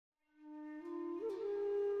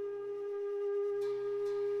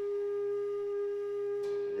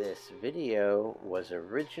This video was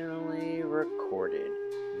originally recorded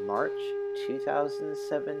March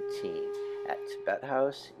 2017 at Tibet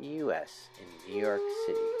House, US in New York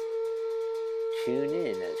City. Tune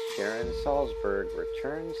in as Sharon Salzberg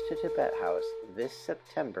returns to Tibet House this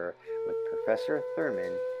September with Professor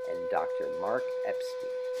Thurman and Dr. Mark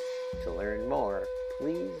Epstein. To learn more,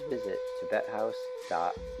 please visit tibethouse.us.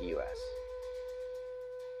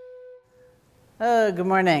 Good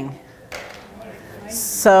morning.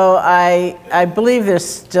 So I believe they're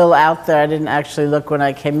still out there. I didn't actually look when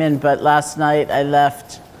I came in, but last night I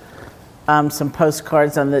left some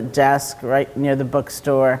postcards on the desk right near the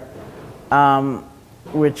bookstore,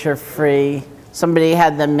 which are free. Somebody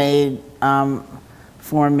had them made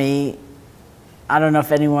for me. I don't know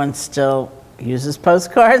if anyone still uses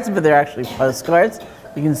postcards, but they're actually postcards.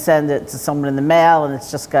 You can send it to someone in the mail, and it's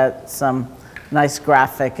just got some nice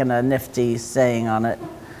graphic and a nifty saying on it.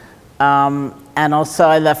 And also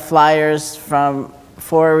I left flyers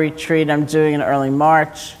for a retreat I'm doing in early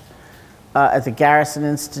March at the Garrison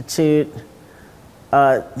Institute.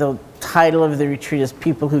 The title of the retreat is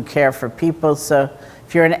People Who Care for People. So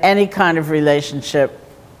if you're in any kind of relationship,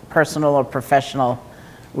 personal or professional,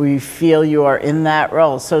 where you feel you are in that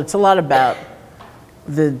role. So it's a lot about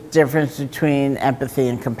the difference between empathy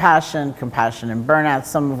and compassion, compassion and burnout,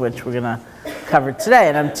 some of which we're going to cover today.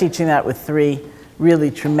 And I'm teaching that with three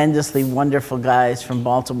really tremendously wonderful guys from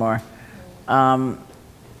Baltimore. And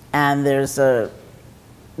there's a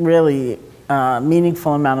really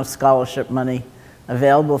meaningful amount of scholarship money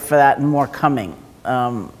available for that, and more coming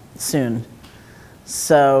soon.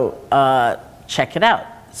 So check it out.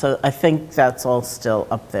 So I think that's all still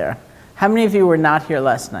up there. How many of you were not here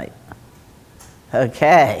last night?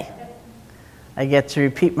 Okay. I get to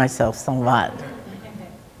repeat myself somewhat.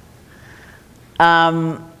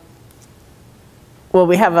 Well,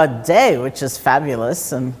 we have a day which is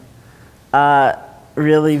fabulous and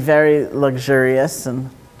really very luxurious and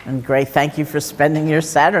great. Thank you for spending your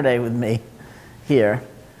Saturday with me here.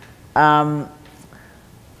 We'll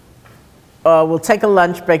take a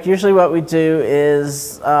lunch break. Usually what we do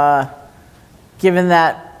is, given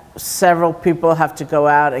that several people have to go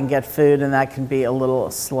out and get food, and that can be a little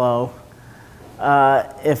slow,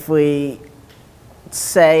 if we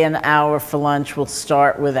say an hour for lunch, we'll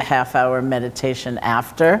start with a half-hour meditation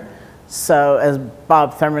after. So as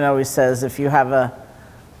Bob Thurman always says, if you have a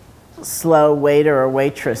slow waiter or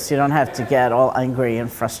waitress, you don't have to get all angry and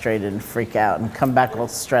frustrated and freak out and come back all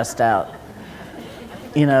stressed out.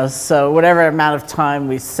 You know, so whatever amount of time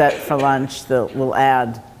we set for lunch, we'll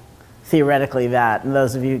add theoretically that. And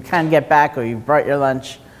those of you who can get back, or you brought your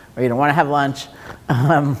lunch, or you don't want to have lunch,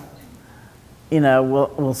 you know,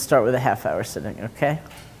 we'll start with a half-hour sitting, okay?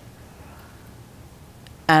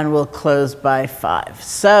 And we'll close by 5.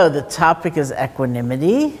 So the topic is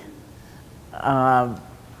equanimity,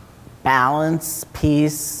 balance,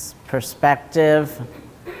 peace, perspective.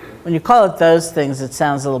 When you call it those things, it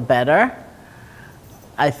sounds a little better,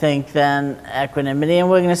 I think, than equanimity. And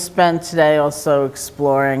we're going to spend today also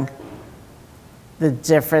exploring the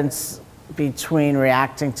difference between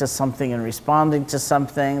reacting to something and responding to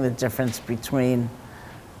something, the difference between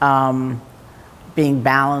being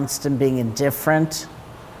balanced and being indifferent.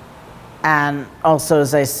 And also,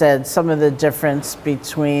 as I said, some of the difference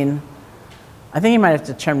between, I think you might have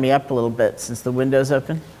to turn me up a little bit since the window's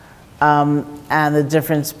open, and the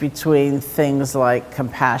difference between things like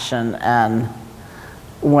compassion and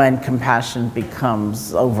when compassion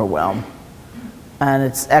becomes overwhelm. And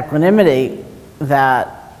it's equanimity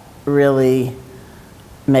that really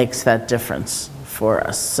makes that difference for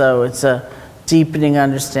us. So it's a deepening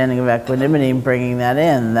understanding of equanimity and bringing that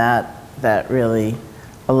in that really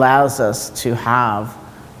allows us to have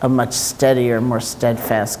a much steadier, more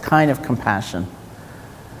steadfast kind of compassion.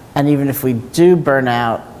 And even if we do burn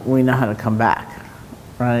out, we know how to come back,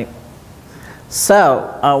 right?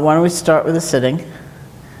 So why don't we start with a sitting?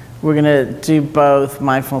 We're going to do both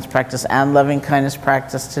mindfulness practice and loving kindness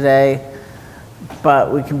practice today.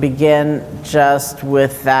 But we can begin just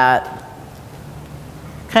with that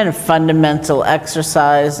kind of fundamental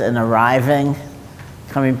exercise and arriving,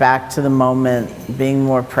 coming back to the moment, being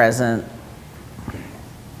more present.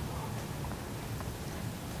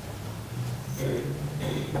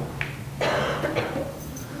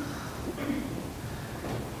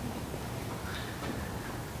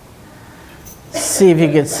 See if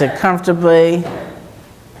you can sit comfortably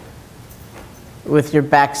with your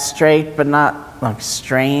back straight but not like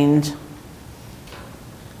strained.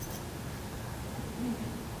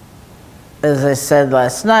 As I said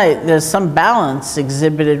last night, there's some balance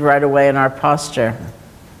exhibited right away in our posture.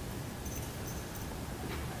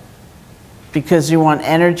 because you want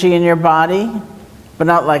energy in your body, but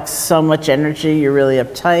not like so much energy you're really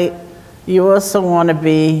uptight. You also want to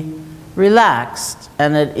be relaxed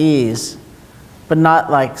and at ease, but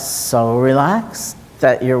not like so relaxed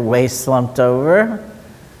that you're way slumped over.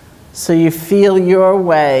 So you feel your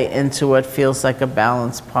way into what feels like a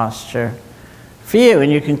balanced posture for you,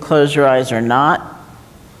 and you can close your eyes or not.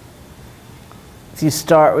 If you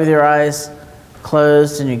start with your eyes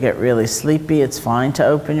closed and you get really sleepy, it's fine to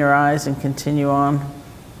open your eyes and continue on.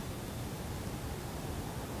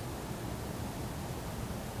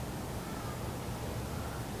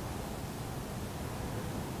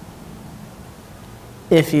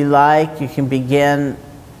 If you like, you can begin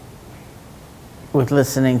with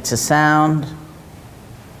listening to sound,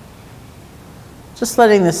 just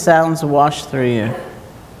letting the sounds wash through you.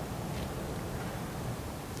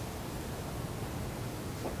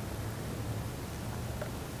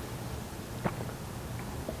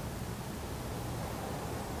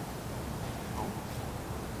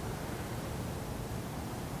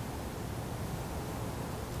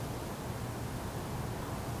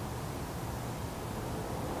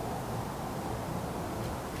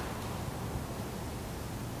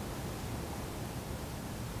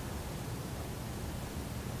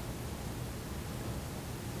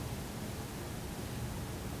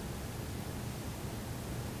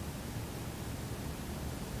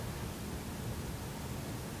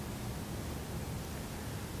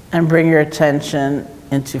 And bring your attention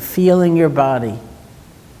into feeling your body.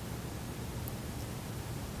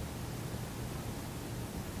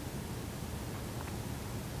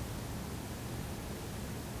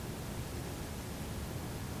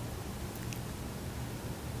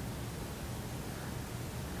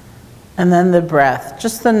 And then the breath,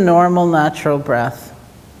 just the normal, natural breath,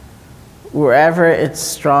 wherever it's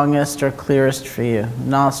strongest or clearest for you,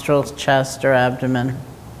 nostrils, chest, or abdomen.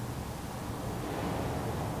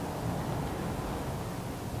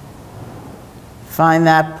 Find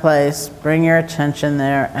that place, bring your attention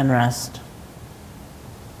there, and rest.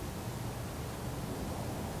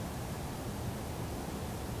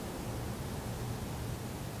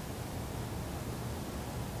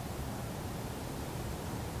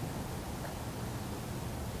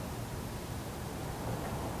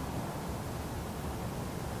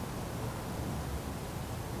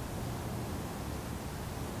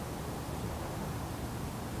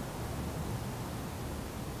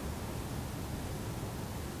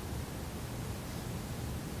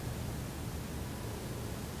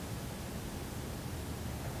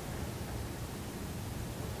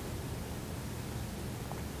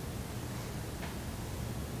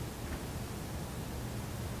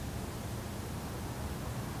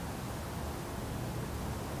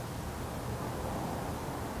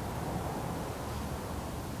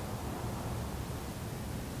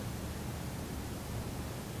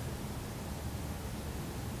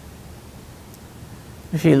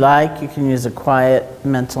 If you like, you can use a quiet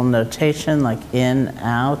mental notation like in,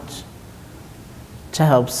 out, to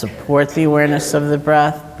help support the awareness of the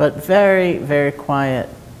breath, but very, very quiet.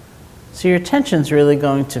 So your attention's really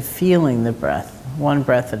going to feeling the breath, one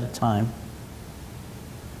breath at a time.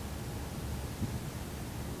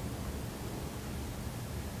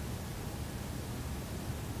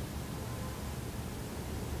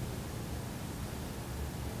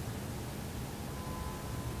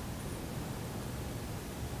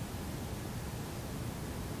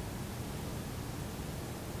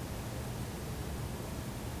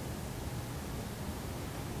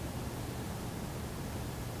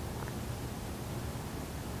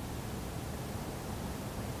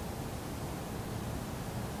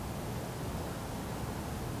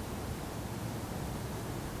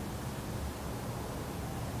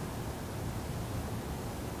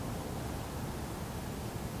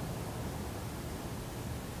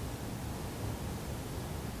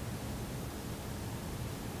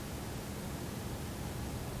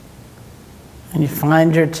 And you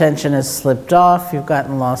find your attention has slipped off, you've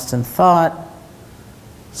gotten lost in thought,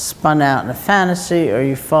 spun out in a fantasy, or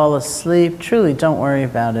you fall asleep, truly don't worry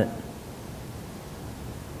about it.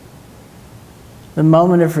 The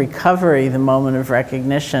moment of recovery, the moment of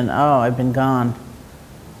recognition, oh, I've been gone.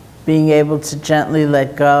 Being able to gently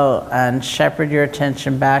let go and shepherd your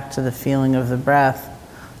attention back to the feeling of the breath,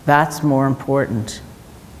 that's more important.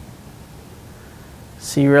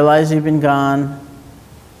 So you realize you've been gone.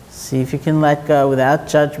 See if you can let go without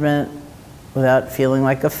judgment, without feeling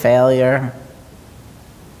like a failure,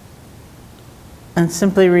 and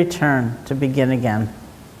simply return to begin again.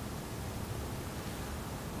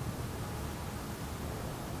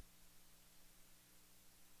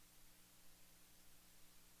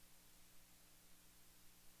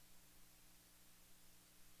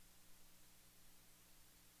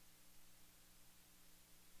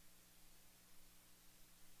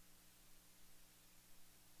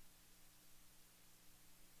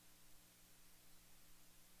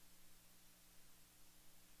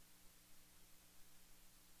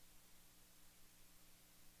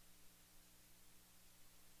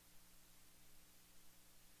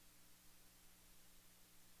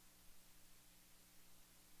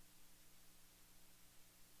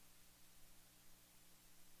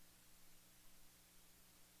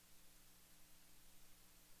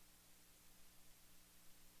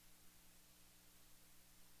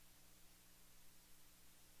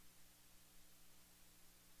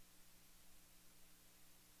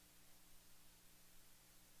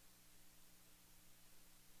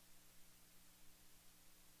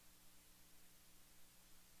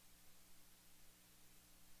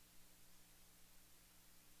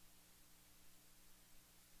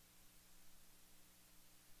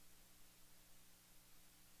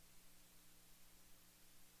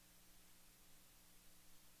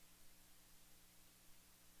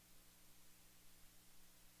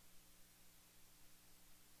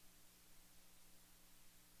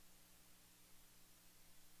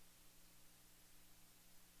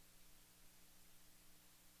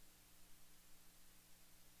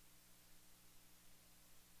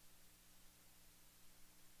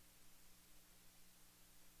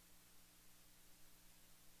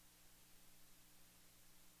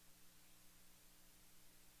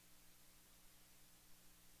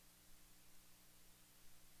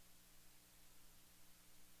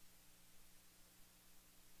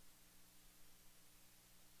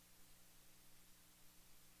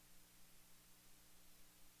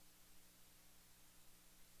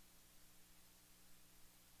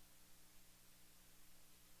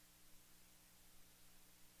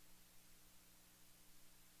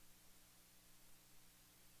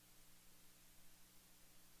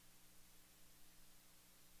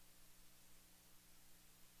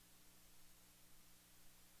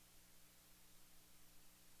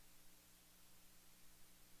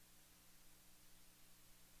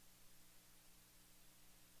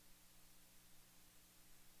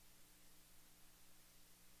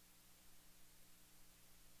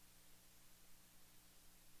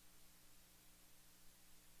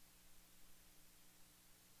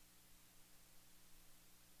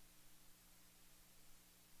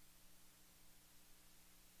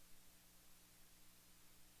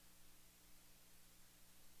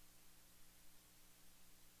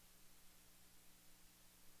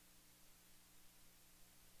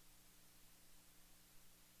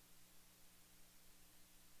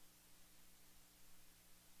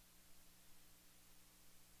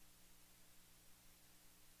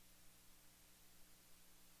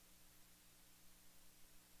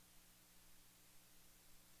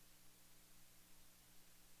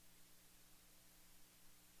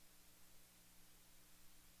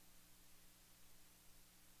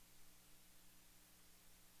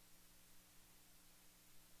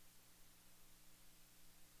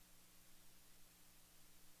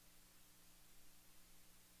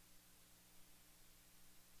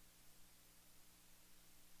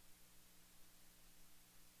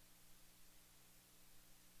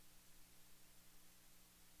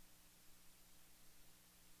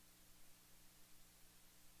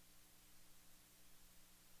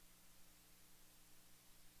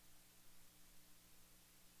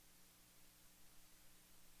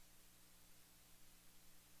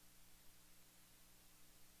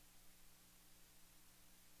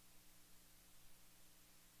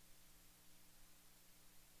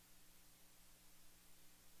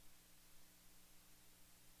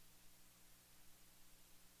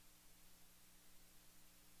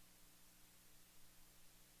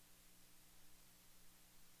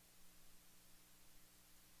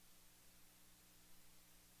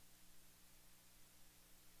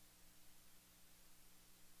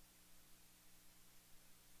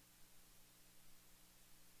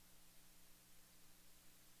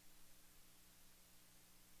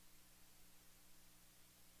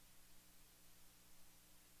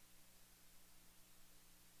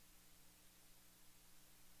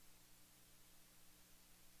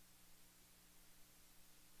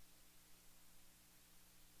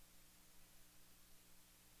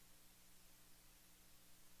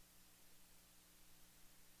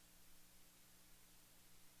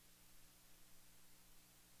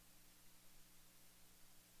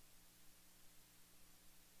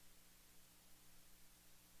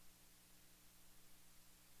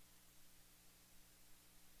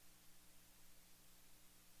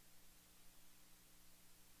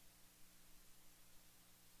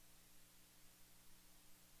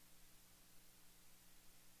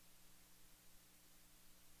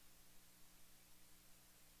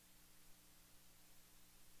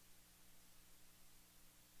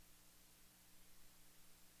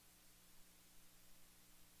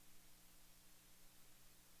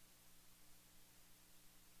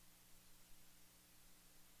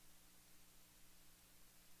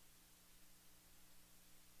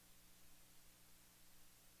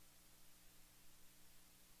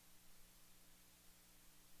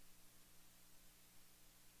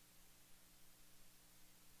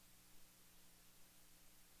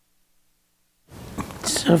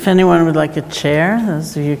 So if anyone would like a chair,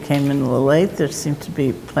 those of you who came in a little late, there seem to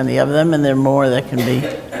be plenty of them, and there are more that can be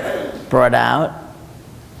brought out.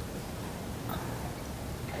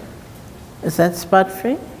 Is that spot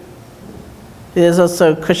free? There's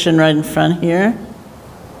also a cushion right in front here.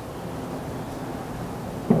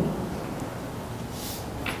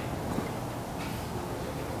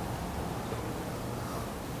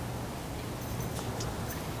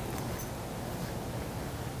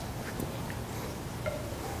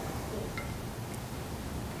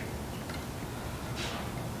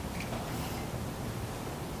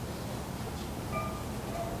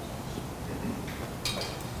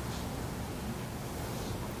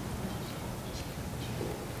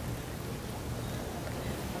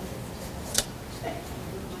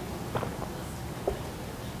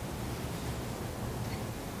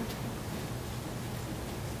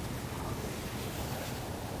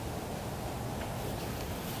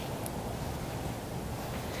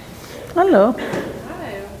 Hello.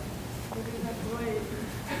 Hi.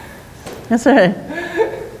 That's all right.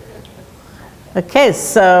 Okay,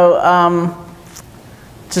 so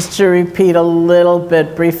just to repeat a little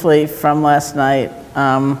bit briefly from last night,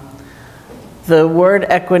 the word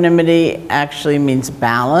equanimity actually means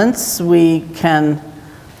balance. We can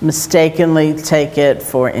mistakenly take it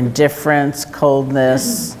for indifference,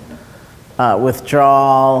 coldness,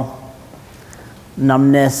 withdrawal,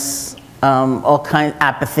 numbness,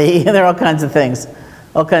 apathy. There are all kinds of things,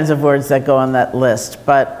 all kinds of words that go on that list.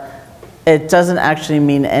 But it doesn't actually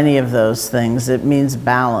mean any of those things. It means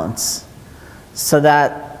balance. So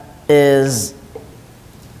that is,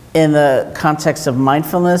 in the context of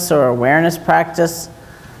mindfulness or awareness practice,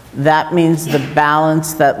 that means the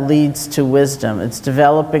balance that leads to wisdom. It's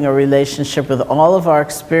developing a relationship with all of our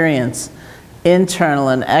experience, internal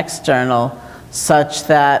and external, such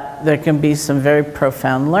that there can be some very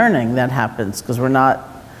profound learning that happens, because we're not,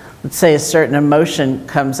 let's say a certain emotion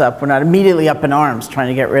comes up, we're not immediately up in arms trying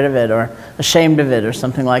to get rid of it or ashamed of it or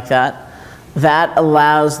something like that. That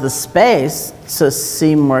allows the space to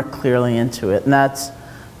see more clearly into it, and that's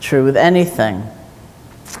true with anything.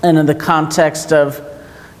 And in the context of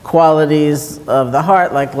qualities of the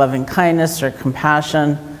heart, like loving kindness or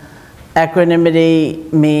compassion, equanimity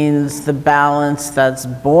means the balance that's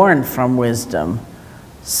born from wisdom.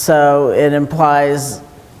 So it implies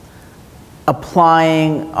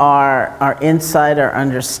applying our insight, our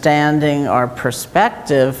understanding, our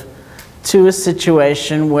perspective to a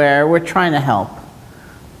situation where we're trying to help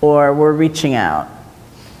or we're reaching out.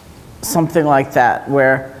 Something like that,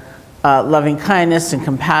 where loving kindness and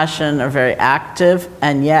compassion are very active,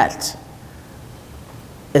 and yet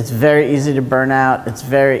it's very easy to burn out. It's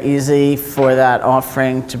very easy for that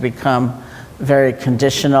offering to become very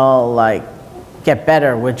conditional, like, get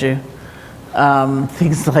better, would you?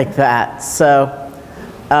 Things like that. So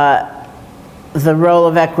the role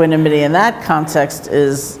of equanimity in that context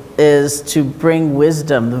is to bring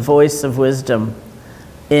wisdom, the voice of wisdom,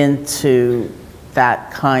 into that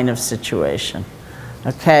kind of situation.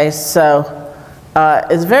 Okay, so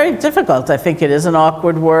it's very difficult. I think it is an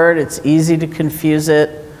awkward word. It's easy to confuse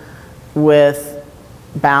it with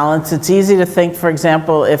balance. It's easy to think, for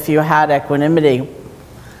example, if you had equanimity,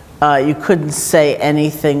 you couldn't say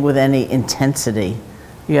anything with any intensity.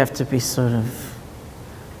 You have to be sort of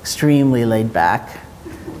extremely laid back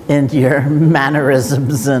in your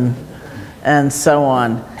mannerisms and so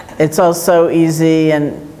on. It's also easy,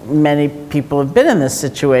 and many people have been in this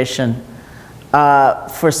situation,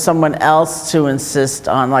 for someone else to insist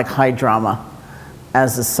on, like, high drama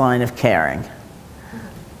as a sign of caring.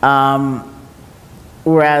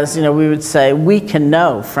 Whereas, you know, we would say, we can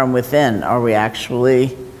know from within, are we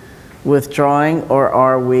actually withdrawing, or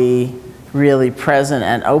are we really present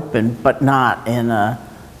and open, but not in a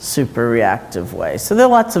super reactive way? So there are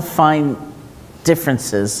lots of fine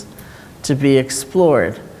differences to be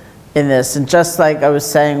explored in this. And just like I was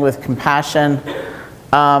saying with compassion,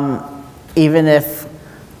 even if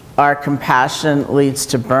our compassion leads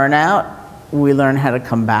to burnout, we learn how to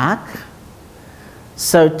come back.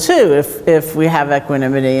 So too, if we have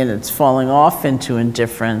equanimity and it's falling off into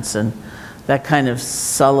indifference and that kind of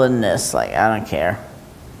sullenness, like, I don't care,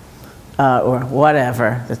 or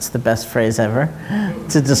whatever, that's the best phrase ever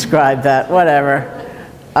to describe that, whatever,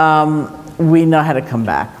 we know how to come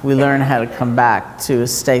back. We learn how to come back to a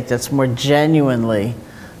state that's more genuinely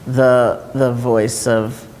the voice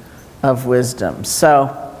of wisdom.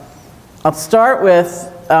 So I'll start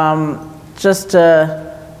with just a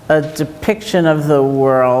depiction of the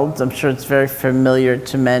world. I'm sure it's very familiar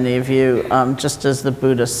to many of you, just as the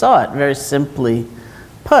Buddha saw it, very simply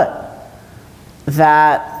put,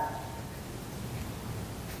 that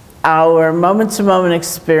our moment-to-moment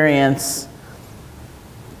experience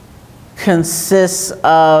consists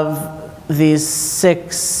of these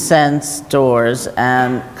 6 sense doors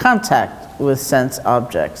and contact with sense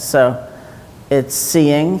objects. So it's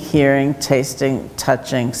seeing, hearing, tasting,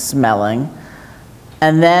 touching, smelling.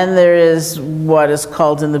 And then there is what is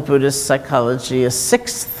called in the Buddhist psychology a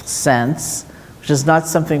 6th sense, which is not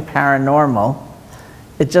something paranormal.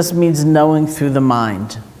 It just means knowing through the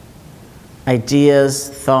mind. Ideas,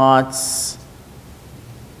 thoughts,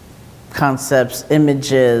 concepts,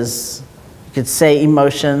 images. You could say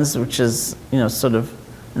emotions, which is, sort of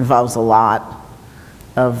involves a lot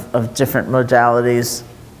of different modalities.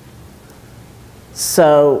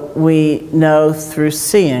 So we know through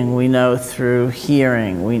seeing, we know through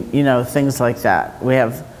hearing, things like that. We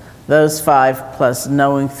have those 5 plus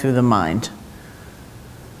knowing through the mind.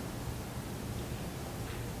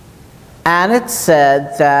 And it's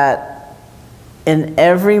said that in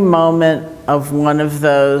every moment of one of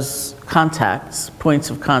those contacts, points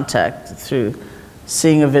of contact through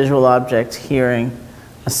seeing a visual object, hearing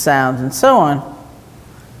a sound, and so on,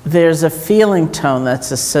 there's a feeling tone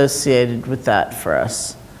that's associated with that for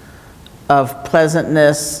us, of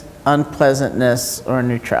pleasantness, unpleasantness, or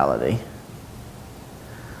neutrality.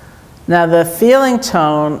 Now the feeling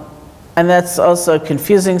tone, and that's also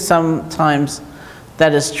confusing sometimes,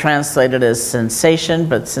 that is translated as sensation,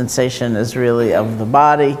 but sensation is really of the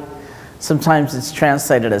body. Sometimes it's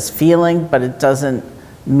translated as feeling, but it doesn't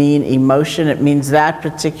mean emotion. It means that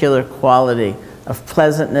particular quality of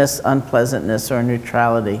pleasantness, unpleasantness, or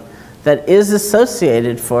neutrality that is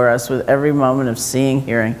associated for us with every moment of seeing,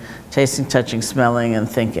 hearing, tasting, touching, smelling, and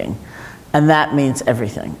thinking. And that means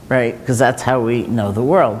everything, right? Because that's how we know the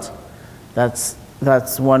world. That's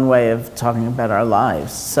one way of talking about our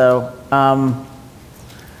lives. So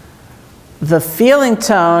the feeling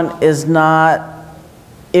tone is not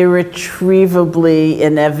irretrievably,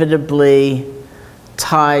 inevitably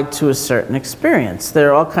tied to a certain experience. There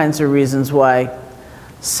are all kinds of reasons why,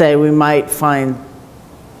 say, we might find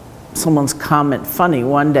someone's comment funny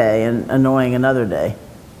one day and annoying another day,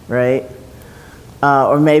 right?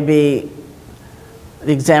 Or maybe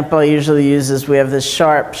the example I usually use is we have this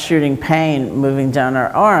sharp shooting pain moving down our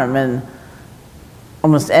arm, and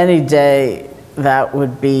almost any day that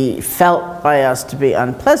would be felt by us to be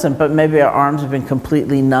unpleasant, but maybe our arms have been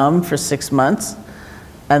completely numb for 6 months,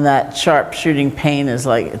 and that sharp shooting pain is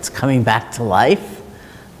like it's coming back to life,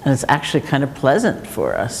 and it's actually kind of pleasant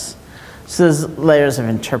for us. So there's layers of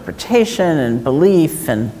interpretation and belief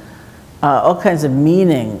and all kinds of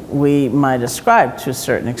meaning we might ascribe to a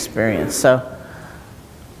certain experience. So,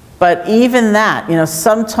 but even that,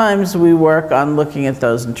 sometimes we work on looking at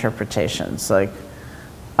those interpretations, like,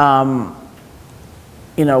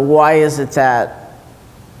 why is it that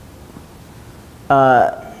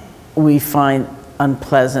we find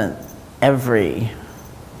unpleasant every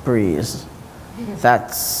breeze?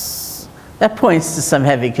 That points to some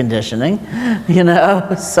heavy conditioning,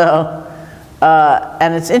 So,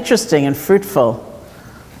 and it's interesting and fruitful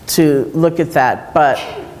to look at that. But,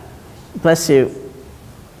 bless you,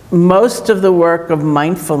 most of the work of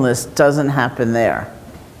mindfulness doesn't happen there.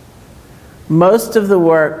 Most of the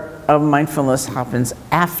work of mindfulness happens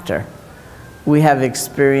after we have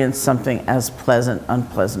experienced something as pleasant,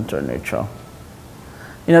 unpleasant, or neutral.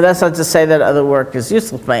 That's not to say that other work is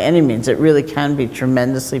useless by any means. It really can be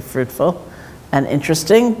tremendously fruitful and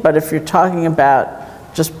interesting, but if you're talking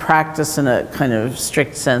about just practice in a kind of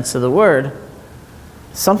strict sense of the word,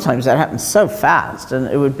 sometimes that happens so fast, and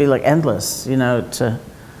it would be like endless, to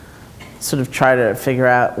sort of try to figure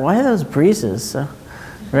out, why are those breezes?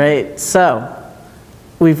 Right? So,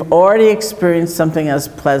 we've already experienced something as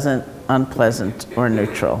pleasant, unpleasant, or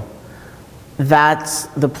neutral. That's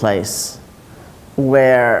the place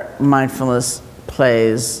where mindfulness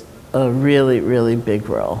plays a really, really big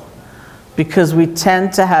role. Because we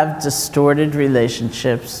tend to have distorted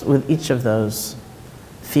relationships with each of those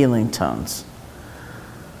feeling tones.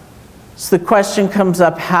 So the question comes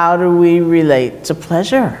up, how do we relate to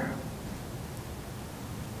pleasure?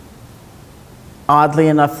 Oddly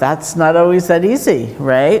enough, that's not always that easy,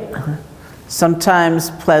 right?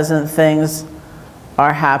 Sometimes pleasant things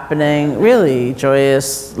are happening, really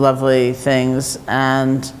joyous, lovely things,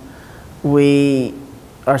 and we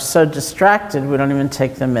are so distracted we don't even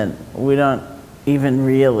take them in. We don't even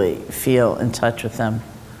really feel in touch with them.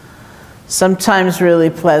 Sometimes really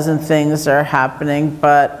pleasant things are happening,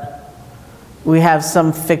 but we have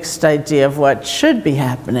some fixed idea of what should be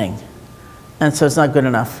happening, and so it's not good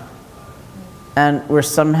enough. And we're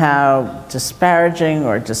somehow disparaging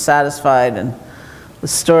or dissatisfied. And the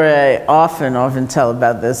story I often tell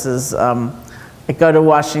about this is I go to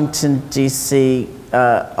Washington, D.C.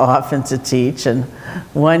 Often to teach, and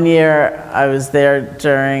one year I was there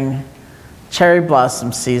during cherry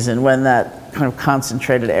blossom season when that kind of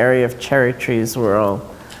concentrated area of cherry trees were all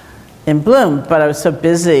in bloom, but I was so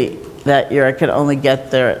busy that year I could only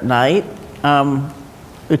get there at night,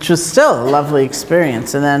 which was still a lovely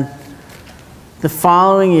experience. And then the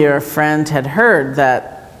following year, a friend had heard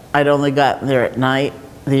that I'd only gotten there at night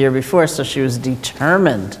the year before, so she was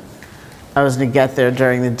determined I was going to get there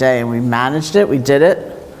during the day, and we managed it, we did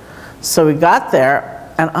it. So we got there,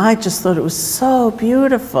 and I just thought it was so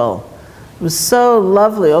beautiful. It was so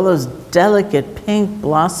lovely, all those delicate pink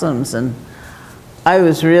blossoms, and I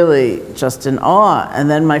was really just in awe. And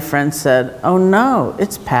then my friend said, "Oh no,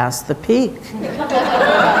 it's past the peak."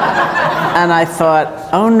 And I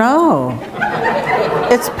thought, oh no,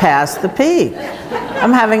 it's past the peak.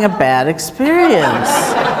 I'm having a bad experience.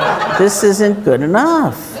 This isn't good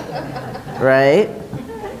enough. Right?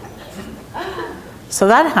 So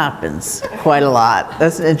that happens quite a lot.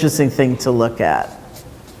 That's an interesting thing to look at.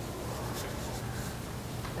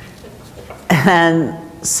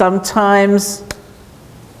 And sometimes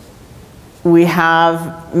we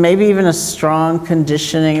have maybe even a strong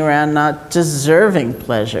conditioning around not deserving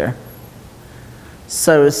pleasure.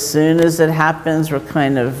 So as soon as it happens, we're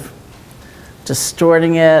kind of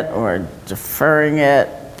distorting it or deferring it.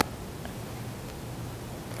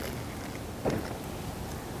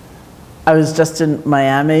 I was just in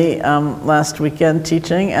Miami last weekend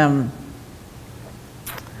teaching.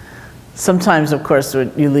 Sometimes, of course,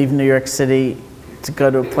 when you leave New York City to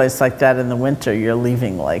go to a place like that in the winter, you're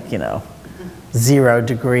leaving like, 0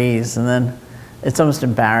 degrees, and then it's almost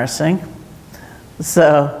embarrassing.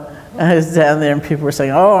 So I was down there and people were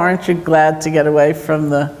saying, "Oh, aren't you glad to get away from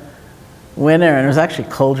the winter?" And it was actually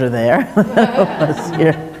colder there than it was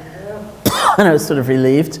here. And I was sort of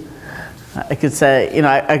relieved. I could say,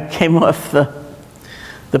 I came off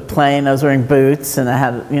the plane, I was wearing boots, and I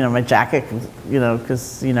had, my jacket,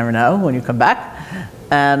 because you never know when you come back.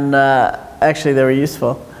 And actually they were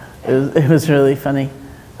useful. It was really funny.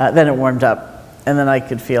 Then it warmed up, and then I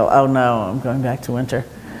could feel, oh no, I'm going back to winter.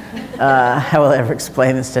 How will I ever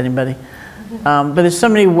explain this to anybody? But there's so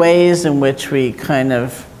many ways in which we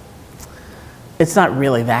it's not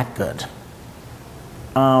really that good.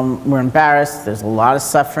 We're embarrassed. There's a lot of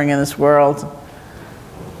suffering in this world.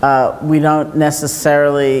 We don't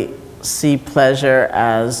necessarily see pleasure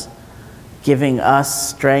as giving us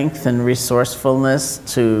strength and resourcefulness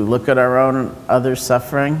to look at our own and other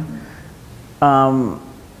suffering.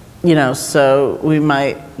 So we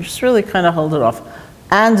might just really kind of hold it off.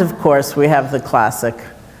 And of course, we have the classic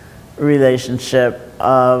relationship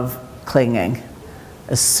of clinging.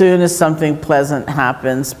 As soon as something pleasant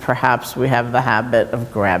happens, perhaps we have the habit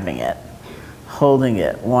of grabbing it, holding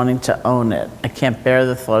it, wanting to own it. I can't bear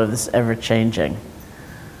the thought of this ever changing.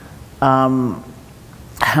 How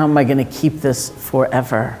am I going to keep this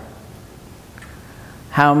forever?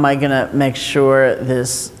 How am I going to make sure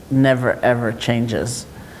this never ever changes?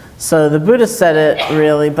 So the Buddha said it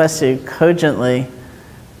really, bless you, cogently,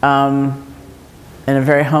 in a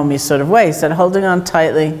very homey sort of way. He said, holding on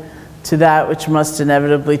tightly to that which must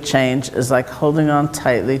inevitably change is like holding on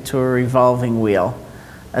tightly to a revolving wheel.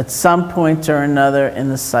 At some point or another in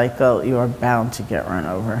the cycle, you are bound to get run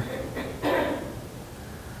over.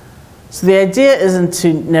 So the idea isn't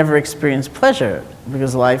to never experience pleasure,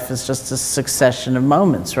 because life is just a succession of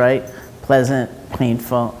moments, right? Pleasant,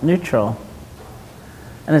 painful, neutral.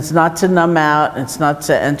 And it's not to numb out, it's not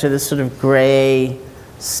to enter this sort of gray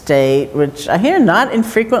state, which I hear not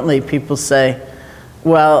infrequently people say,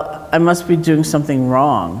 well, I must be doing something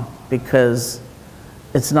wrong because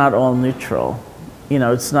it's not all neutral.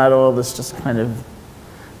 It's not all this just kind of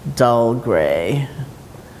dull gray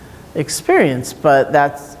experience. But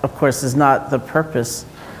that, of course, is not the purpose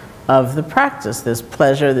of the practice. There's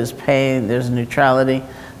pleasure, there's pain, there's neutrality.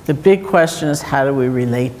 The big question is, how do we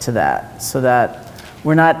relate to that so that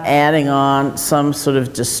we're not adding on some sort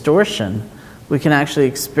of distortion? We can actually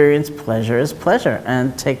experience pleasure as pleasure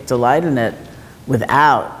and take delight in it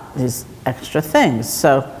without these extra things.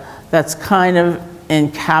 So that's kind of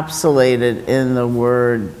encapsulated in the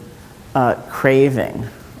word craving,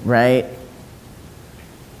 right?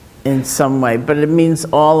 In some way, but it means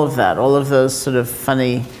all of that, all of those sort of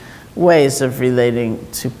funny ways of relating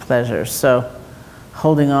to pleasure. So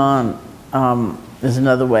holding on is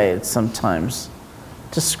another way it's sometimes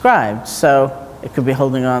described. So it could be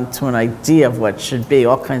holding on to an idea of what should be,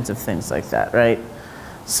 all kinds of things like that, right?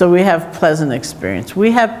 So we have pleasant experience.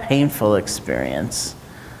 We have painful experience,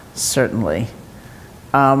 certainly.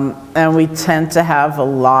 And we tend to have a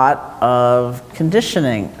lot of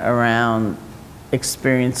conditioning around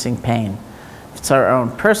experiencing pain. If it's our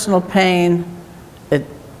own personal pain, it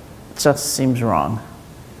just seems wrong.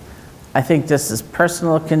 I think this is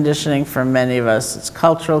personal conditioning for many of us. It's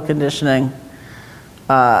cultural conditioning.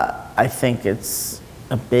 I think it's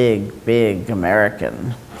a big, big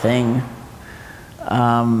American thing.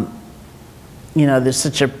 You know, there's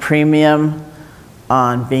such a premium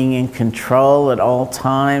on being in control at all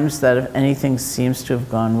times that if anything seems to have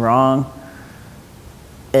gone wrong,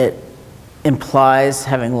 it implies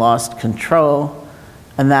having lost control,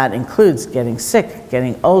 and that includes getting sick,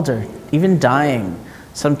 getting older, even dying.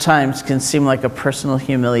 Sometimes can seem like a personal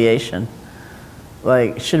humiliation.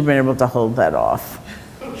 Like, should have been able to hold that off.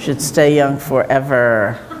 Should stay young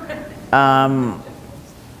forever.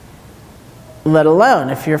 Let alone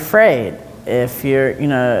if you're afraid, if you're, you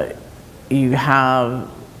know, you have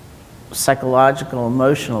psychological,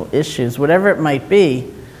 emotional issues, whatever it might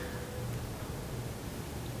be,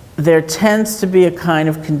 there tends to be a kind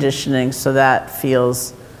of conditioning so that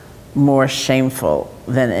feels more shameful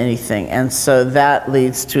than anything. And so that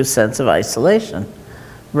leads to a sense of isolation,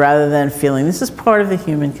 rather than feeling this is part of the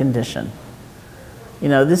human condition. You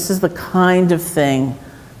know, this is the kind of thing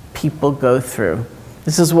people go through.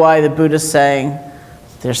 This is why the Buddha is saying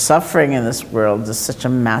there's suffering in this world is such a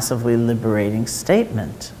massively liberating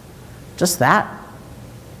statement. Just that.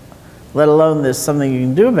 Let alone there's something you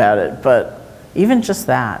can do about it, but even just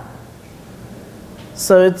that.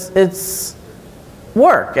 So it's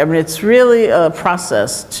work. I mean, it's really a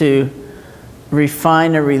process to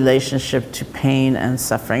refine a relationship to pain and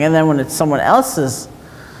suffering. And then when it's someone else's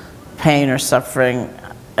pain or suffering,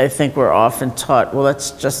 I think we're often taught, well,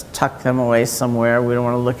 let's just tuck them away somewhere. We don't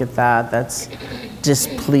want to look at that. That's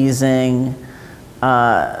displeasing.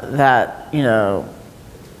 That, you know,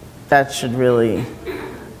 that should really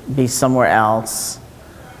be somewhere else.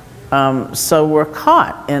 So we're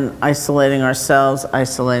caught in isolating ourselves,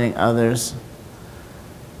 isolating others.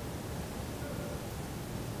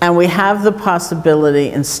 And we have the possibility,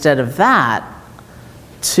 instead of that,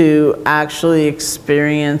 to actually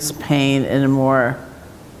experience pain in a more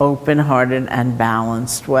open-hearted and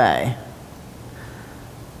balanced way.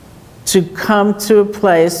 To come to a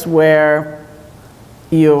place where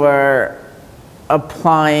you're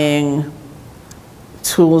applying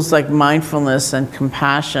tools like mindfulness and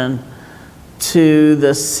compassion to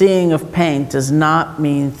the seeing of pain does not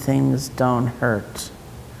mean things don't hurt.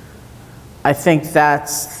 I think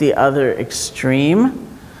that's the other extreme.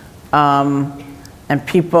 And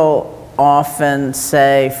people often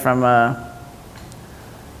say from a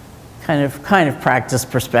kind of practice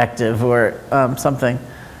perspective or something,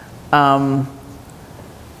 well,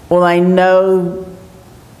 I know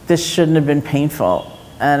this shouldn't have been painful,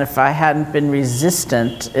 and if I hadn't been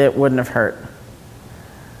resistant, it wouldn't have hurt.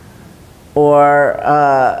 Or,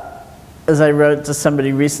 as I wrote to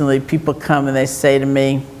somebody recently, people come and they say to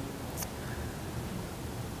me,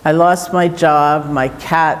 I lost my job, my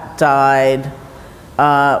cat died,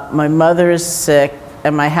 my mother is sick,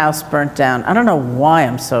 and my house burnt down. I don't know why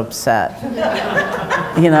I'm so upset.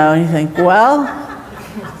 You know, you think, well,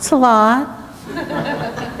 it's a lot,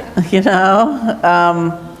 you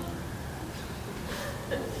know?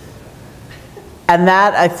 And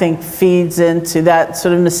that, I think, feeds into that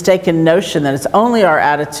sort of mistaken notion that it's only our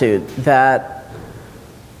attitude that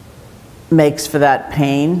makes for that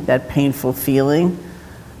pain, that painful feeling.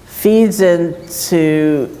 Feeds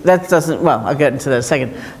into, that doesn't, well, I'll get into that in a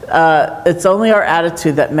second. It's only our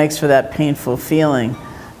attitude that makes for that painful feeling.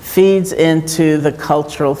 Feeds into the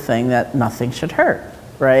cultural thing that nothing should hurt,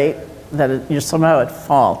 right? That you're somehow at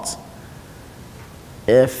fault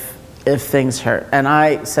if things hurt. And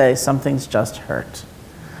I say some things just hurt.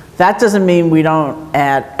 That doesn't mean we don't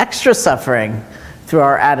add extra suffering through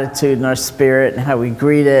our attitude and our spirit and how we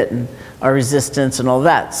greet it and our resistance and all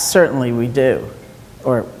that. Certainly we do,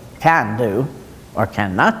 or can do, or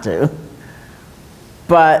cannot do.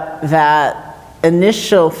 But that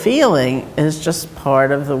initial feeling is just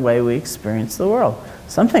part of the way we experience the world.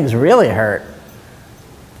 Some things really hurt.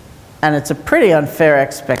 And it's a pretty unfair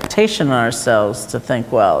expectation on ourselves to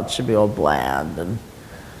think, well, it should be all bland. And,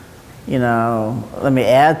 you know, let me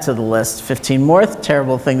add to the list 15 more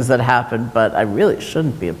terrible things that happened, but I really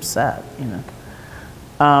shouldn't be upset, you know.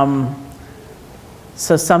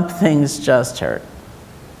 So some things just hurt.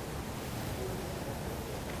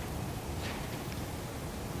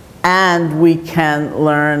 And we can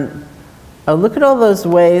learn, oh, look at all those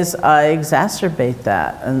ways I exacerbate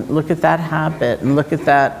that, and look at that habit, and look at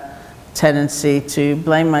that tendency to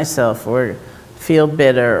blame myself or feel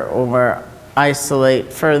bitter or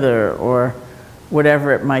isolate further or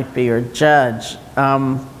whatever it might be, or judge.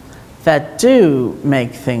 that do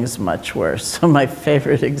make things much worse. So my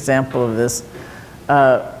favorite example of this,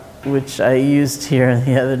 which I used here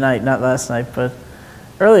the other night, not last night, but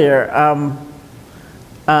earlier,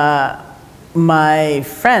 my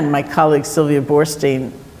friend, my colleague Sylvia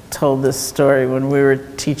Borstein, told this story when we were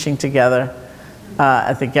teaching together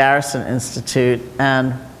at the Garrison Institute,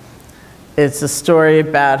 and it's a story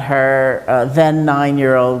about her then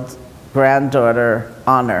 9-year-old granddaughter,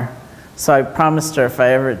 Honor. So I promised her if I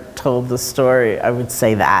ever told the story, I would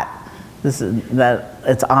say that. That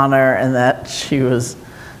it's Honor and that she was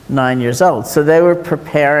 9 years old. So they were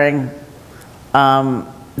preparing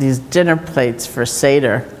these dinner plates for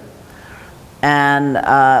Seder. And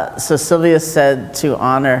so Sylvia said to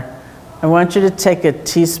Honor, I want you to take a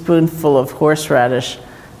teaspoonful of horseradish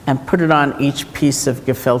and put it on each piece of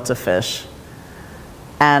gefilte fish.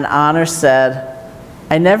 And Honor said,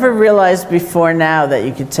 I never realized before now that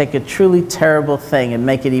you could take a truly terrible thing and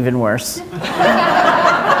make it even worse.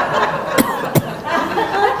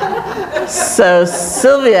 So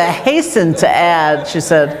Sylvia hastened to add, she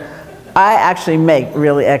said, I actually make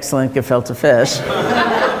really excellent gefilte fish.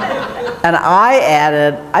 And I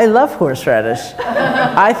added, I love horseradish.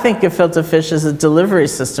 I think gefilte fish is a delivery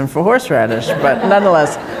system for horseradish, but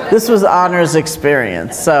nonetheless, this was Honor's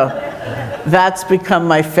experience. So that's become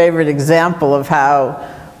my favorite example of how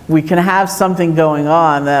we can have something going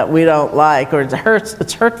on that we don't like, or it hurts,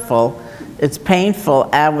 it's hurtful, it's painful,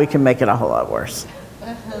 and we can make it a whole lot worse.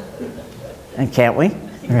 And can't we?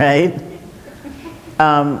 Right?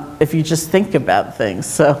 If you just think about things.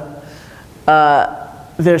 So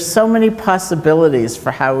there's so many possibilities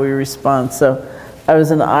for how we respond. So I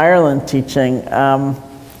was in Ireland teaching,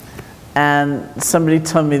 and somebody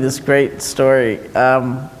told me this great story.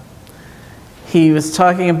 He was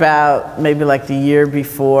talking about maybe like the year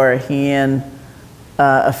before, he and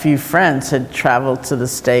a few friends had traveled to the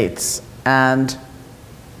States, and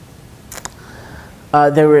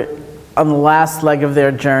they were on the last leg of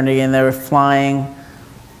their journey, and they were flying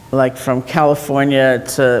like from California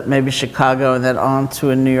to maybe Chicago and then on to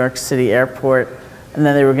a New York City airport, and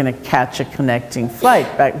then they were going to catch a connecting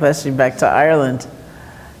flight back to Ireland.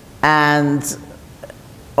 And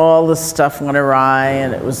all the stuff went awry,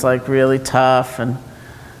 and it was like really tough, and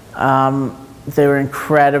they were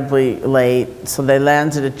incredibly late. So they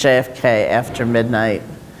landed at JFK after midnight.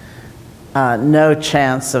 No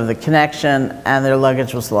chance of the connection, and their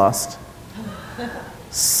luggage was lost.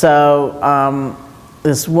 So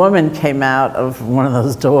this woman came out of one of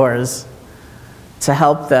those doors to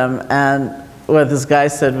help them, and what this guy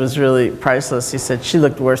said was really priceless. He said, she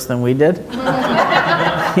looked worse than we did,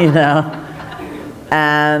 you know?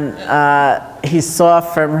 And he saw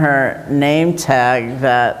from her name tag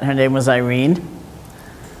that her name was Irene.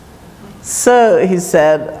 So he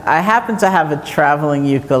said, I happen to have a traveling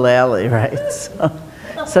ukulele, right? So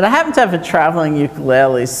I said, I happen to have a traveling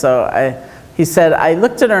ukulele. So he said, I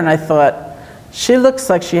looked at her and I thought, she looks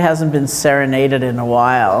like she hasn't been serenaded in a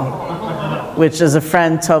while, which, as a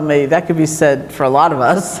friend told me, that could be said for a lot of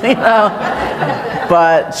us, you know.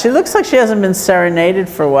 But she looks like she hasn't been serenaded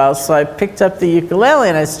for a while, so I picked up the ukulele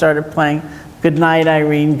and I started playing Good Night,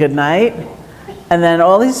 Irene, Good Night. And then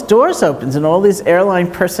all these doors opened and all these airline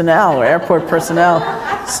personnel or airport personnel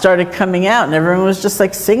started coming out, and everyone was just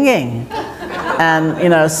like singing and, you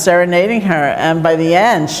know, serenading her. And by the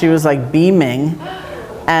end, she was like beaming.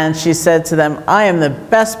 And she said to them, I am the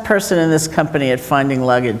best person in this company at finding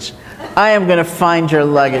luggage. I am going to find your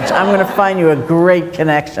luggage. I'm going to find you a great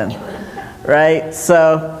connection, right?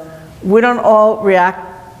 So we don't all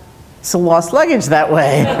react to lost luggage that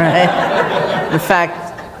way, right? In fact,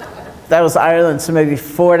 that was Ireland, so maybe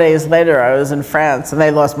 4 days later I was in France and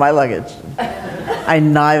they lost my luggage. I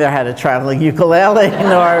neither had a traveling ukulele,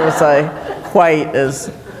 nor was I quite as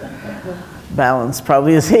balanced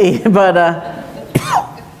probably as he, but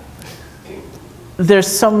there's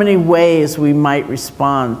so many ways we might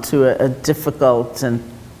respond to a difficult and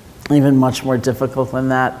even much more difficult than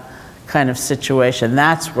that kind of situation.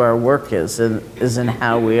 That's where our work is in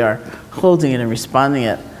how we are holding it and responding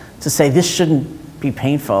it. To say this shouldn't be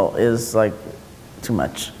painful is like too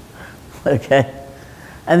much, okay?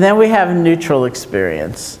 And then we have a neutral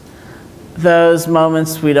experience. Those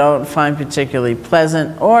moments we don't find particularly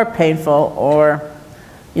pleasant or painful or,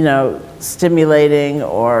 you know, stimulating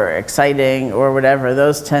or exciting or whatever,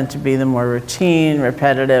 those tend to be the more routine,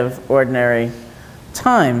 repetitive, ordinary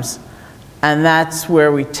times. And that's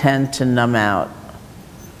where we tend to numb out.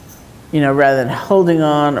 You know, rather than holding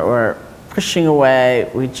on or pushing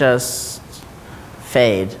away, we just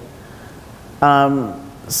fade.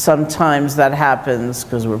 Sometimes that happens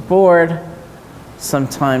because we're bored.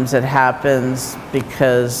 Sometimes it happens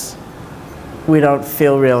because We don't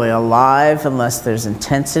feel really alive unless there's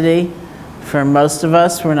intensity. For most of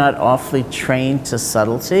us, we're not awfully trained to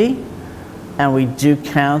subtlety, and we do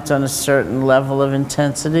count on a certain level of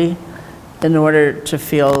intensity in order to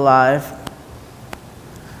feel alive.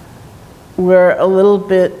 We're a little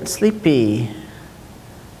bit sleepy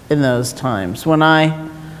in those times. When I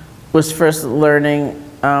was first learning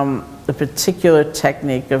a particular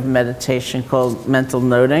technique of meditation called mental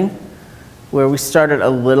noting, where we started a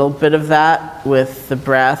little bit of that with the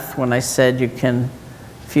breath, when I said you can,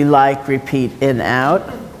 if you like, repeat in, out.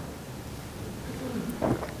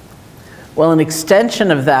 Well, an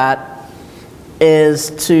extension of that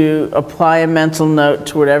is to apply a mental note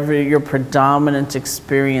to whatever your predominant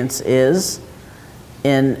experience is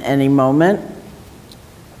in any moment.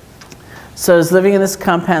 So I was living in this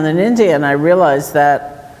compound in India, and I realized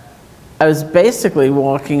that I was basically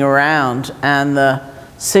walking around, and the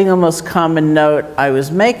single most common note I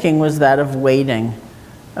was making was that of waiting.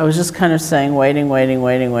 I was just kind of saying, waiting, waiting,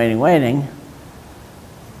 waiting, waiting, waiting.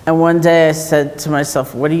 And one day I said to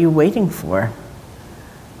myself, what are you waiting for?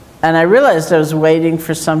 And I realized I was waiting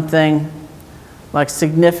for something like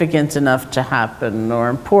significant enough to happen, or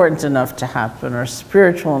important enough to happen, or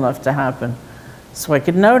spiritual enough to happen, so I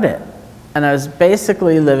could note it. And I was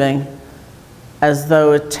basically living as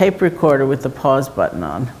though a tape recorder with the pause button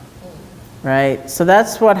on, right? So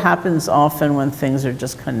that's what happens often when things are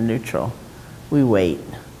just kind of neutral. We wait.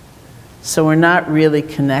 So we're not really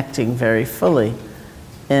connecting very fully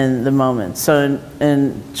in the moment. So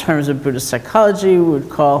in terms of Buddhist psychology, we would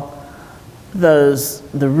call those,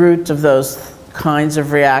 the root of those kinds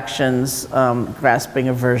of reactions, grasping,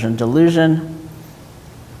 aversion, delusion.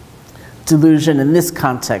 Delusion in this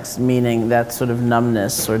context meaning that sort of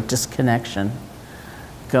numbness or disconnection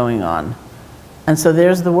going on. And so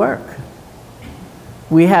there's the work.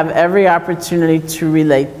 We have every opportunity to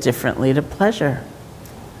relate differently to pleasure,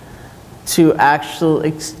 to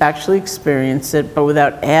actually experience it, but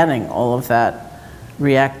without adding all of that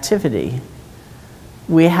reactivity.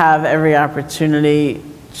 We have every opportunity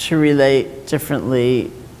to relate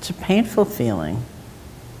differently to painful feeling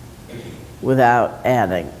without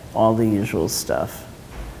adding all the usual stuff.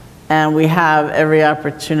 And we have every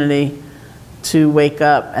opportunity to wake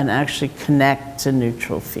up and actually connect to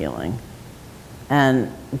neutral feeling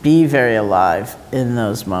and be very alive in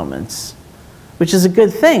those moments, which is a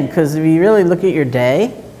good thing, because if you really look at your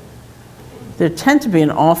day, there tend to be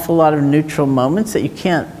an awful lot of neutral moments that you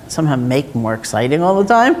can't somehow make more exciting all the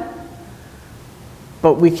time,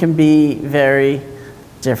 but we can be very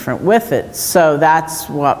different with it. So that's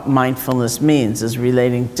what mindfulness means, is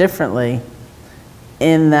relating differently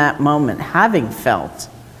in that moment, having felt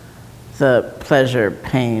the pleasure,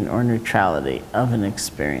 pain, or neutrality of an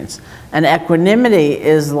experience. And equanimity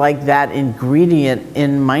is like that ingredient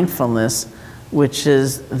in mindfulness, which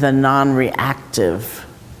is the non-reactive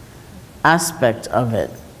aspect of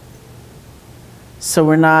it. So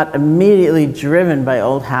we're not immediately driven by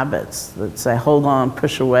old habits that say, hold on,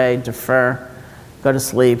 push away, defer, go to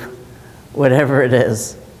sleep, whatever it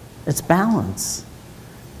is. It's balance.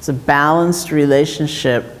 It's a balanced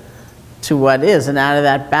relationship to what is, and out of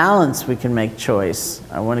that balance we can make choice.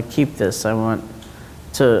 I want to keep this, I want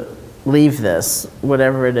to leave this,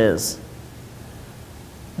 whatever it is.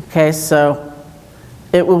 Okay, so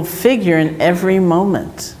it will figure in every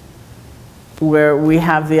moment where we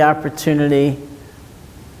have the opportunity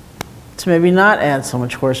to maybe not add so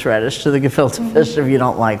much horseradish to the gefilte fish if you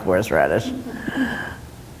don't like horseradish.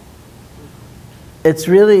 It's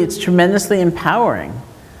tremendously empowering.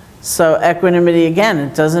 So equanimity, again,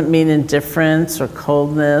 it doesn't mean indifference or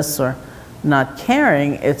coldness or not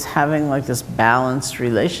caring. It's having like this balanced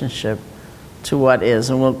relationship to what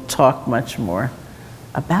is, and we'll talk much more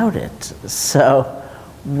about it. So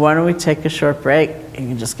why don't we take a short break? You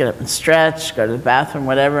can just get up and stretch, go to the bathroom,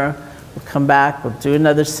 whatever. We'll come back, we'll do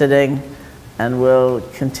another sitting, and we'll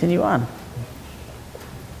continue on.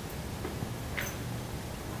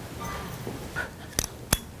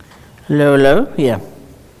 Hello, hello, yeah.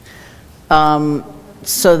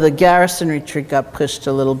 So the Garrison retreat got pushed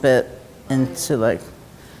a little bit into like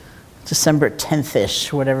December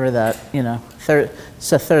 10th-ish, whatever that, you know,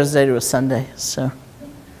 it's a Thursday to a Sunday, so.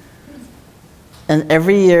 And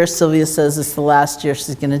every year Sylvia says it's the last year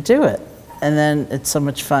she's gonna do it. And then it's so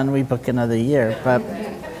much fun, we book another year. But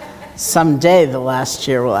someday the last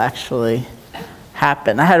year will actually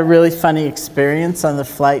happen. I had a really funny experience on the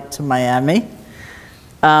flight to Miami.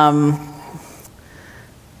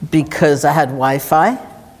 Because I had Wi-Fi,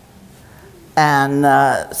 and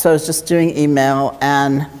so I was just doing email,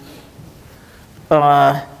 and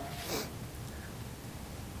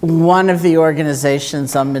one of the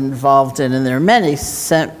organizations I'm involved in, and there are many,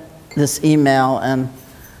 sent this email, and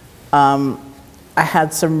I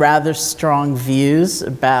had some rather strong views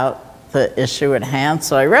about the issue at hand,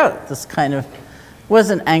 so I wrote this kind of,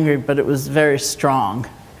 wasn't angry, but it was very strong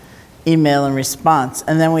email in response.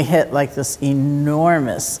 And then we hit like this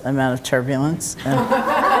enormous amount of turbulence, and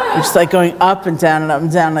just like going up and down and up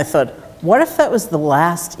and down. And I thought, what if that was the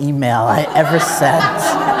last email I ever sent?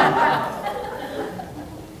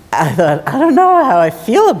 I thought, I don't know how I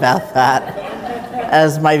feel about that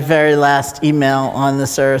as my very last email on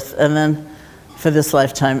this earth, and then for this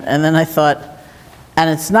lifetime. And then I thought, and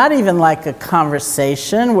it's not even like a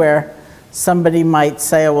conversation where somebody might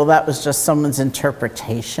say, oh, well, that was just someone's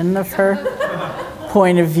interpretation of her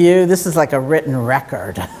point of view. This is like a written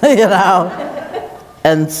record, you know?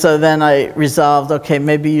 And so then I resolved, okay,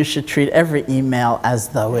 maybe you should treat every email as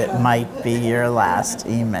though it might be your last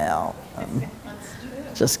email.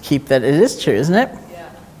 Just keep that, it is true, isn't it? Yeah.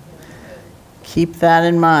 Keep that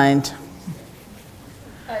in mind.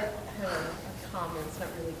 I have a comment, it's not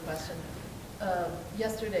really a question.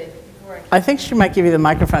 Yesterday, before I think she might give you the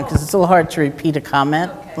microphone because it's a little hard to repeat a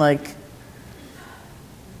comment. Okay. Like,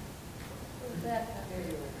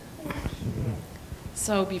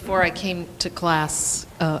 So before I came to class,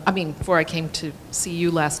 before I came to see you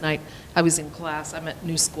last night, I was in class. I'm at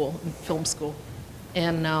New School, in film school.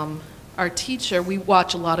 And our teacher, we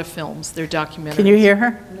watch a lot of films. They're documentaries. can you hear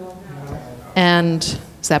her? And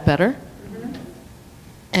is that better?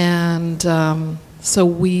 And so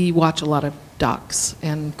we watch a lot of docs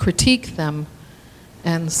and critique them.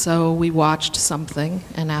 And so we watched something,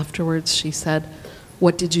 and afterwards she said,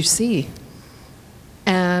 "What did you see?"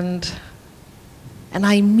 And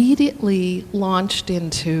I immediately launched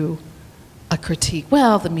into a critique.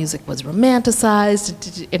 Well, the music was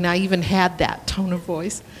romanticized, and I even had that tone of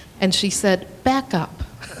voice. And she said, "Back up."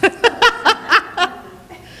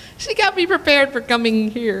 She got me prepared for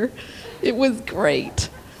coming here. It was great.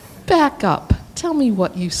 Back up. Tell me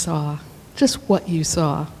what you saw. Just what you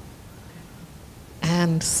saw.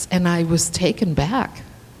 And I was taken back.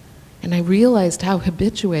 And I realized how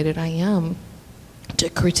habituated I am to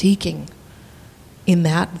critiquing in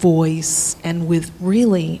that voice and with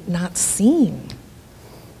really not seeing.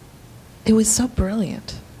 It was so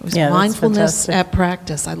brilliant. It was mindfulness at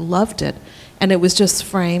practice. I loved it. And it was just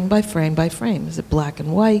frame by frame by frame. Is it black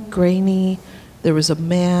and white, grainy? There was a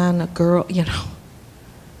man, a girl, you know.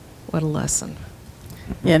 What a lesson.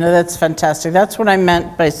 Yeah, no, that's fantastic. That's what I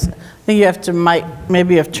meant by, I think you have to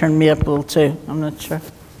maybe you have to turn me up a little too. I'm not sure.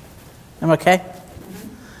 I'm okay?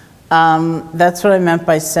 That's what I meant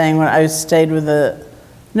by saying when I stayed with a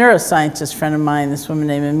neuroscientist friend of mine, this woman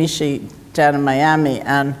named Amishi, down in Miami,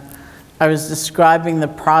 and I was describing the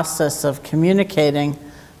process of communicating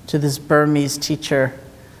to this Burmese teacher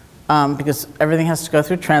because everything has to go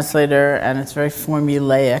through a translator and it's very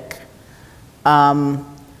formulaic.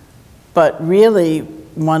 But really,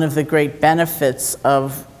 one of the great benefits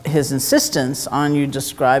of his insistence on you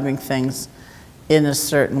describing things in a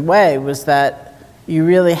certain way was that you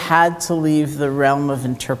really had to leave the realm of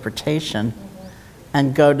interpretation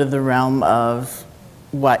and go to the realm of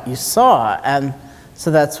what you saw. And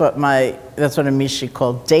so that's what Amishi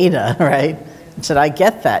called data, right? He said, I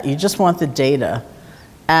get that. You just want the data.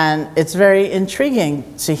 And it's very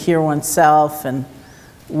intriguing to hear oneself and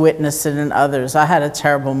witness it in others. I had a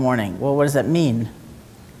terrible morning. Well, what does that mean?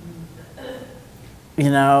 You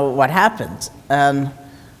know, what happened? And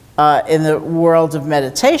in the world of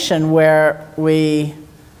meditation, where we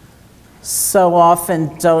so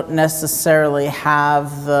often don't necessarily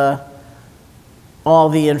have all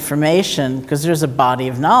the information, because there's a body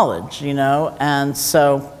of knowledge, you know, and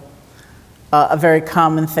so a very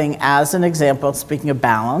common thing, as an example, speaking of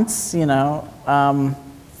balance, you know,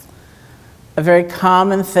 a very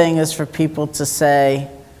common thing is for people to say,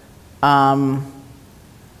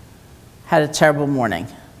 had a terrible morning.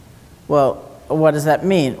 Well, what does that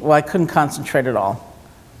mean? Well, I couldn't concentrate at all.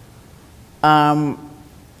 But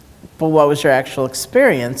what was your actual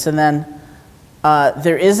experience? And then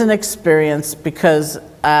there is an experience because,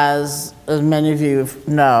 as many of you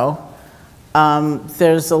know,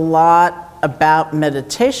 there's a lot about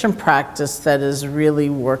meditation practice that is really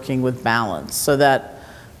working with balance, so that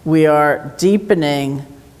we are deepening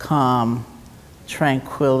calm,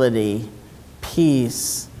 tranquility,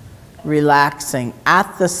 peace, relaxing.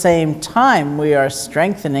 At the same time, we are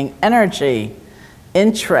strengthening energy,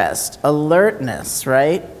 interest, alertness,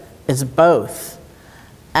 right? It's both.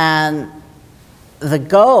 And the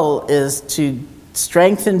goal is to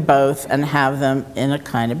strengthen both and have them in a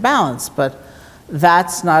kind of balance. But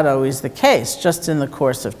that's not always the case. Just in the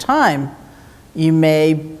course of time, You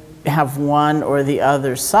may have one or the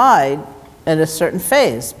other side at a certain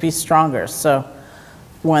phase be stronger. So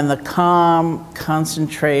when the calm,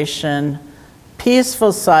 concentration,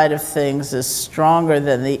 peaceful side of things is stronger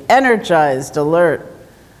than the energized, alert,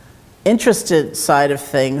 interested side of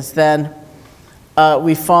things, then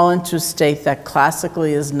we fall into a state that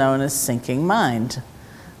classically is known as sinking mind.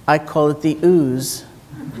 I call it the ooze.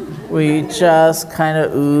 We just kind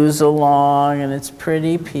of ooze along, and it's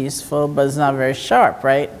pretty peaceful, but it's not very sharp,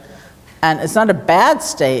 right? And it's not a bad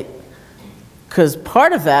state, because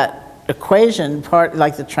part of that equation, part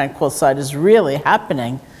like the tranquil side, is really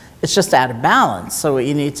happening. It's just out of balance. So what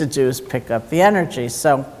you need to do is pick up the energy.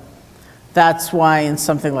 So that's why in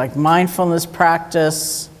something like mindfulness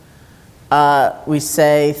practice, we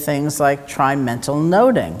say things like try mental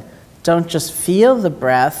noting. Don't just feel the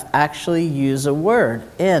breath, actually use a word,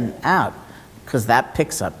 in, out, because that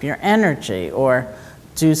picks up your energy. Or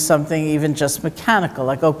do something even just mechanical,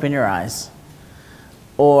 like open your eyes.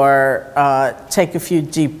 Or take a few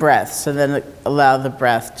deep breaths and then allow the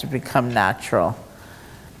breath to become natural.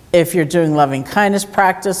 If you're doing loving kindness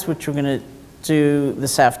practice, which we're going to do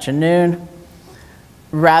this afternoon,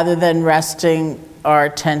 rather than resting our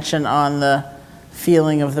attention on the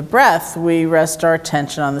feeling of the breath, we rest our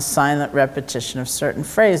attention on the silent repetition of certain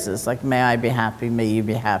phrases, like may I be happy, may you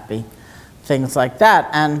be happy, things like that.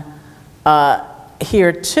 And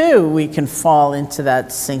here too, we can fall into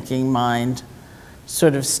that sinking mind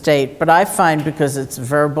sort of state. But I find because it's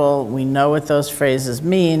verbal, we know what those phrases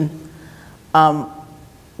mean,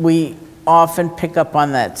 we often pick up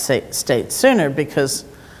on that state sooner, because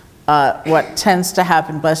what tends to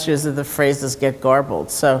happen, bless you, is that the phrases get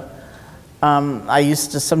garbled. So I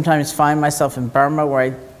used to sometimes find myself in Burma, where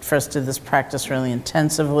I first did this practice really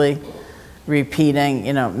intensively, repeating,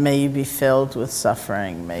 you know, may you be filled with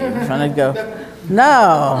suffering. May you, trying to go,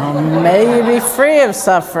 no, may you be free of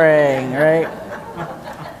suffering, right?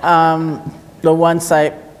 But once I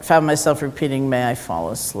found myself repeating, may I fall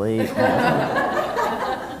asleep,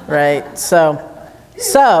 right? So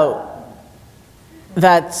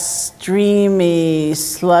that streamy,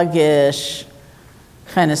 sluggish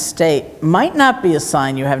kind of state might not be a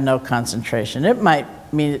sign you have no concentration. It might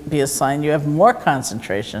be a sign you have more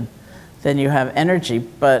concentration than you have energy,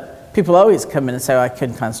 but people always come in and say, oh, I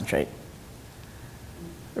couldn't concentrate.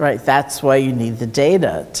 Right, that's why you need the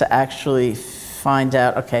data to actually find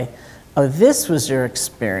out, okay, oh, this was your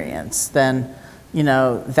experience, then, you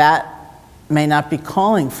know, that may not be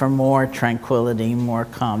calling for more tranquility, more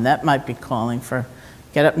calm. That might be calling for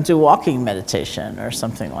get up and do walking meditation or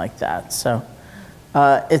something like that. So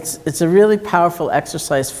it's a really powerful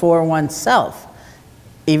exercise for oneself,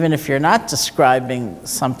 even if you're not describing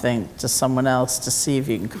something to someone else, to see if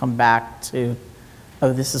you can come back to,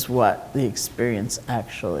 oh, this is what the experience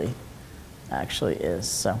actually is.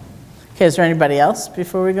 So, okay, is there anybody else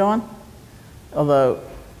before we go on? Although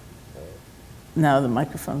now the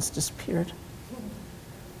microphone's disappeared.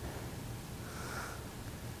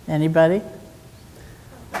 Anybody?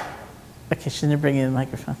 Okay, she's gonna bring you the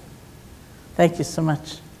microphone. Thank you so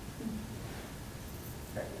much.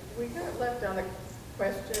 We got left on the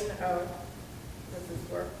question of, does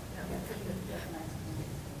this work?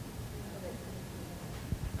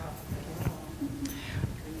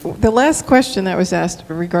 The last question that was asked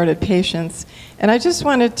regarded patience, and I just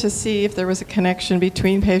wanted to see if there was a connection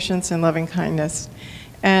between patience and loving kindness.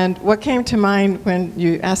 And what came to mind when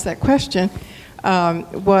you asked that question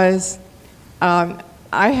was I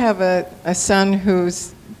have a son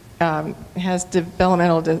who's has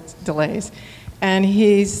developmental delays, and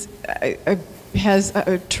he's has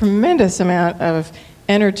a tremendous amount of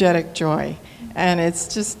energetic joy, and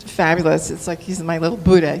it's just fabulous. It's like he's my little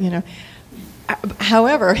Buddha, you know.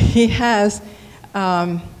 However, he has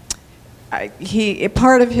part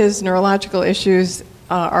of his neurological issues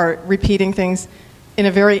are repeating things in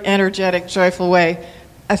a very energetic, joyful way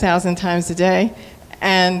 1,000 times a day,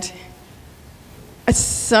 and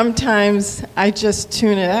sometimes I just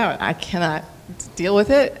tune it out. I cannot deal with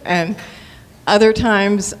it, and other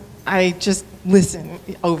times I just listen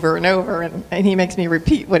over and over, and he makes me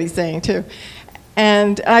repeat what he's saying too.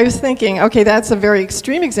 And I was thinking, okay, that's a very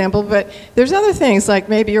extreme example, but there's other things, like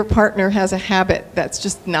maybe your partner has a habit that's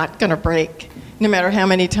just not going to break, no matter how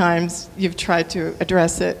many times you've tried to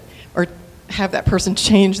address it or have that person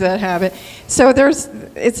change that habit. So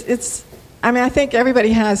I mean, I think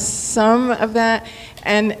everybody has some of that.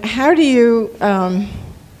 And how do you, I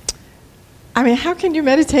mean, how can you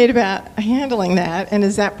meditate about handling that? And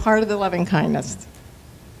is that part of the loving kindness?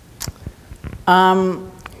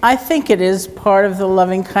 I think it is part of the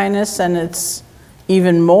loving kindness, and it's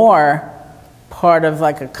even more part of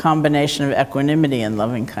like a combination of equanimity and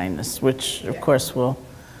loving kindness, which of course we'll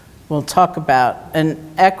talk about.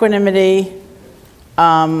 And equanimity,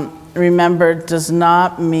 remember, does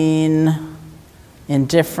not mean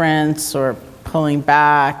indifference or pulling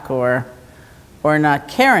back or not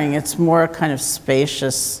caring. It's more a kind of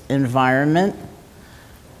spacious environment,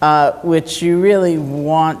 which you really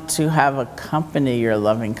want to have accompany your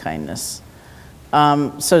loving kindness.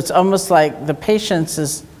 So it's almost like the patience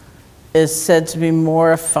is said to be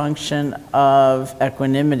more a function of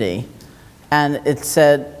equanimity. And it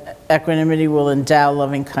said equanimity will endow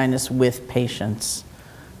loving kindness with patience.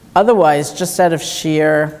 Otherwise, just out of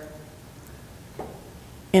sheer,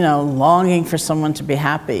 longing for someone to be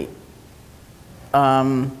happy,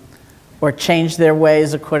 or change their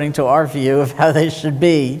ways according to our view of how they should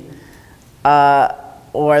be,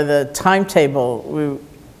 or the timetable we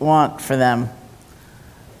want for them.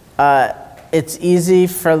 It's easy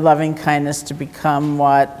for loving kindness to become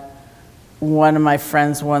what one of my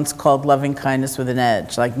friends once called loving kindness with an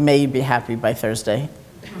edge, like, may you be happy by Thursday,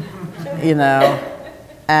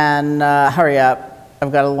 and hurry up,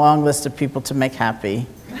 I've got a long list of people to make happy.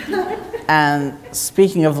 And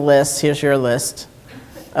speaking of lists, here's your list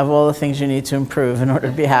of all the things you need to improve in order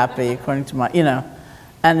to be happy, according to my,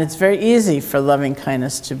 And it's very easy for loving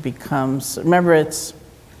kindness to become, remember, it's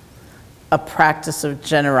a practice of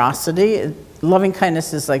generosity. Loving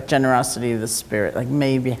kindness is like generosity of the spirit, like,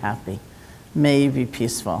 may you be happy, may you be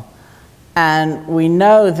peaceful. And we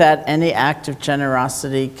know that any act of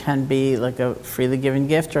generosity can be like a freely given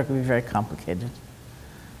gift, or it can be very complicated.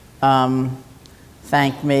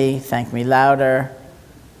 Thank me louder,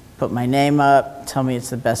 put my name up, tell me it's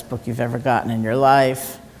the best book you've ever gotten in your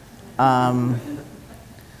life, give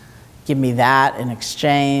me that in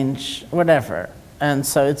exchange, whatever. And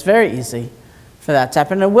so it's very easy for that to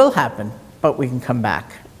happen. It will happen, but we can come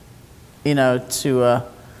back, to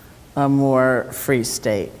a more free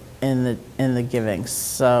state in the giving.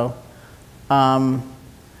 So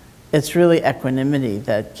it's really equanimity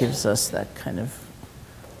that gives us that kind of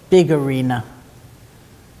big arena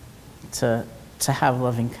to have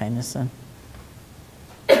loving kindness in.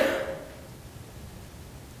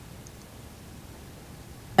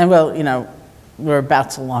 And well, we're about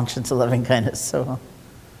to launch into loving kindness, so.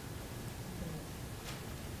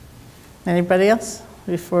 Anybody else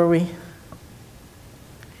before we?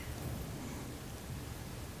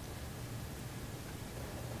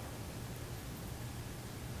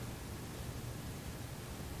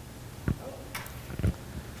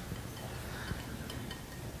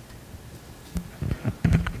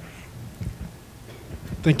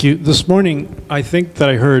 Thank you. This morning, I think that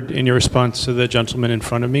I heard in your response to the gentleman in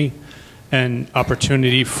front of me an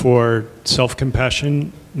opportunity for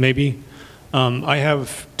self-compassion, maybe. I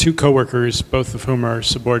have two coworkers, both of whom are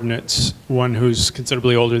subordinates, one who's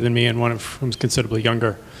considerably older than me and one of whom's considerably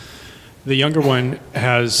younger. The younger one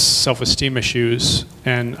has self-esteem issues,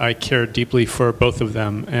 and I care deeply for both of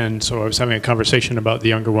them, and so I was having a conversation about the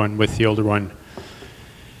younger one with the older one.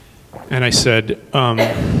 And I said,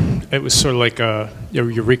 it was sort of like a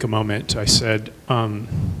eureka moment. I said,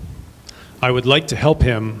 I would like to help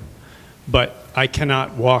him, but I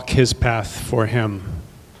cannot walk his path for him.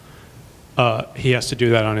 He has to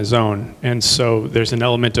do that on his own. And so there's an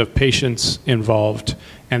element of patience involved,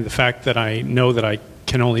 and the fact that I know that I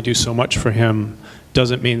can only do so much for him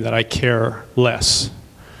doesn't mean that I care less.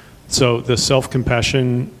 So the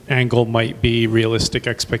self-compassion angle might be realistic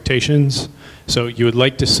expectations. So you would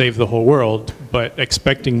like to save the whole world, but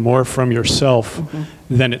expecting more from yourself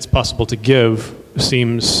than it's possible to give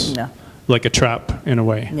seems like a trap in a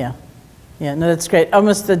way. Yeah. Yeah, no, that's great.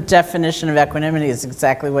 Almost the definition of equanimity is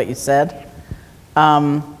exactly what you said. There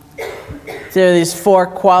are these four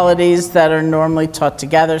qualities that are normally taught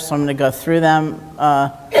together, so I'm going to go through them,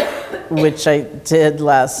 which I did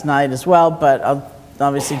last night as well, but I'll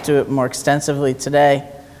obviously do it more extensively today.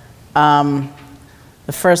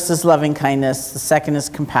 The first is loving kindness, the second is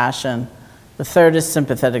compassion, the third is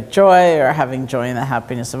sympathetic joy, or having joy in the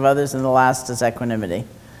happiness of others, and the last is equanimity.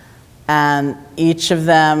 And each of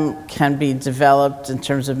them can be developed in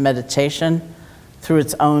terms of meditation through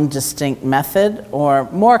its own distinct method, or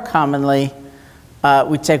more commonly,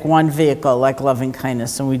 we take one vehicle like loving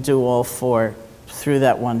kindness and we do all four through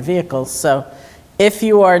that one vehicle. So if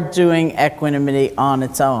you are doing equanimity on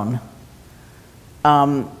its own,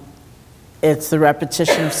 it's the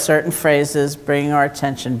repetition of certain phrases, bringing our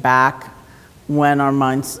attention back when our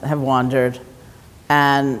minds have wandered,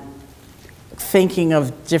 and thinking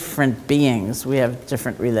of different beings we have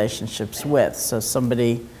different relationships with. So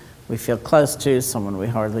somebody we feel close to, someone we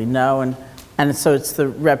hardly know, and so it's the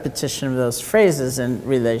repetition of those phrases in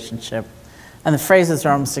relationship. And the phrases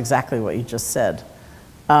are almost exactly what you just said.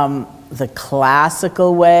 The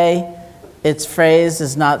classical way it's phrased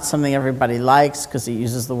is not something everybody likes because it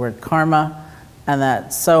uses the word karma, and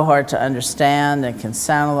that's so hard to understand. It can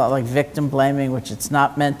sound a lot like victim blaming, which it's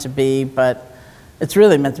not meant to be, but it's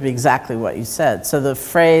really meant to be exactly what you said. So the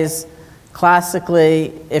phrase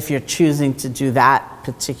classically, if you're choosing to do that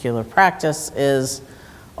particular practice, is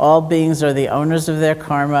all beings are the owners of their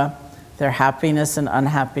karma. Their happiness and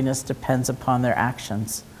unhappiness depends upon their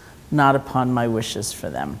actions, not upon my wishes for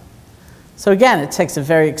them. So again, it takes a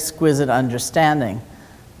very exquisite understanding.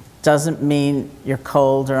 Doesn't mean you're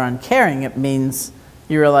cold or uncaring. It means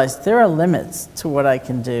you realize there are limits to what I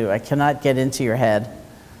can do. I cannot get into your head.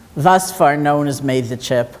 Thus far, no one has made the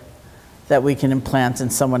chip that we can implant in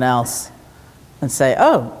someone else and say,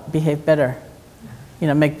 oh, behave better,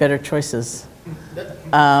 make better choices.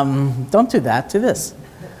 Don't do that, do this,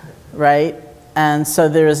 right? And so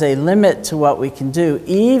there is a limit to what we can do,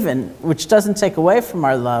 even, which doesn't take away from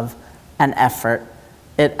our love and effort.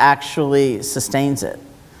 It actually sustains it.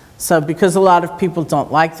 So because a lot of people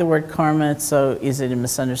don't like the word karma, it's so easy to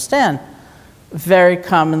misunderstand. Very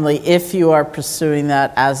commonly, if you are pursuing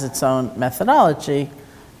that as its own methodology,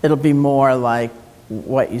 it'll be more like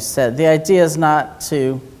what you said. The idea is not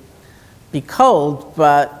to be cold,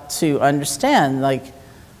 but to understand, like,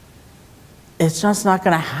 it's just not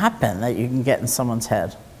going to happen that you can get in someone's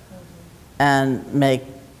head and make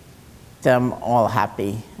them all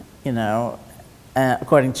happy,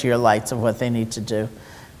 according to your lights of what they need to do.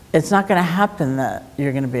 It's not going to happen that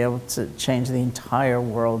you're going to be able to change the entire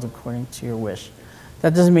world according to your wish.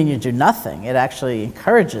 That doesn't mean you do nothing. It actually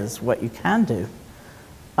encourages what you can do.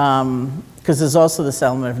 Because there's also this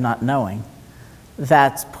element of not knowing.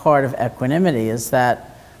 That's part of equanimity, is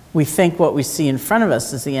that we think what we see in front of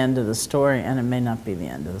us is the end of the story, and it may not be the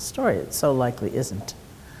end of the story. It so likely isn't.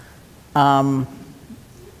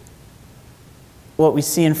 What we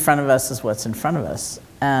see in front of us is what's in front of us.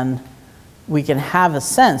 And we can have a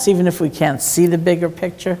sense, even if we can't see the bigger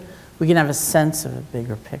picture, we can have a sense of a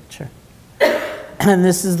bigger picture. And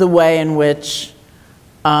this is the way in which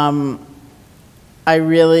I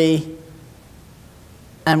really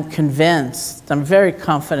am convinced, I'm very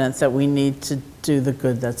confident that we need to do the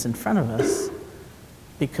good that's in front of us,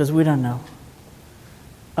 because we don't know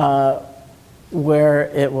where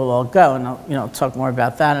it will all go. And I'll talk more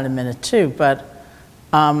about that in a minute too. But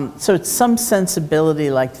so it's some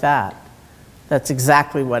sensibility like that. That's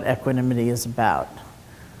exactly what equanimity is about.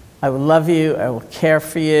 I will love you, I will care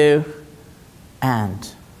for you, and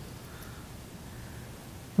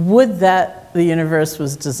would that the universe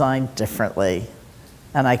was designed differently,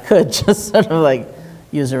 and I could just sort of like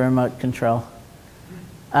use a remote control.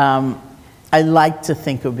 I like to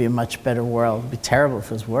think it would be a much better world. It would be terrible if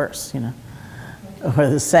it was worse, or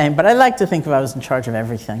the same. But I like to think if I was in charge of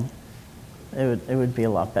everything, it would be a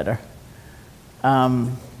lot better.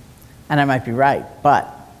 And I might be right, but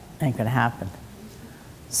it ain't going to happen.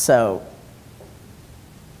 So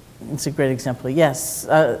it's a great example. Yes,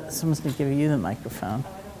 someone's going to give you the microphone.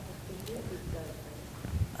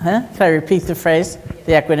 Huh? Can I repeat the phrase?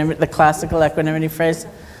 The classical equanimity phrase?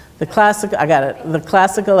 I got it. The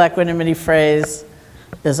classical equanimity phrase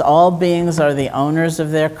is all beings are the owners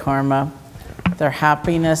of their karma. Their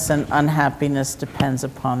happiness and unhappiness depends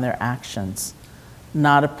upon their actions,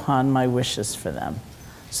 not upon my wishes for them.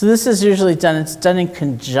 So this is usually done, it's done in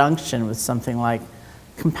conjunction with something like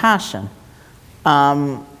compassion,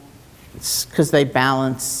 because they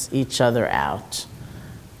balance each other out.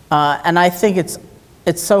 And I think it's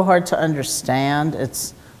so hard to understand.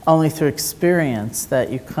 It's only through experience that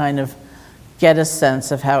you kind of get a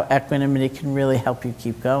sense of how equanimity can really help you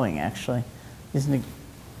keep going, actually. You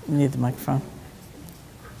need the microphone?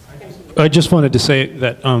 I just wanted to say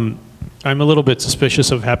that I'm a little bit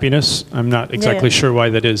suspicious of happiness. I'm not exactly sure why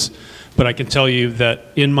that is, but I can tell you that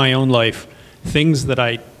in my own life, things that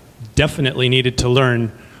I definitely needed to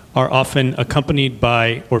learn are often accompanied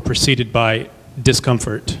by or preceded by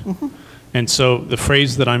discomfort. Mm-hmm. And so the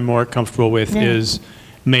phrase that I'm more comfortable with is,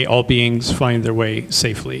 may all beings find their way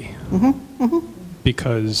safely. Mm-hmm. Mm-hmm.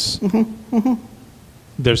 Because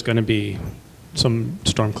there's going to be some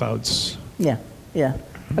storm clouds. Yeah, yeah.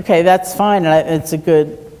 Okay, that's fine. It's a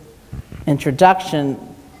good introduction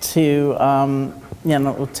to,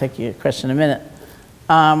 we'll take your question in a minute,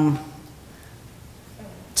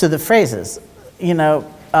 to the phrases.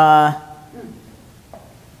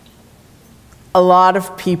 A lot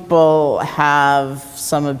of people have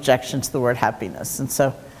some objection to the word happiness, and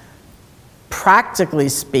so practically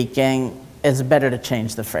speaking, it's better to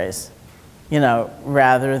change the phrase,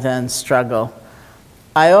 rather than struggle.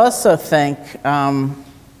 I also think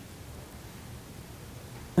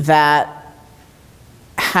that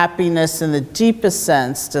happiness in the deepest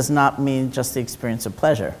sense does not mean just the experience of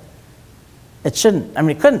pleasure. It shouldn't. I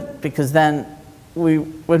mean, it couldn't, because then we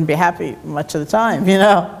wouldn't be happy much of the time, you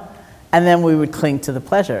know? And then we would cling to the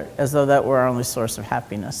pleasure as though that were our only source of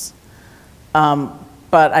happiness.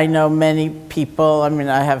 But I know many people, I mean,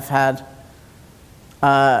 I have had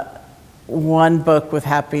one book with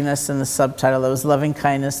happiness in the subtitle that was Loving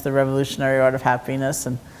Kindness, The Revolutionary Art of Happiness,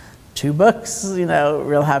 and 2 books, you know,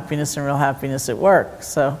 Real Happiness and Real Happiness at Work.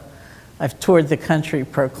 So I've toured the country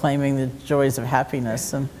proclaiming the joys of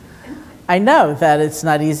happiness. And I know that it's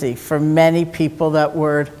not easy. For many people, that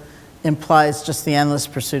word implies just the endless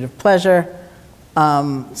pursuit of pleasure,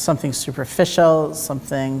 something superficial,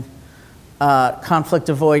 something conflict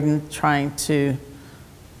avoidant, trying to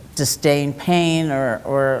disdain pain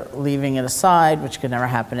or leaving it aside, which could never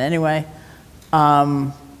happen anyway.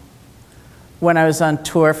 When I was on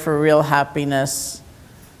tour for Real Happiness,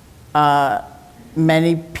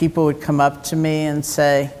 many people would come up to me and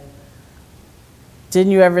say,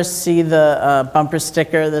 didn't you ever see the bumper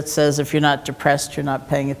sticker that says, if you're not depressed, you're not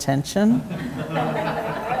paying attention?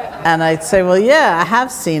 And I'd say, well, yeah, I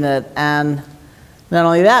have seen it. And not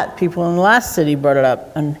only that, people in the last city brought it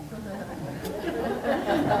up. And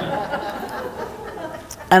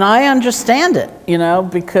I understand it, you know,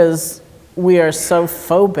 because we are so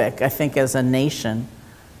phobic, I think, as a nation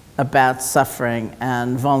about suffering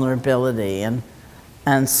and vulnerability and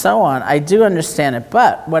so on. I do understand it,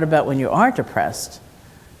 but what about when you are depressed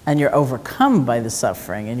and you're overcome by the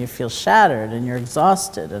suffering and you feel shattered and you're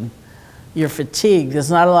exhausted and you're fatigued? There's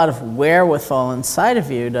not a lot of wherewithal inside of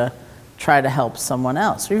you to try to help someone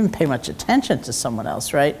else or even pay much attention to someone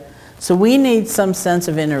else, right? So we need some sense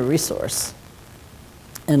of inner resource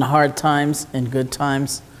in hard times, in good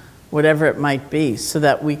times, whatever it might be, so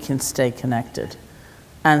that we can stay connected.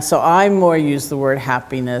 And so I more use the word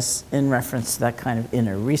happiness in reference to that kind of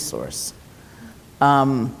inner resource.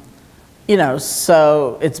 You know,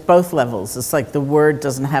 so it's both levels. It's like the word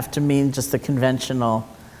doesn't have to mean just the conventional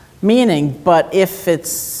meaning, but if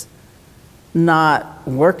it's not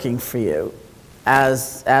working for you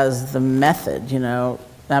as the method, you know,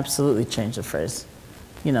 absolutely change the phrase,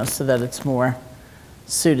 you know, so that it's more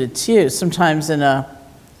suited to you. Sometimes in a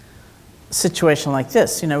situation like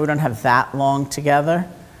this, you know, we don't have that long together,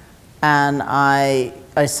 and I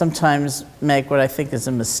sometimes make what I think is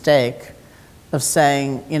a mistake of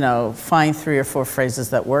saying, you know, find 3 or 4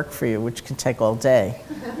 phrases that work for you, which can take all day,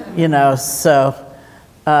 you know. So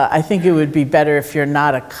I think it would be better, if you're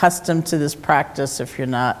not accustomed to this practice, if you're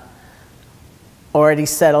not already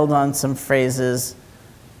settled on some phrases,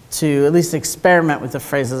 to at least experiment with the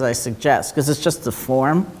phrases I suggest, because it's just the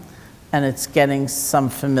form, and it's getting some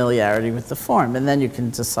familiarity with the form, and then you can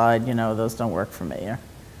decide, you know, those don't work for me,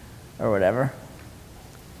 or whatever.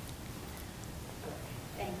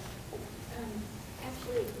 Thanks.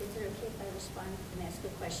 Actually, is it okay if I respond and ask a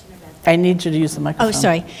question about I need you to use the microphone. Oh,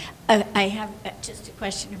 sorry. I have just a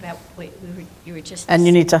question about what you were just... And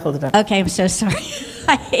you need to hold it up. Okay, I'm so sorry.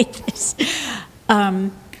 I hate this.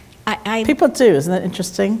 People do, isn't that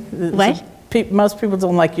interesting? What? Most people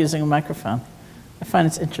don't like using a microphone. I find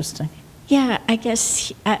it's interesting. Yeah, I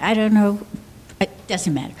guess, I don't know, it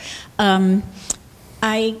doesn't matter.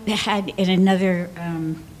 I had in another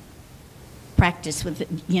practice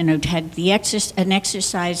with, you know, had an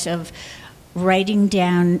exercise of writing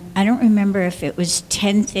down, I don't remember if it was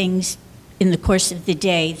 10 things in the course of the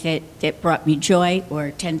day that brought me joy,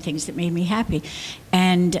 or 10 things that made me happy.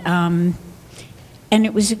 And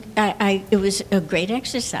it was a great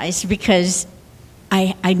exercise, because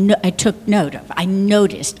I took note of, I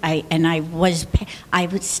noticed, I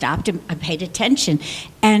would stop and I paid attention,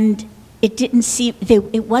 and it didn't seem,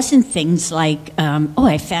 it wasn't things like, oh,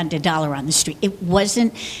 I found $1 on the street. It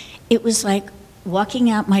wasn't, it was like walking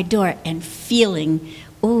out my door and feeling,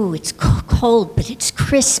 oh, it's cold, but it's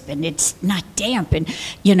crisp and it's not damp, and,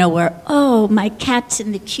 you know, or, oh, my cat's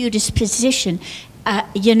in the cutest position,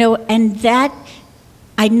 you know, and that,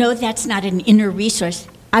 I know that's not an inner resource.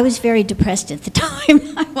 I was very depressed at the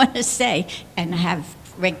time, I want to say, and I have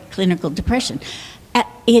clinical depression.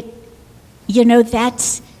 You know,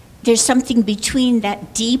 there's something between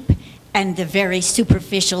that deep and the very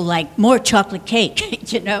superficial, like more chocolate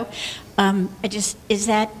cake, you know? Is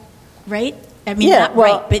that right? I mean, yeah, not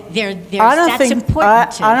well, right, but that's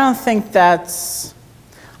important too. I don't think that's,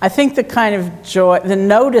 I think the kind of joy, the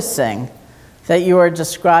noticing that you are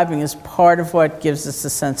describing is part of what gives us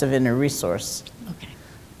a sense of inner resource. Okay.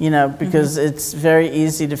 You know, because it's very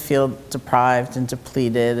easy to feel deprived and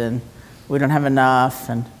depleted, and we don't have enough,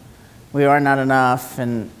 and we are not enough,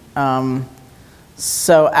 and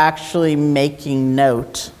So actually making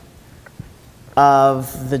note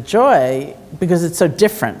of the joy, because it's so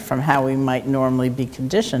different from how we might normally be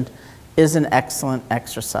conditioned, is an excellent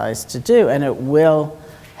exercise to do, and it will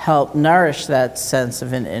help nourish that sense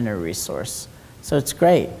of an inner resource. So it's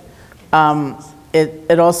great.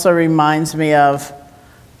 It also reminds me of,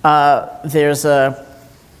 some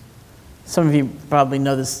of you probably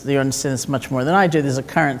know this, you understand this much more than I do, there's a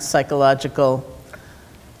current psychological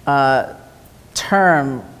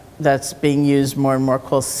term that's being used more and more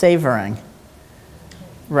called savoring,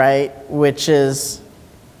 right? Which is,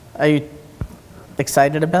 are you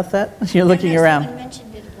excited about that? You're looking around. Someone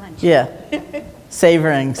mentioned it at lunch. Yeah,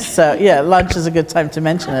 savoring. So yeah, lunch is a good time to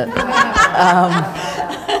mention it.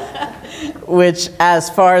 Which, as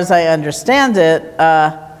far as I understand it,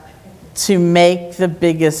 to make the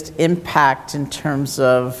biggest impact in terms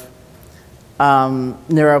of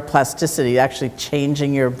neuroplasticity, actually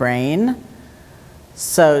changing your brain.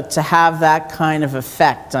 So to have that kind of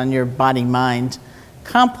effect on your body-mind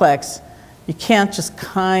complex, you can't just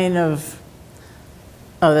kind of,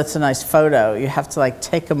 oh, that's a nice photo. You have to like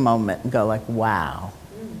take a moment and go like, wow,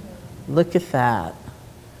 look at that.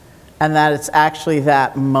 And that it's actually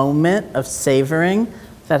that moment of savoring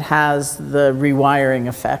that has the rewiring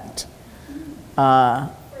effect. For a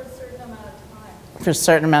certain amount of time. For a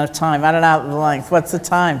certain amount of time. I don't know the length. What's the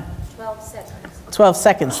time? 12 seconds. 12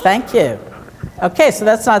 seconds. Thank you. Okay, so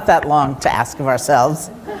that's not that long to ask of ourselves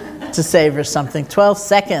to savor something. 12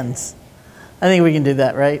 seconds. I think we can do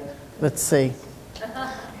that, right? Let's see.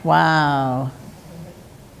 Wow.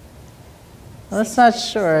 Well, that's not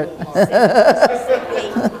short.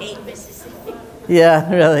 Eight Mississippi.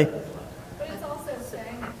 Yeah, really. But it's also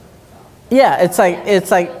saying. Yeah, it's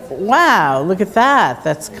like, wow, look at that.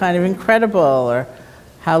 That's kind of incredible. Or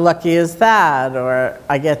how lucky is that? Or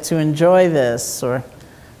I get to enjoy this. Or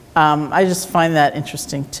I just find that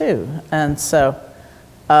interesting too. And so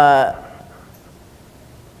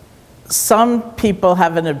some people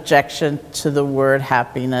have an objection to the word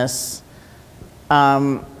happiness,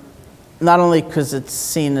 not only because it's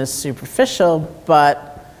seen as superficial,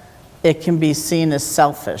 but it can be seen as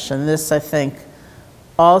selfish. And this, I think,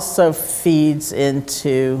 also feeds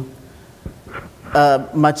into a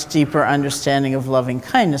much deeper understanding of loving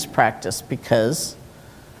kindness practice, because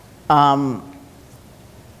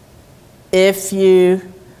if you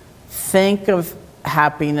think of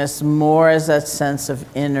happiness more as that sense of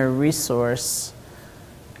inner resource,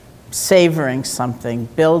 savoring something,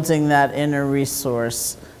 building that inner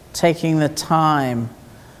resource, taking the time,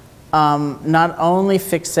 not only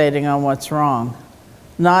fixating on what's wrong,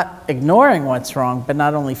 not ignoring what's wrong, but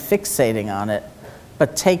not only fixating on it,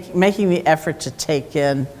 but making the effort to take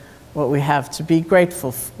in what we have to be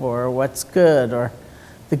grateful for, or what's good, or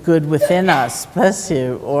the good within us, bless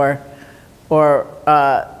you, or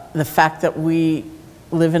the fact that we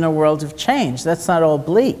live in a world of change. That's not all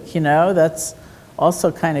bleak, you know, that's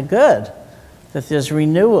also kind of good. That there's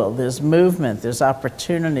renewal, there's movement, there's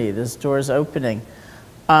opportunity, there's doors opening.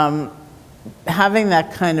 Having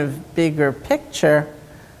that kind of bigger picture,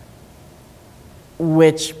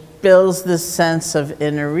 which builds this sense of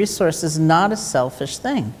inner resource, is not a selfish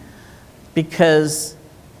thing, because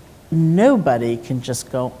nobody can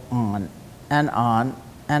just go on and on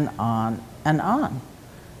and on and on.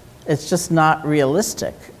 It's just not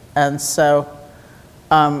realistic. And so,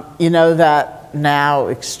 you know, that now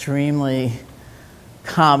extremely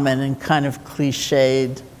common and kind of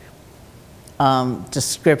cliched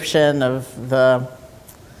description of the,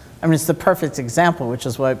 I mean, it's the perfect example, which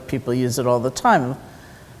is why people use it all the time.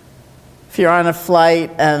 If you're on a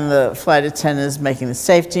flight and the flight attendant is making the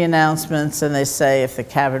safety announcements, and they say if the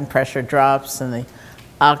cabin pressure drops and the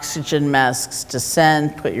oxygen masks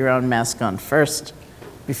descend, put your own mask on first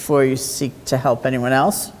before you seek to help anyone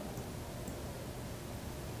else.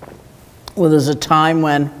 Well, there's a time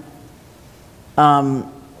when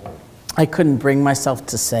I couldn't bring myself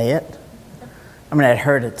to say it. I mean, I'd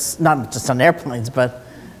heard it, not just on airplanes, but,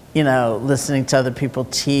 you know, listening to other people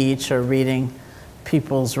teach or reading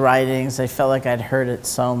people's writings. I felt like I'd heard it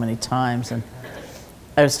so many times. And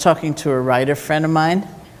I was talking to a writer friend of mine,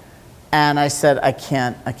 and I said, I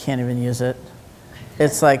can't even use it.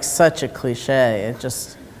 It's like such a cliche.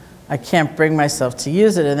 I can't bring myself to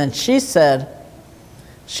use it. And then she said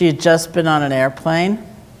she had just been on an airplane,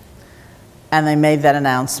 and they made that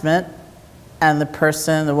announcement, and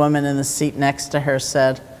the woman in the seat next to her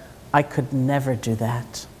said, I could never do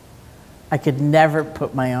that. I could never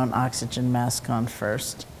put my own oxygen mask on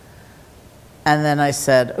first. And then I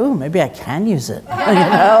said, ooh, maybe I can use it. You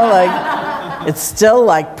know, like, it's still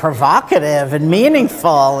like provocative and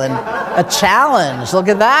meaningful and a challenge. Look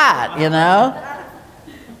at that, you know?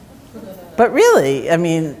 But really, I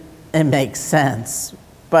mean, it makes sense,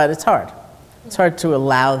 but it's hard. It's hard to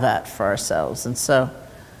allow that for ourselves. And so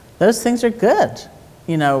those things are good,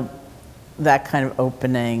 you know, that kind of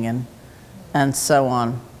opening and so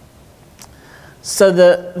on. So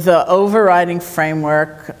the overriding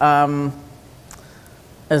framework,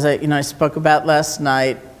 as I spoke about last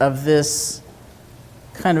night, of this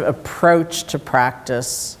kind of approach to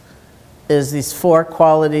practice is these 4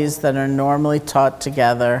 qualities that are normally taught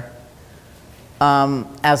together.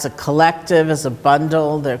 As a collective, as a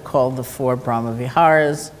bundle, they're called the 4 Brahma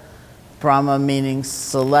Viharas. Brahma meaning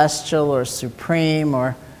celestial or supreme,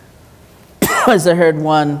 or as I heard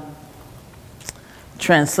one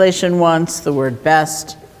translation once, the word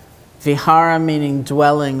best. Vihara meaning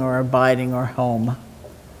dwelling or abiding or home.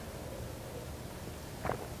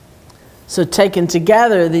 So taken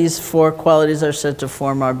together, these 4 qualities are said to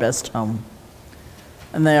form our best home.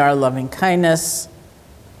 And they are loving kindness,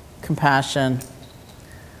 compassion,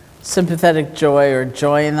 sympathetic joy or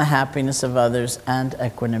joy in the happiness of others, and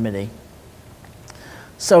equanimity.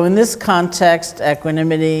 So in this context,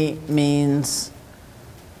 equanimity means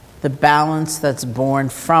the balance that's born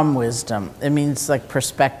from wisdom. It means like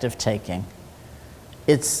perspective taking.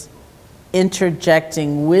 It's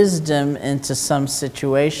interjecting wisdom into some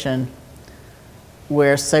situation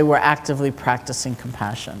where, say, we're actively practicing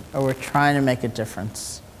compassion or we're trying to make a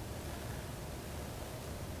difference.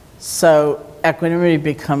 So equanimity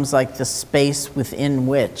becomes like the space within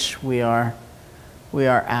which we are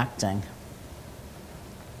acting.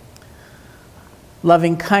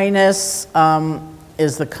 Loving kindness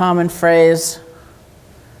is the common phrase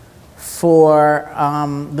for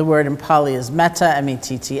the word in Pali is metta,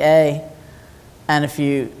 M-E-T-T-A. And if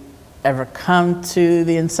you ever come to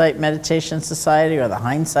the Insight Meditation Society or the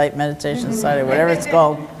Hindsight Meditation Society, whatever it's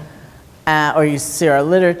called, or you see our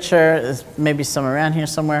literature, there's maybe some around here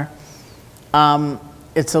somewhere.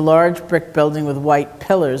 It's a large brick building with white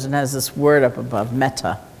pillars and has this word up above,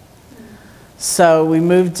 metta. So we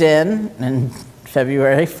moved in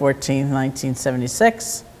February 14,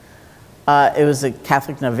 1976. It was a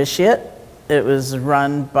Catholic novitiate. It was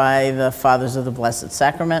run by the Fathers of the Blessed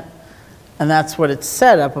Sacrament, and that's what it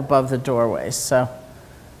said up above the doorway. So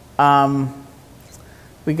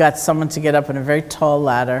we got someone to get up on a very tall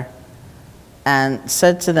ladder and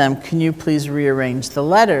said to them, can you please rearrange the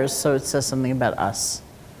letters so it says something about us,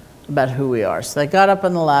 about who we are. So they got up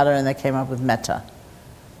on the ladder and they came up with metta,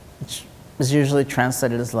 which is usually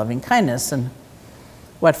translated as loving kindness. And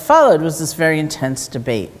what followed was this very intense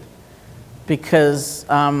debate, because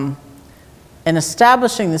in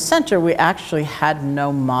establishing the center, we actually had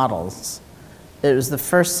no models. It was the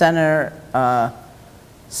first center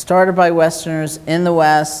started by Westerners in the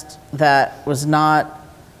West that was not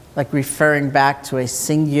like referring back to a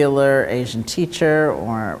singular Asian teacher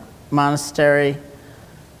or monastery.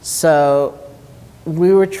 So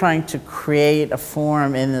we were trying to create a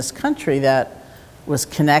form in this country that was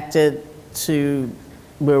connected to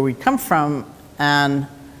where we come from and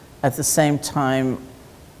at the same time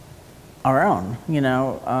our own, you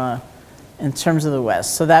know, in terms of the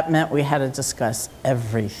West. So that meant we had to discuss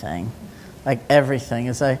everything, like everything.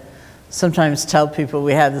 As I sometimes tell people,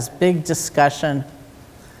 we had this big discussion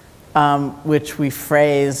which we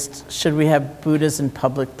phrased, should we have Buddhas in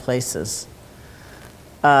public places?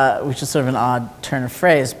 Which is sort of an odd turn of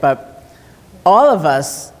phrase, but all of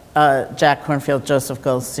us, Jack Kornfield, Joseph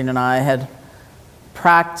Goldstein, and I had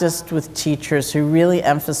practiced with teachers who really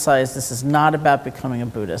emphasized this is not about becoming a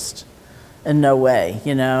Buddhist. In no way,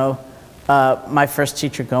 you know. My first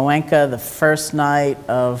teacher, Goenka, the first night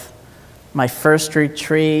of my first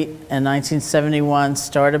retreat in 1971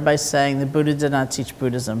 started by saying the Buddha did not teach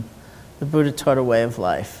Buddhism. The Buddha taught a way of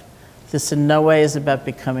life. This in no way is about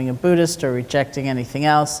becoming a Buddhist or rejecting anything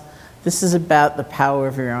else. This is about the power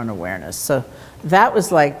of your own awareness. So that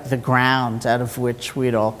was like the ground out of which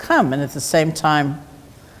we'd all come. And at the same time,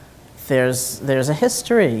 there's a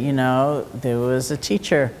history, you know. There was a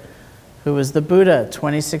teacher who was the Buddha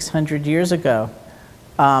 2,600 years ago.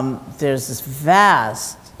 There's this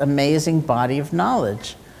vast, amazing body of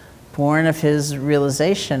knowledge born of his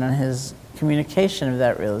realization and his communication of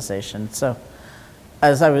that realization. So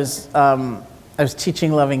as I was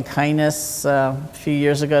teaching loving kindness a few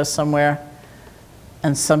years ago somewhere,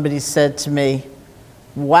 and somebody said to me,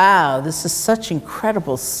 wow, this is such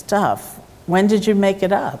incredible stuff. When did you make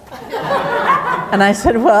it up? And I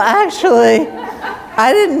said, well, actually,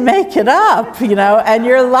 I didn't make it up, you know, and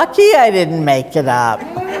you're lucky I didn't make it up.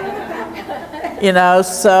 You know,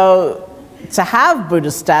 so to have Buddha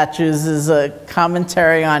statues is a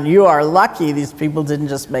commentary on you are lucky these people didn't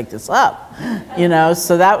just make this up. You know,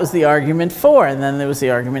 so that was the argument for, and then there was the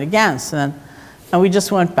argument against. And we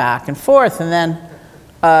just went back and forth. And then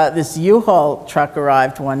this U-Haul truck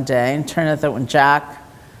arrived one day, and it turned out that when Jack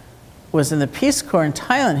was in the Peace Corps in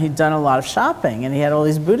Thailand, he'd done a lot of shopping, and he had all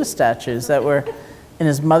these Buddha statues that were in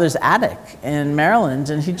his mother's attic in Maryland,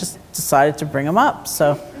 and he just decided to bring them up.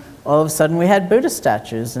 So all of a sudden we had Buddha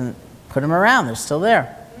statues and put them around. They're still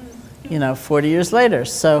there, you know, 40 years later.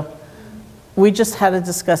 So we just had to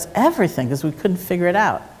discuss everything because we couldn't figure it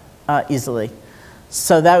out easily.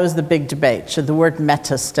 So that was the big debate. Should the word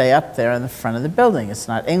metta stay up there on the front of the building? It's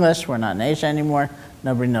not English. We're not in Asia anymore.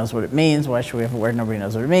 Nobody knows what it means. Why should we have a word nobody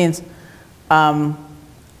knows what it means? And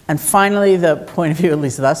finally, the point of view, at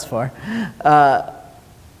least thus far,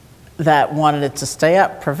 that wanted it to stay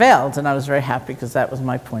up prevailed, and I was very happy because that was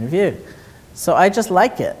my point of view. So I just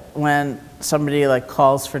like it when somebody like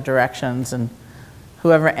calls for directions, and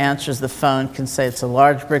whoever answers the phone can say it's a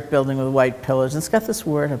large brick building with white pillars, and it's got this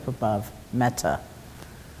word up above, metta.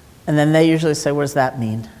 And then they usually say, what does that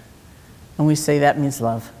mean? And we say that means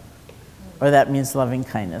love, or that means loving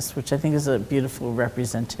kindness, which I think is a beautiful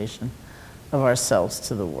representation of ourselves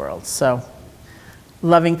to the world. So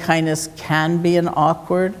loving kindness can be an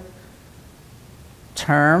awkward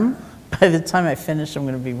term. By the time I finish, I'm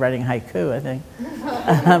going to be writing haiku, I think.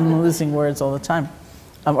 I'm losing words all the time.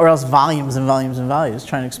 Or else volumes and volumes and volumes,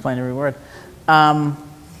 trying to explain every word.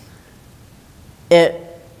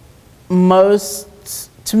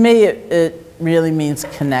 To me, it really means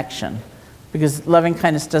connection. Because loving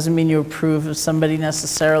kindness doesn't mean you approve of somebody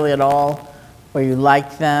necessarily at all, or you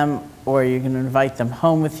like them, or you're going to invite them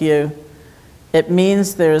home with you. It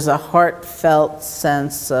means there's a heartfelt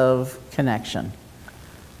sense of connection,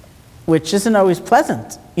 which isn't always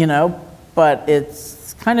pleasant, you know, but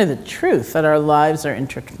it's kind of the truth that our lives are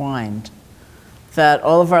intertwined, that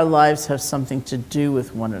all of our lives have something to do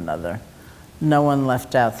with one another, no one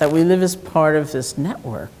left out, that we live as part of this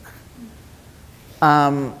network.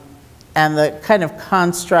 And the kind of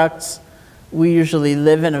constructs we usually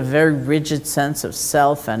live in, a very rigid sense of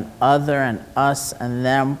self and other and us and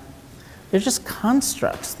them. They're just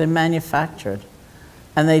constructs. They're manufactured.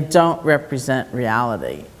 And they don't represent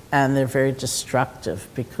reality. And they're very destructive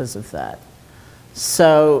because of that.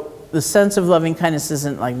 So the sense of loving kindness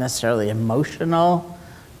isn't like necessarily emotional.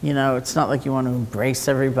 You know, it's not like you want to embrace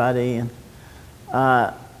everybody.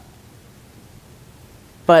 But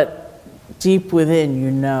deep within,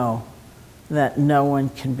 you know that no one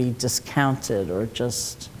can be discounted or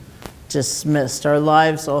just dismissed. Our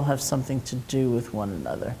lives all have something to do with one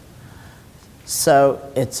another.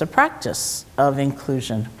 So it's a practice of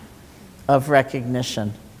inclusion, of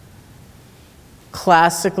recognition.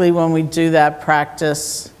 Classically, when we do that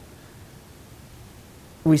practice,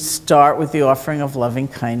 we start with the offering of loving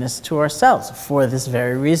kindness to ourselves for this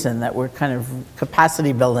very reason, that we're kind of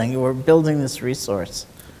capacity building, we're building this resource.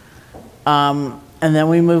 And then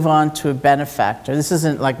we move on to a benefactor. This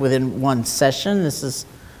isn't like within one session, this is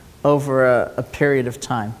over a period of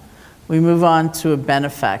time. We move on to a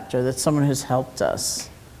benefactor, that's someone who's helped us.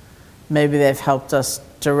 Maybe they've helped us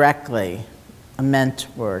directly, a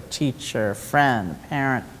mentor, teacher, friend,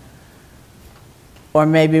 parent. Or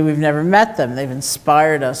maybe we've never met them, they've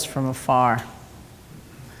inspired us from afar.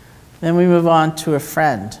 Then we move on to a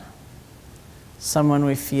friend, someone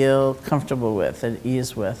we feel comfortable with, at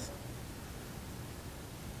ease with.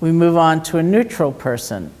 We move on to a neutral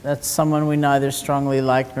person. That's someone we neither strongly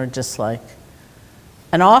like nor dislike.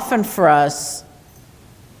 And often for us,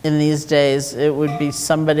 in these days, it would be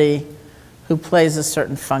somebody who plays a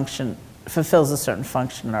certain function, fulfills a certain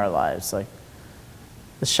function in our lives, like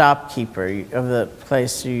the shopkeeper of the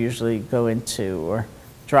place you usually go into, or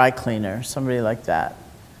dry cleaner, somebody like that.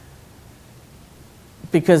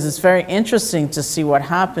 Because it's very interesting to see what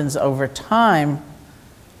happens over time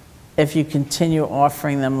if you continue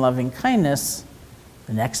offering them loving kindness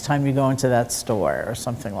the next time you go into that store or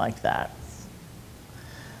something like that.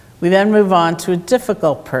 We then move on to a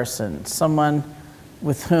difficult person, someone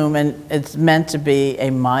with whom, and it's meant to be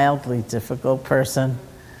a mildly difficult person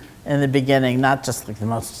in the beginning, not just like the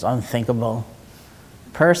most unthinkable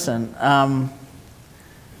person,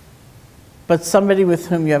 but somebody with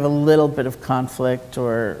whom you have a little bit of conflict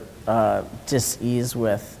or dis-ease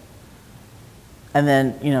with. And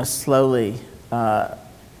then, you know, slowly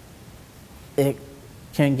it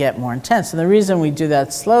can get more intense. And the reason we do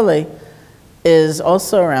that slowly is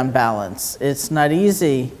also around balance. It's not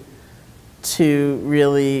easy to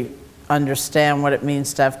really understand what it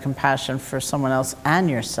means to have compassion for someone else and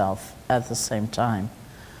yourself at the same time.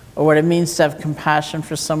 Or what it means to have compassion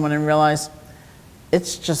for someone and realize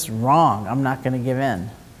it's just wrong, I'm not going to give in.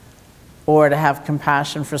 or to have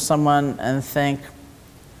compassion for someone and think,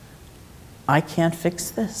 I can't fix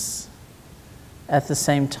this at the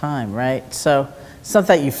same time, right? So it's not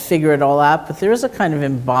that you figure it all out, but there is a kind of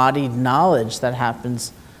embodied knowledge that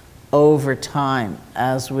happens over time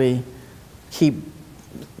as we keep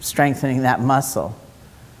strengthening that muscle,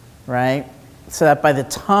 right? So that by the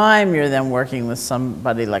time you're then working with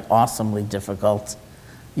somebody like awesomely difficult,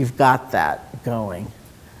 you've got that going.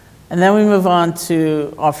 And then we move on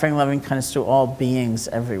to offering loving kindness to all beings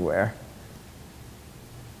everywhere.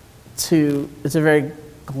 It's a very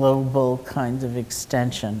global kind of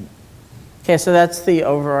extension. Okay, so that's the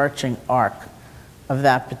overarching arc of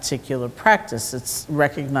that particular practice. It's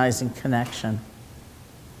recognizing connection.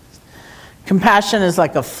 Compassion is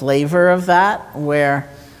like a flavor of that, where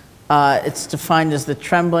it's defined as the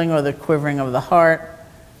trembling or the quivering of the heart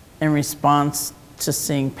in response to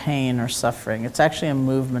seeing pain or suffering. It's actually a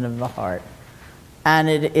movement of the heart. And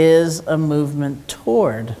it is a movement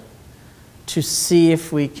toward, to see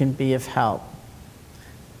if we can be of help.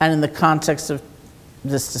 And in the context of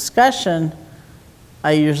this discussion,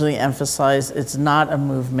 I usually emphasize it's not a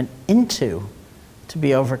movement into, to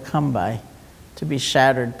be overcome by, to be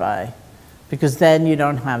shattered by, because then you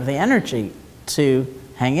don't have the energy to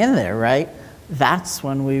hang in there, right? That's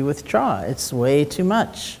when we withdraw. It's way too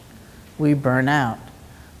much. We burn out.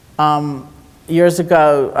 Years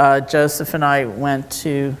ago, Joseph and I went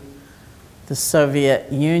to the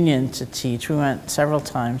Soviet Union to teach. We went several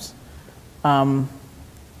times. And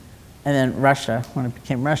then Russia, when it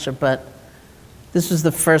became Russia. But this was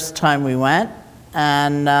the first time we went,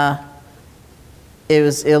 and it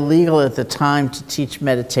was illegal at the time to teach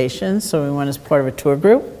meditation, so we went as part of a tour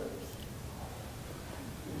group.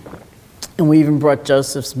 And we even brought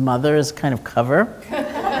Joseph's mother as kind of cover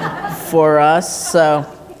for us. So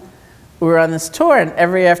we were on this tour, and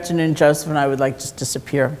every afternoon Joseph and I would like just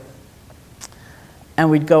disappear. And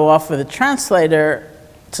we'd go off with a translator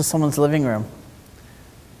to someone's living room.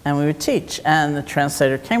 And we would teach, and the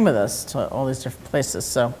translator came with us to all these different places.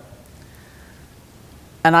 So,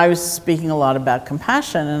 and I was speaking a lot about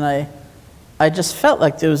compassion, and I just felt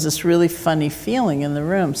like there was this really funny feeling in the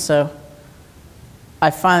room. So I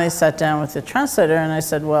finally sat down with the translator, and I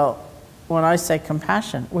said, well, when I say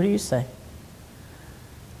compassion, what do you say?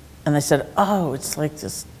 And they said, oh, it's like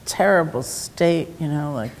this terrible state, you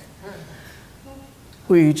know, like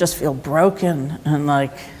where you just feel broken and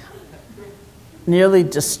like nearly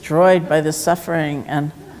destroyed by the suffering.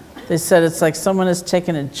 And they said it's like someone has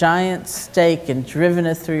taken a giant stake and driven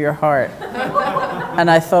it through your heart. And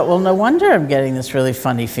I thought, well, no wonder I'm getting this really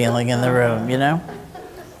funny feeling in the room, you know?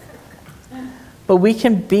 But we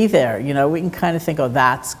can be there, you know, we can kind of think, oh,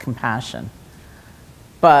 that's compassion.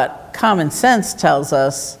 But common sense tells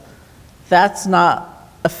us that's not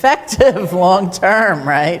effective long term,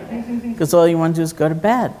 right? Because all you want to do is go to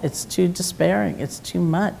bed. It's too despairing, it's too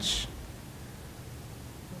much.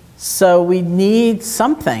 So we need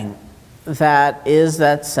something that is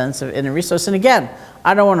that sense of inner resource. And again,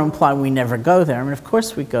 I don't want to imply we never go there. I mean, of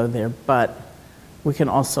course we go there, but we can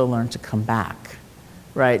also learn to come back,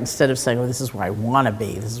 right? Instead of saying, oh, this is where I want to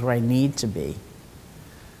be, this is where I need to be,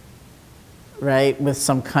 right? With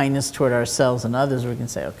some kindness toward ourselves and others, we can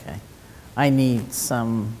say, okay, I need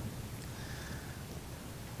some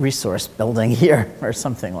resource building here, or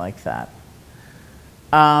something like that.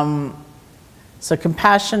 So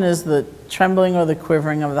compassion is the trembling or the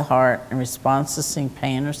quivering of the heart in response to seeing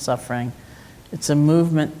pain or suffering. It's a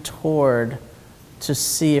movement toward, to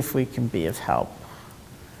see if we can be of help.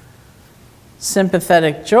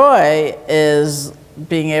 Sympathetic joy is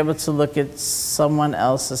being able to look at someone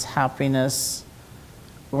else's happiness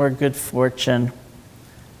or good fortune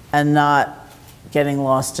and not getting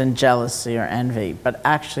lost in jealousy or envy, but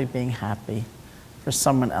actually being happy for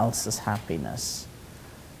someone else's happiness.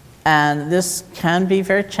 And this can be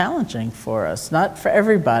very challenging for us, not for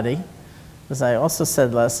everybody. As I also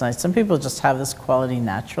said last night, some people just have this quality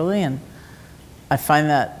naturally, and I find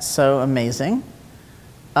that so amazing.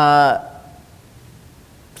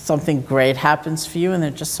 Something great happens for you, and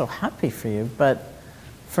they're just so happy for you. But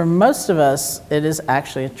for most of us, it is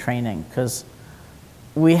actually a training, because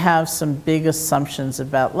we have some big assumptions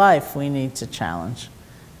about life we need to challenge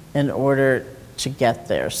in order to get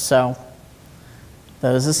there. So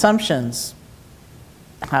those assumptions: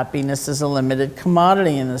 happiness is a limited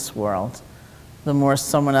commodity in this world. The more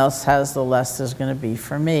someone else has, the less there's going to be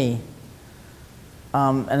for me.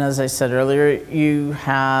 And as I said earlier, you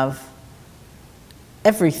have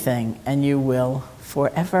everything and you will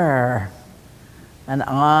forever. And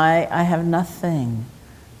I have nothing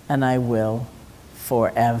and I will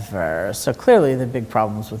forever. So clearly the big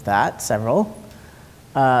problems with that, several.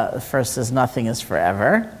 The first is nothing is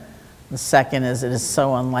forever. The second is it is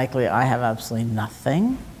so unlikely I have absolutely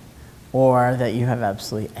nothing, or that you have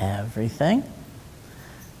absolutely everything.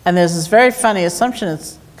 And there's this very funny assumption,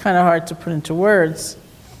 it's kind of hard to put into words,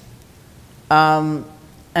 and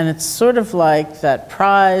it's sort of like that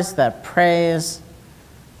prize, that praise,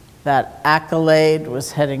 that accolade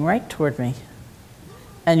was heading right toward me,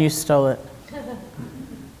 and you stole it.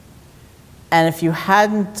 And if you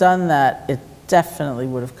hadn't done that, it definitely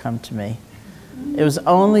would have come to me. It was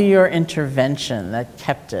only your intervention that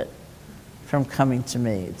kept it from coming to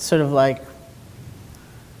me. It's sort of like,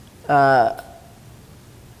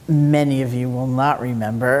 many of you will not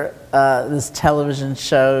remember, this television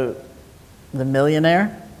show, The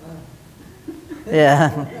Millionaire.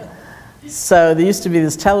 Yeah. So there used to be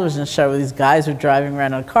this television show where these guys were driving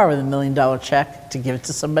around in a car with $1 million check to give it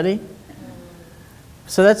to somebody.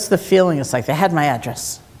 So that's the feeling. It's like they had my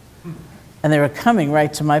address and they were coming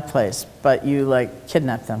right to my place, but you like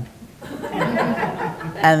kidnapped them.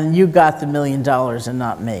 And you got the $1 million and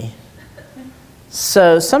not me.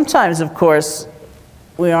 So sometimes, of course,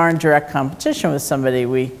 we are in direct competition with somebody.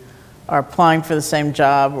 We are applying for the same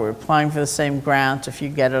job, or we're applying for the same grant. If you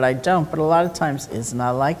get it, I don't. But a lot of times it's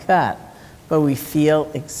not like that. But we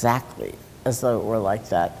feel exactly as though it were like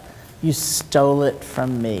that. You stole it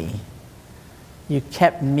from me. You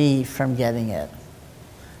kept me from getting it.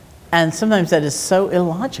 And sometimes that is so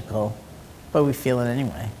illogical, but we feel it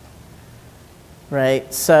anyway.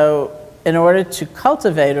 Right? So in order to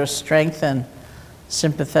cultivate or strengthen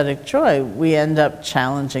sympathetic joy, we end up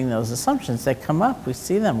challenging those assumptions. They come up, we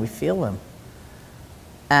see them, we feel them.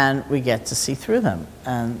 And we get to see through them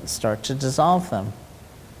and start to dissolve them.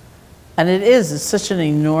 And it's such an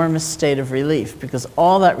enormous state of relief, because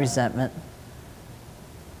all that resentment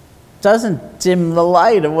doesn't dim the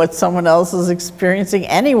light of what someone else is experiencing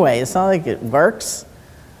anyway. It's not like it works,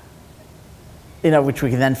 which we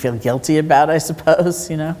can then feel guilty about, I suppose,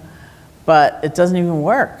 But it doesn't even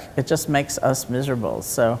work. It just makes us miserable.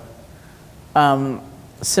 So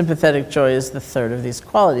sympathetic joy is the third of these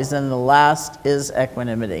qualities. And the last is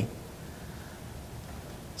equanimity.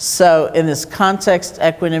 So in this context,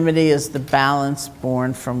 equanimity is the balance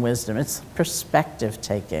born from wisdom. It's perspective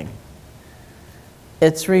taking.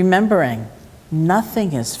 It's remembering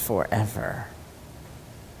nothing is forever.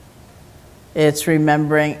 It's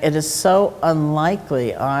remembering it is so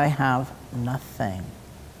unlikely I have nothing.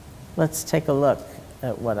 Let's take a look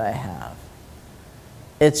at what I have.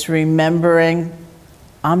 It's remembering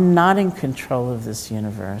I'm not in control of this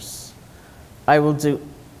universe. I will do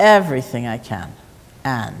everything I can,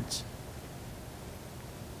 and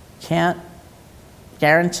can't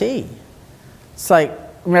guarantee. It's like,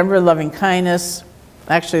 remember loving kindness?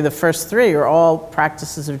 Actually, the first three are all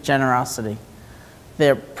practices of generosity.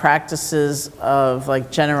 They're practices of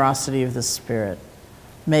like generosity of the spirit.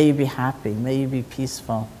 May you be happy. May you be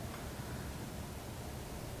peaceful.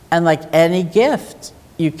 And like any gift,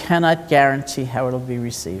 you cannot guarantee how it'll be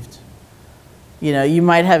received. You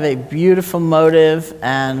might have a beautiful motive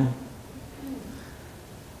and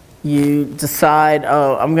you decide,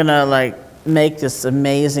 oh, I'm gonna like make this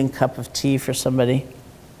amazing cup of tea for somebody.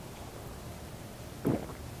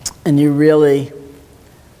 And you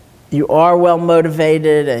are well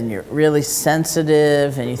motivated and you're really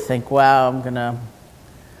sensitive and you think, wow, I'm gonna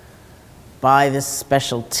buy this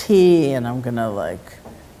special tea and I'm gonna like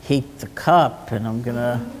heat the cup and I'm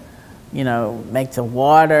gonna, make the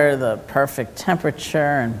water the perfect temperature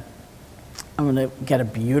and I'm gonna get a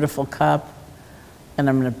beautiful cup and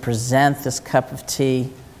I'm gonna present this cup of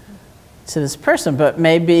tea to this person. But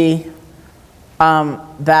maybe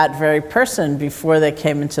that very person, before they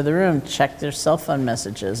came into the room, checked their cell phone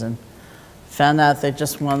messages and found out they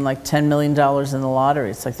just won like $10 million in the lottery.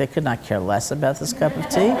 It's like they could not care less about this cup of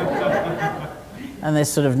tea. And they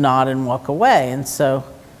sort of nod and walk away. And so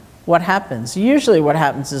what happens? Usually what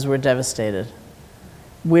happens is we're devastated.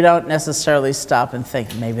 We don't necessarily stop and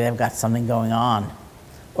think, maybe they've got something going on,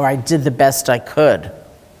 or I did the best I could,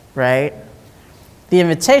 right? The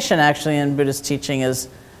invitation actually in Buddhist teaching is,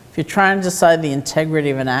 if you're trying to decide the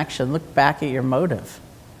integrity of an action, look back at your motive.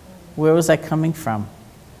 Where was I coming from?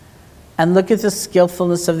 And look at the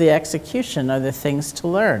skillfulness of the execution. Are there things to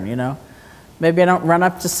learn, Maybe I don't run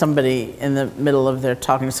up to somebody in the middle of their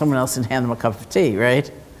talking to someone else and hand them a cup of tea,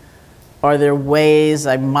 right? Are there ways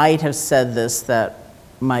I might have said this that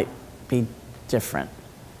might be different?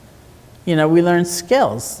 We learn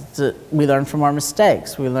skills. We learn from our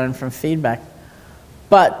mistakes. We learn from feedback.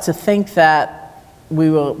 But to think that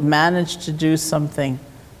we will manage to do something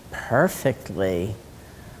perfectly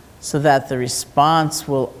so that the response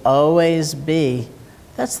will always be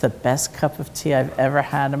that's the best cup of tea I've ever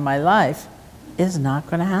had in my life, is not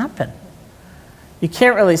going to happen. You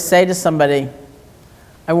can't really say to somebody,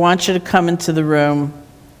 I want you to come into the room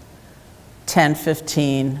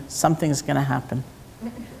 10:15, something's going to happen.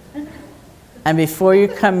 And before you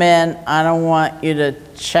come in, I don't want you to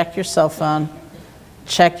check your cell phone,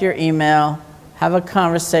 check your email, have a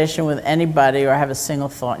conversation with anybody, or have a single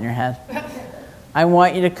thought in your head. I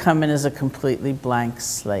want you to come in as a completely blank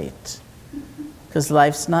slate. Because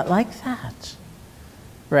life's not like that,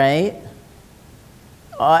 right?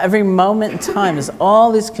 Every moment in time is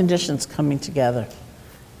all these conditions coming together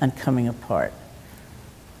and coming apart.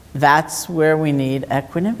 That's where we need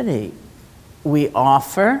equanimity. We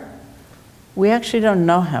offer. We actually don't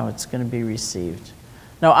know how it's going to be received.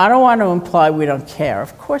 Now, I don't want to imply we don't care.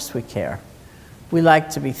 Of course we care. We like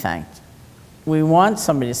to be thanked. We want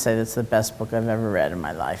somebody to say that's the best book I've ever read in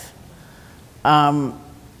my life.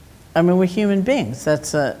 I mean, we're human beings.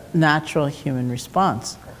 That's a natural human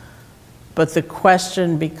response. But the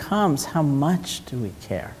question becomes, how much do we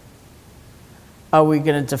care? Are we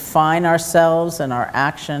going to define ourselves and our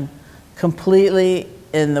action completely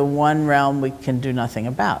in the one realm we can do nothing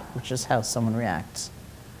about, which is how someone reacts?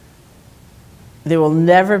 There will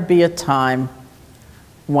never be a time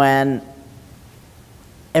when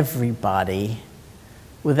everybody,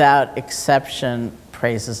 without exception,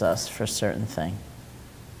 praises us for a certain thing.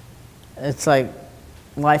 It's like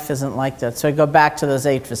life isn't like that. So I go back to those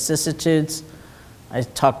 8 vicissitudes I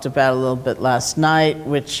talked about a little bit last night,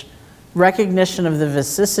 which recognition of the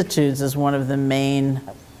vicissitudes is one of the main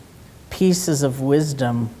pieces of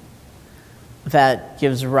wisdom that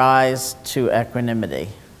gives rise to equanimity.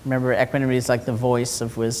 Remember, equanimity is like the voice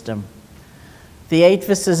of wisdom. The 8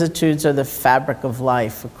 vicissitudes are the fabric of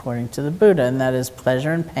life, according to the Buddha, and that is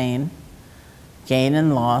pleasure and pain, gain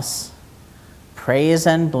and loss, praise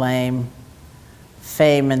and blame,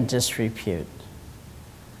 fame and disrepute.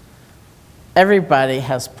 Everybody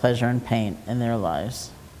has pleasure and pain in their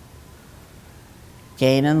lives.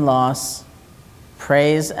 Gain and loss,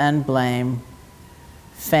 praise and blame,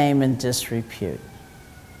 fame and disrepute.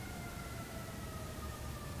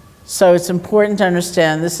 So it's important to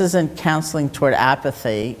understand this isn't counseling toward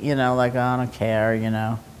apathy, like, oh, I don't care,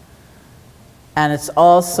 And it's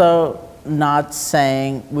also not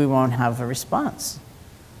saying we won't have a response.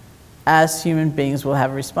 As human beings, we'll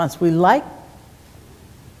have a response. We like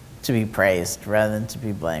to be praised rather than to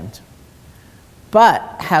be blamed.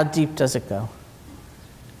 But how deep does it go?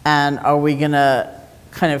 And are we going to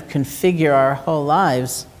kind of configure our whole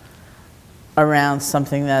lives around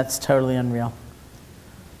something that's totally unreal?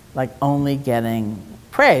 Like only getting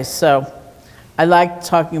praise. So I like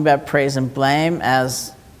talking about praise and blame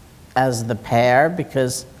as the pair,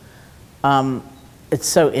 because it's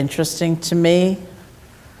so interesting to me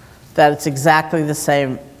that it's exactly the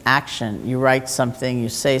same action. You write something, you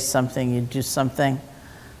say something, you do something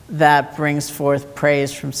that brings forth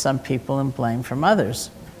praise from some people and blame from others.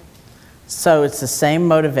 So it's the same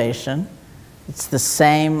motivation, it's the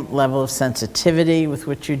same level of sensitivity with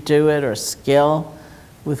which you do it, or skill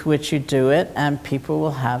with which you do it, and people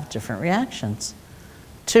will have different reactions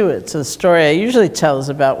to it. So the story I usually tell is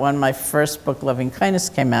about when my first book, Loving Kindness,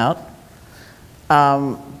 came out.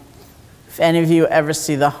 If any of you ever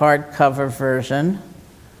see the hardcover version,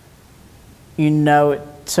 you know it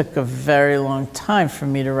took a very long time for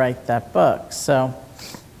me to write that book. So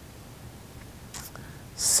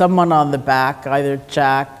someone on the back, either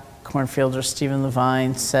Jack Cornfield or Stephen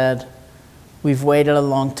Levine, said, "We've waited a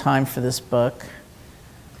long time for this book."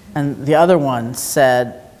 And the other one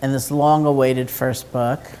said, in this long-awaited first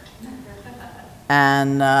book,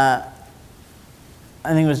 and I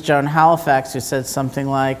think it was Joan Halifax who said something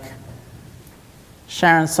like,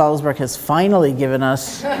 "Sharon Salzberg has finally given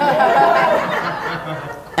us," and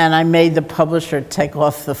I made the publisher take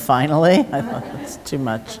off the "finally." I thought that's too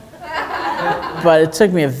much. But it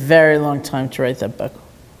took me a very long time to write that book.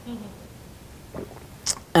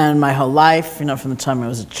 And my whole life, from the time I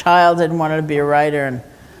was a child, I didn't want to be a writer and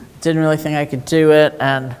didn't really think I could do it.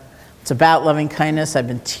 And it's about loving kindness. I've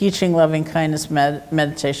been teaching loving kindness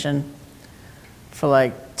meditation for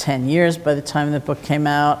like 10 years by the time the book came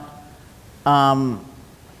out.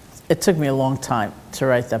 It took me a long time to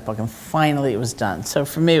write that book, and finally it was done. So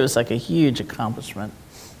for me, it was like a huge accomplishment.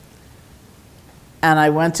 And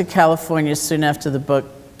I went to California soon after the book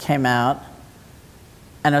came out,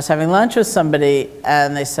 and I was having lunch with somebody,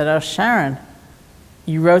 and they said, "Oh, Sharon,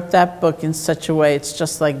 you wrote that book in such a way, it's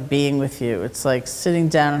just like being with you. It's like sitting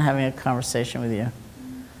down and having a conversation with you."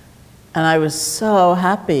 And I was so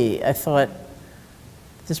happy. I thought,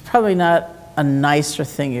 there's probably not a nicer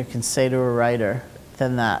thing you can say to a writer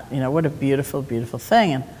than that. You know, what a beautiful, beautiful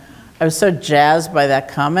thing. And I was so jazzed by that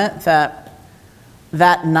comment that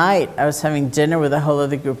that night I was having dinner with a whole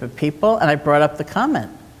other group of people, and I brought up the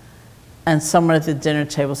comment. And someone at the dinner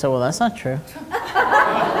table said, well, that's not true.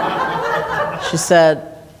 She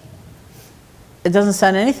said, it doesn't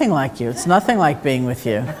sound anything like you. It's nothing like being with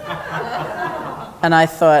you. And I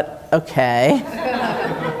thought, okay.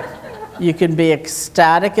 You can be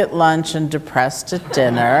ecstatic at lunch and depressed at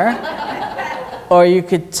dinner, or you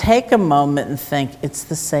could take a moment and think, it's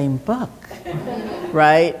the same book,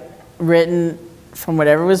 right? Written from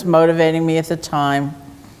whatever was motivating me at the time,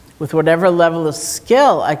 with whatever level of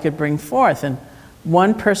skill I could bring forth. And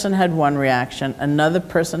one person had one reaction, another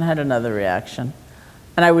person had another reaction.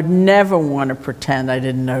 And I would never want to pretend I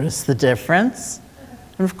didn't notice the difference.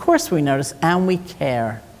 And of course we notice, and we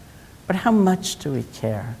care. But how much do we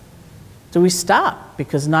care? Do we stop?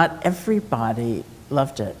 Because not everybody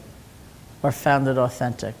loved it or found it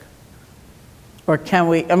authentic. Or can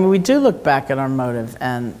we, I mean, we do look back at our motive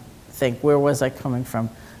and think, where was I coming from?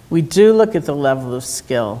 We do look at the level of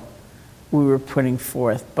skill we were putting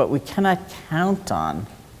forth, but we cannot count on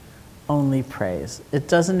only praise. It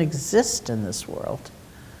doesn't exist in this world.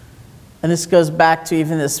 And this goes back to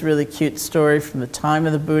even this really cute story from the time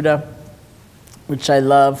of the Buddha, which I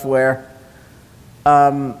love, where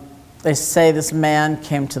they say this man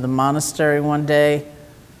came to the monastery one day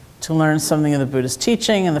to learn something of the Buddhist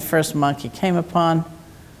teaching, and the first monk he came upon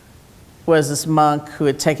was this monk who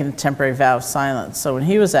had taken a temporary vow of silence. So when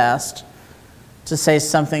he was asked to say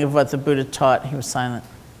something of what the Buddha taught, he was silent.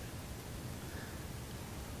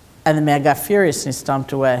 And the man got furious and he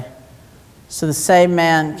stomped away. So the same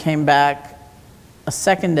man came back a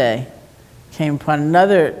second day, came upon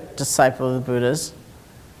another disciple of the Buddha's,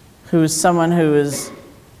 who was someone who was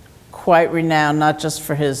quite renowned, not just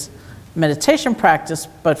for his meditation practice,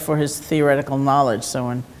 but for his theoretical knowledge. So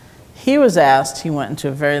when he was asked, he went into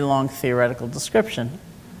a very long theoretical description.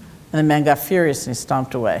 And the man got furious and he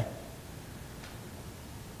stomped away.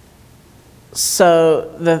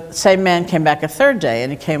 So the same man came back a third day,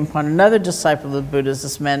 and he came upon another disciple of the Buddha's,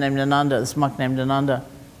 this man named Ananda, this monk named Ananda.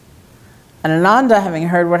 And Ananda, having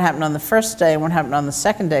heard what happened on the first day and what happened on the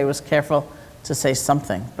second day, was careful to say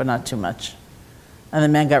something, but not too much. And the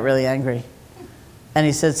man got really angry. And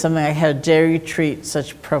he said something like, how dare you treat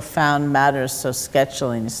such profound matters so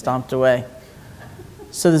sketchily, and he stomped away.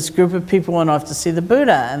 So this group of people went off to see the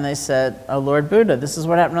Buddha, and they said, oh, Lord Buddha, this is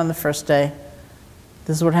what happened on the first day.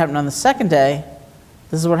 This is what happened on the second day.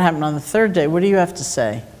 This is what happened on the third day. What do you have to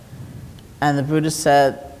say? And the Buddha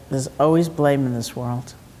said, there's always blame in this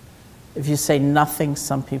world. If you say nothing,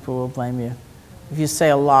 some people will blame you. If you say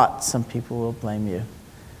a lot, some people will blame you.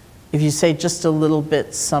 If you say just a little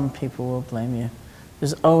bit, some people will blame you.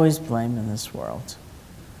 There's always blame in this world.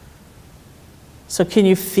 So can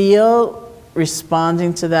you feel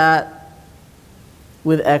responding to that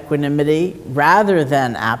with equanimity rather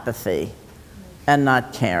than apathy and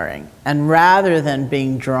not caring, and rather than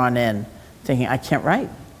being drawn in, thinking, I can't write,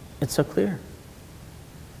 it's so clear,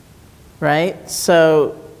 right?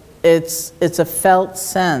 So it's a felt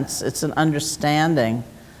sense, it's an understanding,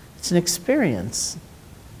 it's an experience.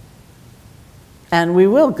 And we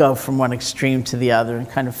will go from one extreme to the other and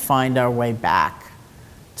kind of find our way back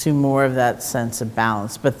to more of that sense of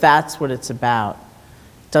balance. But that's what it's about.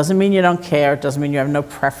 Doesn't mean you don't care, it doesn't mean you have no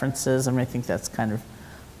preferences. I mean, I think that's kind of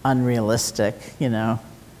unrealistic, you know.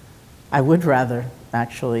 I would rather,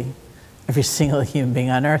 actually, every single human being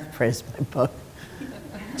on earth praise my book,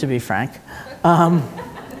 to be frank.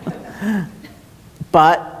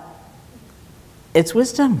 But it's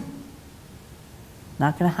wisdom.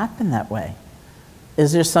 Not going to happen that way.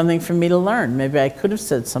 Is there something for me to learn? Maybe I could have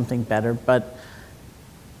said something better, but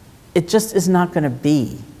it just is not going to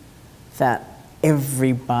be that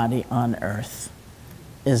everybody on earth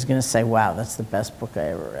is going to say, wow, that's the best book I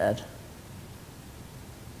ever read.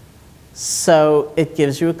 So it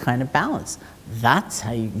gives you a kind of balance. That's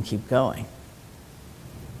how you can keep going.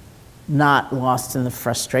 Not lost in the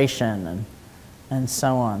frustration and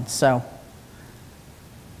so on. So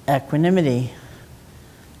equanimity.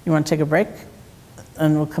 You want to take a break?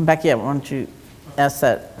 And we'll come back. Yeah, why don't you ask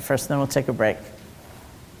that first, then we'll take a break.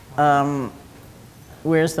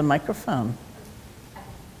 Where's the microphone?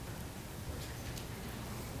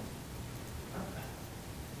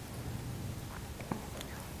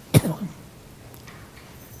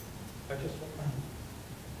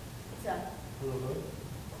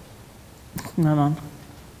 Not on.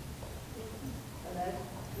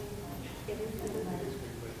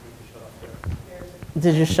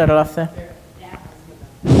 Did you shut it off there?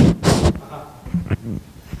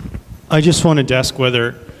 I just wanted to ask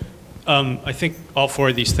whether I think all four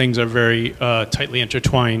of these things are very tightly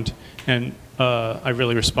intertwined, and I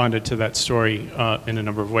really responded to that story in a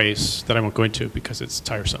number of ways that I won't go into because it's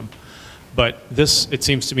tiresome. But this, it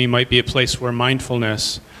seems to me, might be a place where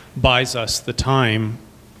mindfulness buys us the time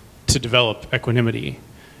to develop equanimity.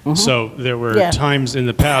 So there were times in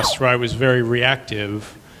the past where I was very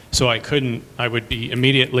reactive, so I would be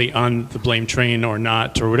immediately on the blame train or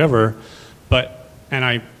not or whatever, and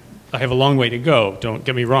I have a long way to go, don't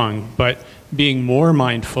get me wrong, but being more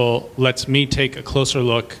mindful lets me take a closer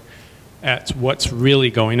look at what's really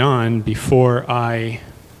going on before I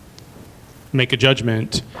make a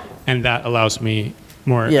judgment, and that allows me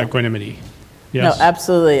more equanimity. Yes? No,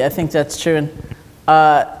 absolutely. I think that's true. And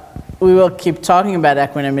we will keep talking about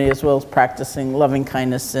equanimity as well as practicing loving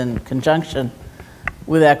kindness in conjunction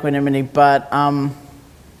with equanimity. But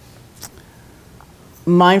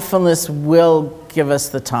mindfulness will give us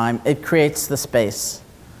the time. It creates the space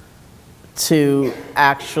to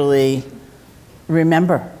actually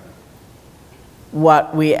remember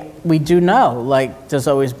what we do know, like there's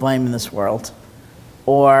always blame in this world,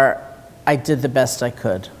 or I did the best I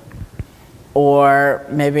could, or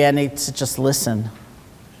maybe I need to just listen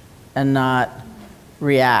and not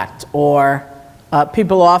react. Or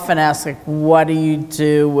people often ask, like, what do you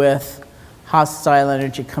do with hostile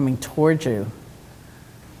energy coming towards you?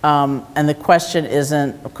 And the question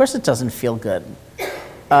isn't, of course it doesn't feel good.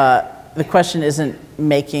 The question isn't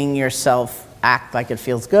making yourself act like it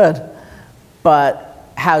feels good, but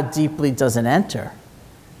how deeply does it enter?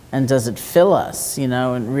 And does it fill us,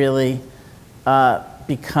 and really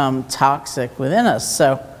become toxic within us?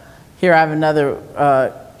 So here I have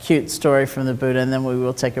another cute story from the Buddha, and then we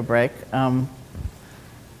will take a break,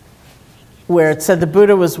 where it said the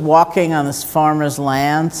Buddha was walking on this farmer's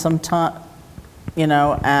land sometime,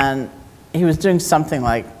 and he was doing something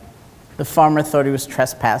like the farmer thought he was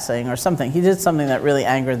trespassing or something. He did something that really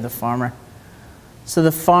angered the farmer. So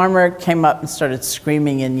the farmer came up and started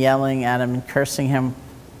screaming and yelling at him and cursing him.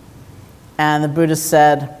 And the Buddha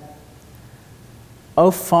said,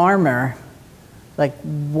 "Oh, farmer, like,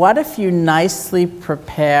 what if you nicely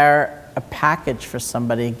prepare a package for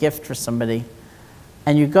somebody, a gift for somebody,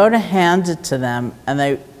 and you go to hand it to them and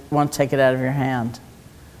they won't take it out of your hand?"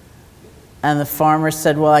 And the farmer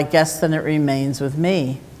said, "Well, I guess then it remains with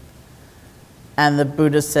me." And the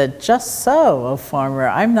Buddha said, "Just so, oh farmer,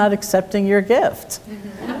 I'm not accepting your gift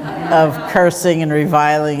of cursing and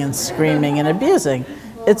reviling and screaming and abusing.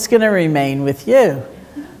 It's going to remain with you."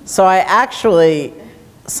 So I actually,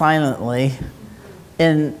 silently,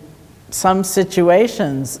 in some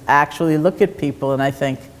situations, actually look at people and I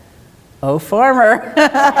think, "Oh farmer,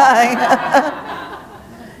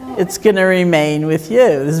 it's going to remain with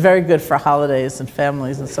you." This is very good for holidays and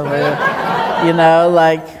families and so on.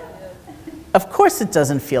 Like, of course it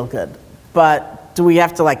doesn't feel good, but do we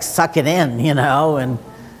have to like suck it in,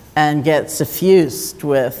 and get suffused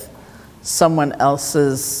with someone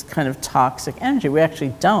else's kind of toxic energy? We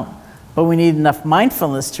actually don't, but we need enough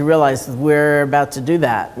mindfulness to realize that we're about to do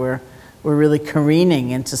that. We're really careening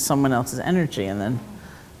into someone else's energy, and then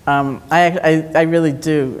I really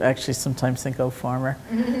do actually sometimes think, "Oh farmer,"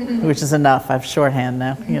 which is enough. I have shorthand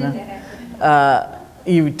now,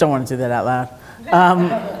 You don't want to do that out loud.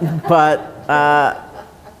 But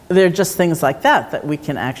there are just things like that we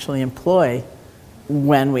can actually employ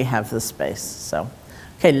when we have the space. So,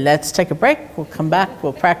 okay, let's take a break. We'll come back,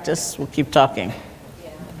 we'll practice, we'll keep talking.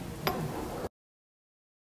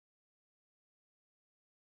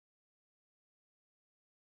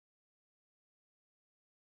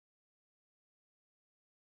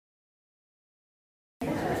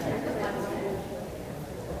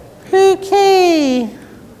 Okay.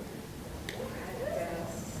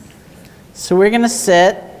 So we're going to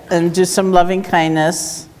sit and do some loving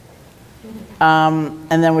kindness, and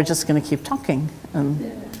then we're just going to keep talking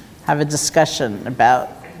and have a discussion about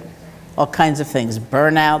all kinds of things.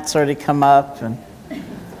 Burnout's already come up, and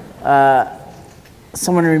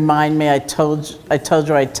someone remind me, I told you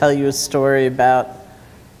I'd tell you a story about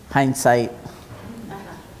hindsight.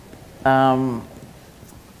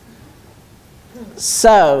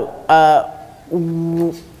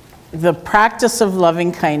 The practice of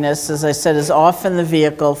loving kindness, as I said, is often the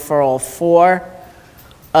vehicle for all four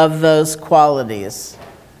of those qualities.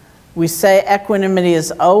 We say equanimity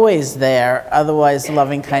is always there, otherwise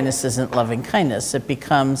loving kindness isn't loving kindness. It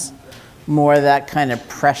becomes more that kind of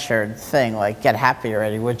pressured thing, like, get happy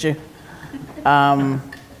already, would you?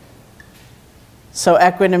 So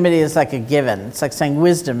equanimity is like a given. It's like saying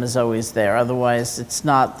wisdom is always there, otherwise it's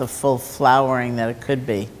not the full flowering that it could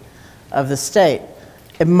be of the state.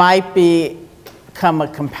 It might be become a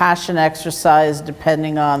compassion exercise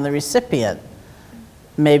depending on the recipient.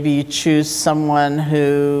 Maybe you choose someone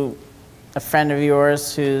who, a friend of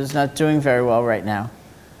yours who's not doing very well right now,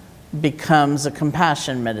 becomes a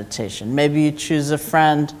compassion meditation. Maybe you choose a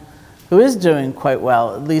friend who is doing quite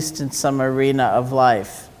well, at least in some arena of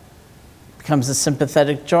life, becomes a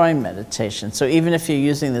sympathetic joy meditation. So even if you're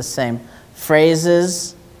using the same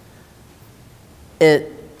phrases,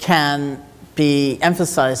 it can be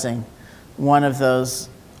emphasizing one of those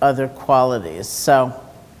other qualities. So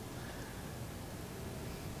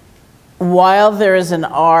while there is an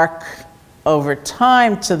arc over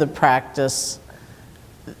time to the practice,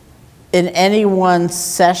 in any one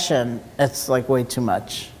session, it's like way too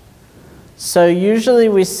much. So usually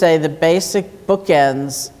we say the basic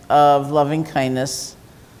bookends of loving kindness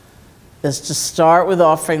is to start with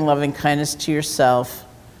offering loving kindness to yourself,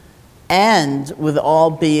 end with all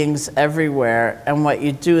beings everywhere, and what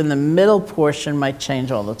you do in the middle portion might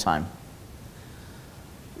change all the time.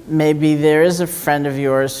 Maybe there is a friend of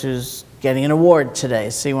yours who's getting an award today,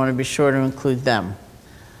 so you want to be sure to include them.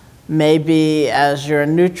 Maybe as you're a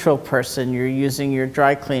neutral person, you're using your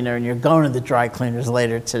dry cleaner and you're going to the dry cleaners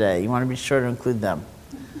later today. You want to be sure to include them.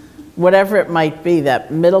 Whatever it might be,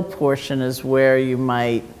 that middle portion is where you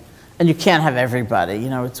might, and you can't have everybody, you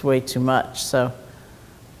know, it's way too much. So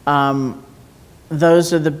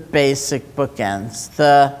those are the basic bookends.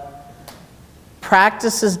 The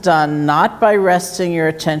practice is done not by resting your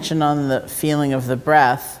attention on the feeling of the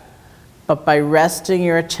breath, but by resting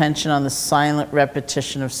your attention on the silent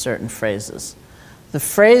repetition of certain phrases. The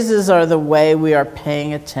phrases are the way we are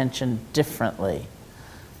paying attention differently.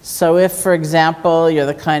 So if, for example, you're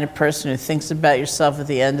the kind of person who thinks about yourself at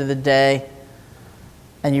the end of the day,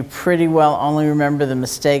 and you pretty well only remember the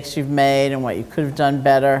mistakes you've made and what you could have done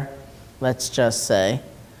better, let's just say,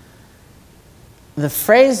 the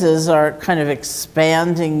phrases are kind of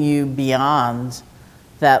expanding you beyond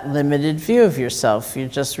that limited view of yourself. You're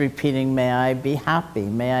just repeating, may I be happy,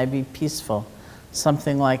 may I be peaceful,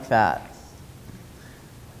 something like that.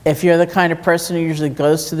 If you're the kind of person who usually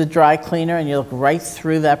goes to the dry cleaner and you look right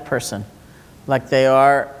through that person, like they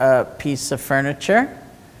are a piece of furniture,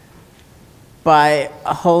 by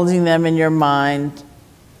holding them in your mind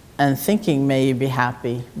and thinking, may you be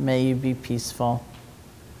happy, may you be peaceful,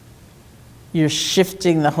 you're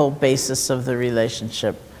shifting the whole basis of the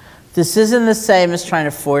relationship. This isn't the same as trying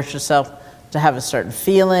to force yourself to have a certain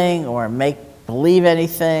feeling or make believe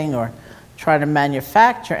anything or try to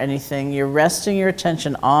manufacture anything. You're resting your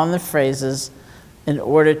attention on the phrases in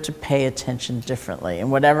order to pay attention differently.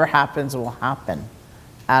 And whatever happens will happen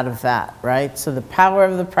out of that, right? So the power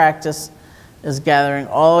of the practice is gathering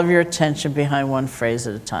all of your attention behind one phrase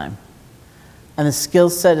at a time. And the skill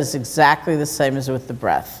set is exactly the same as with the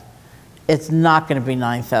breath. It's not going to be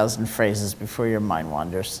 9,000 phrases before your mind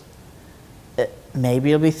wanders.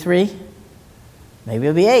 Maybe it'll be 3, maybe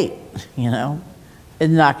it'll be 8, you know.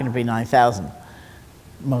 It's not going to be 9,000,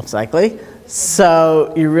 most likely.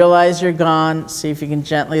 So you realize you're gone, see if you can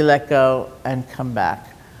gently let go and come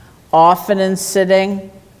back. Often in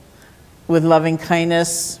sitting with loving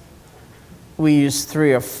kindness, we use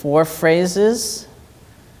 3 or 4 phrases.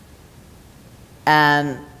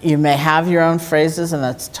 And you may have your own phrases, and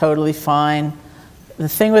that's totally fine. The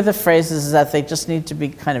thing with the phrases is that they just need to be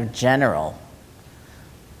kind of general,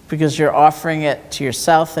 because you're offering it to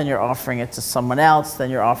yourself, then you're offering it to someone else, then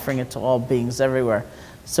you're offering it to all beings everywhere.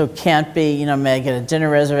 So it can't be, you know, may I get a dinner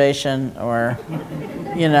reservation, or,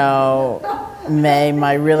 you know, may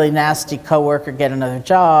my really nasty coworker get another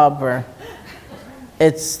job, or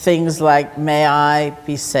it's things like, may I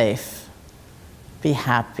be safe, be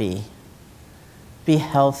happy, be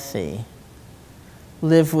healthy,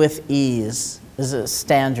 live with ease is a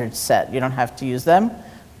standard set. You don't have to use them,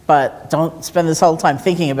 but don't spend this whole time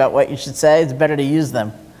thinking about what you should say. It's better to use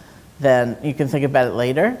them. Then you can think about it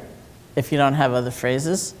later if you don't have other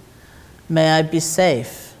phrases. May I be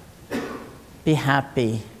safe, be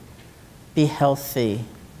happy, be healthy,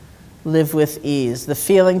 live with ease. The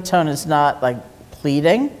feeling tone is not like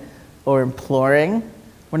pleading or imploring.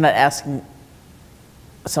 We're not asking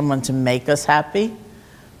someone to make us happy,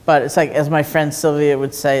 but it's like, as my friend Sylvia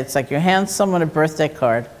would say, it's like you hand someone a birthday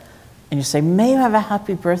card and you say, may you have a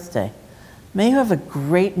happy birthday. May you have a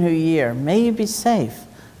great new year. May you be safe.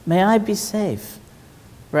 May I be safe,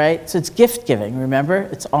 right? So it's gift giving, remember?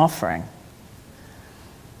 It's offering.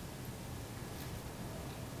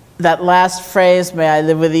 That last phrase, may I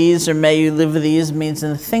live with ease, or may you live with ease, means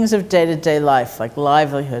in the things of day-to-day life, like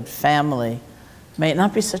livelihood, family, may it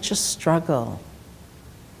not be such a struggle.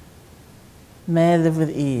 May I live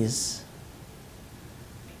with ease.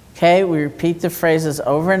 Okay, we repeat the phrases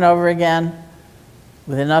over and over again.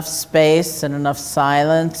 with enough space and enough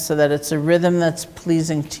silence so that it's a rhythm that's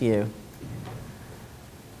pleasing to you.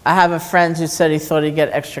 I have a friend who said he thought he'd get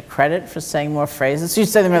extra credit for saying more phrases. So you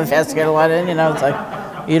say them really fast to get a lot in, it's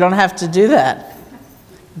like, you don't have to do that.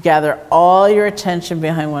 Gather all your attention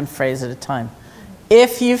behind one phrase at a time.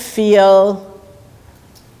 If you feel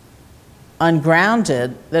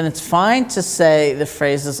ungrounded, then it's fine to say the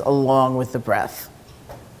phrases along with the breath.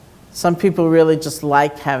 Some people really just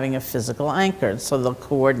like having a physical anchor, so they'll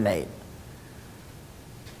coordinate.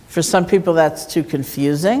 For some people that's too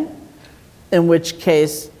confusing, in which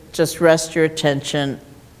case just rest your attention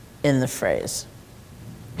in the phrase.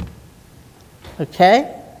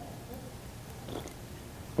 Okay?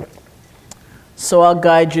 So I'll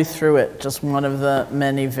guide you through it, just one of the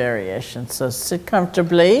many variations. So sit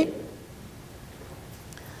comfortably.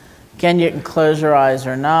 Again, you can close your eyes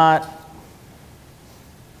or not.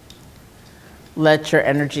 Let your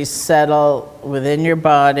energy settle within your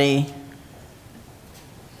body.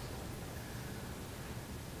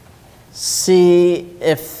 See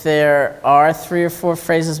if there are 3 or 4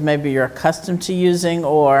 phrases maybe you're accustomed to using,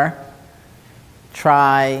 or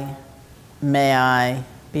try, may I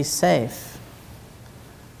be safe,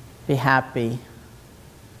 be happy,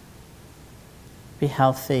 be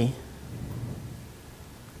healthy,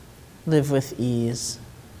 live with ease.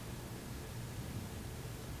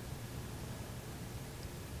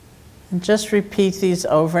 And just repeat these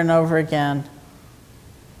over and over again.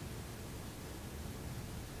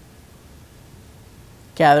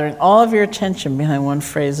 Gathering all of your attention behind one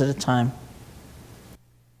phrase at a time.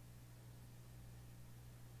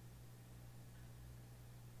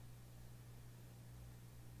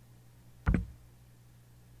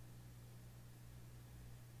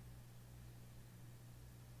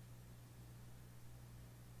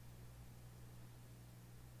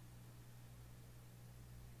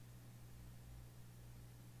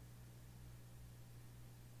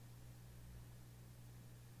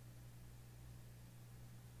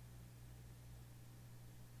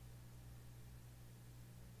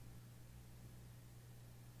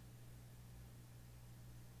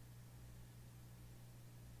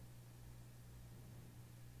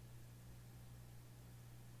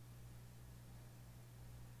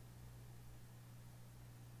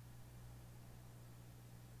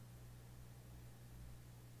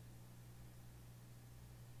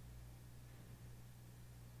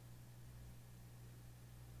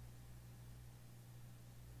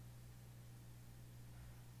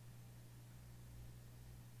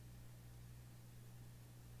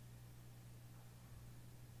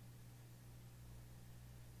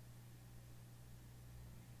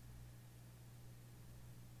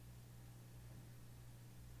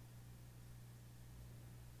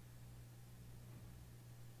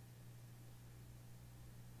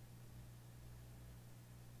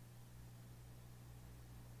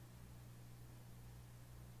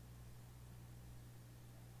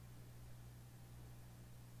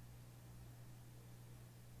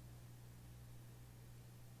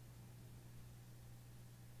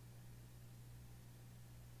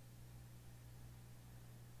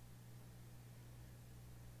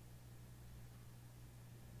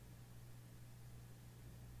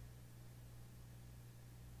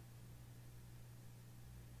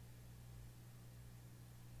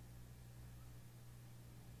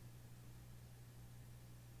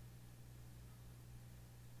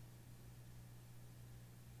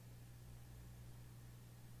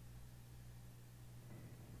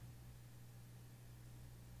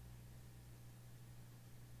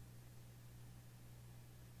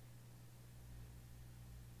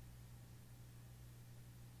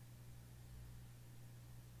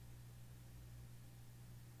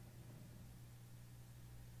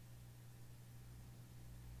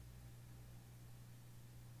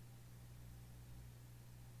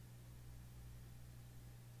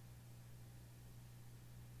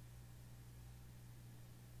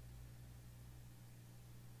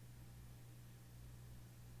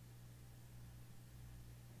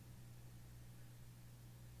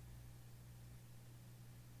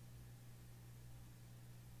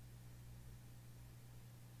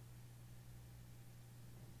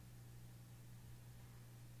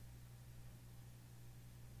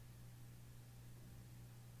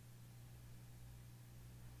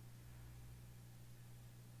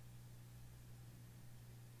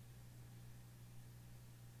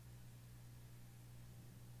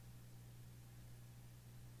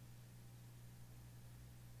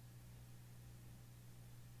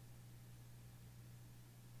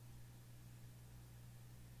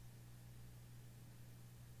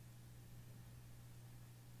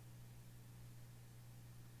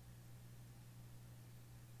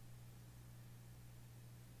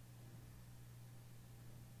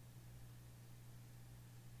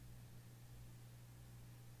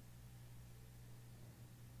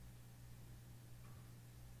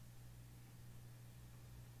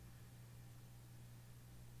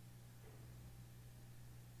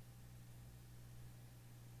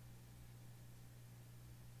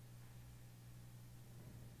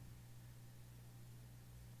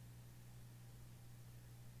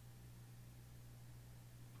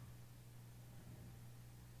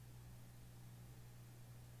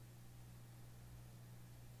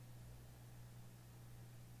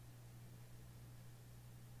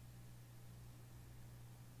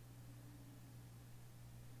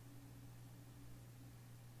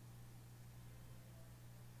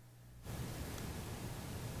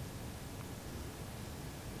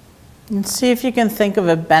 And see if you can think of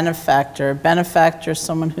a benefactor. A benefactor is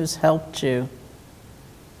someone who's helped you.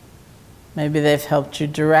 Maybe they've helped you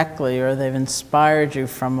directly or they've inspired you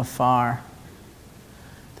from afar.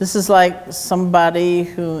 This is like somebody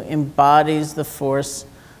who embodies the force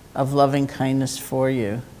of loving kindness for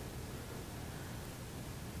you.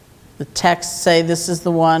 The texts say this is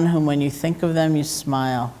the one whom when you think of them, you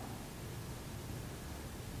smile.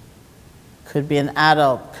 Could be an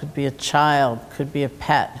adult, could be a child, could be a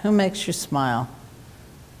pet. Who makes you smile?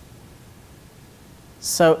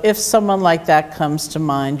 So if someone like that comes to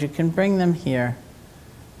mind, you can bring them here.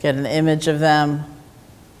 Get an image of them.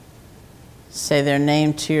 Say their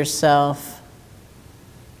name to yourself.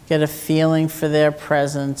 Get a feeling for their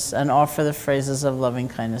presence and offer the phrases of loving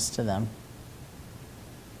kindness to them.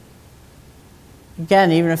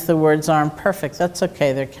 Again, even if the words aren't perfect, that's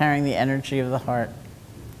okay. They're carrying the energy of the heart.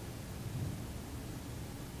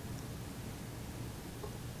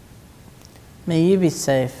 May you be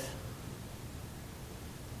safe,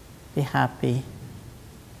 be happy,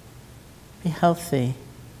 be healthy,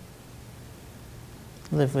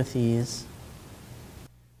 live with ease.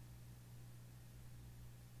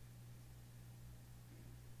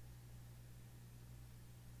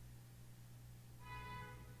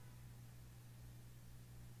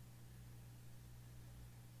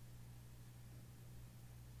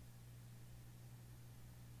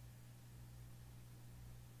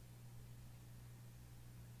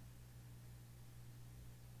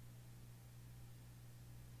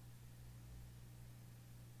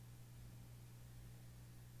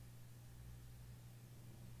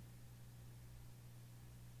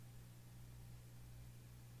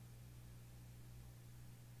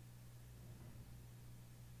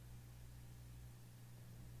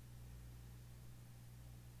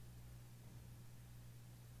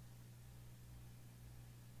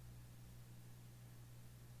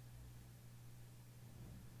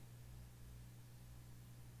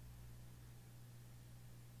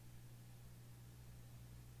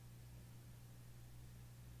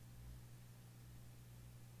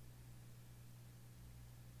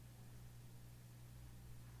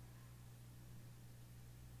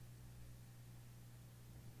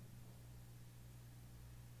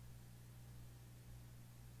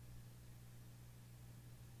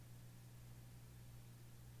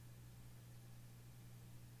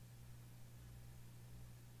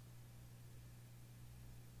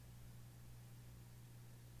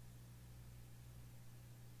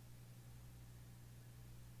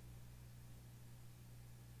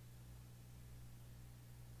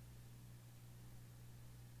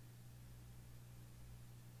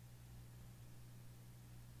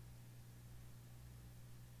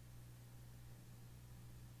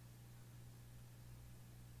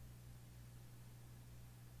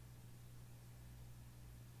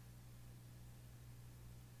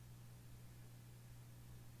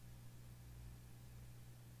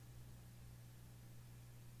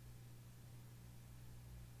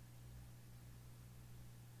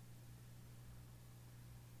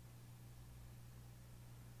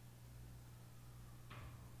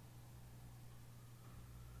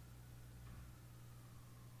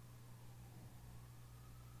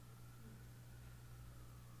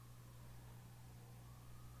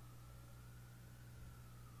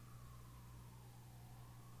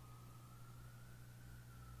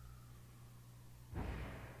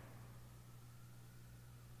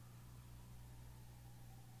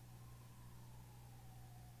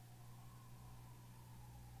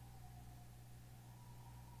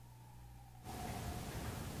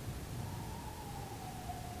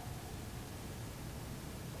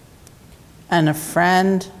 And a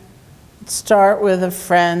friend, start with a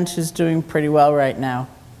friend who's doing pretty well right now.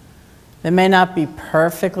 They may not be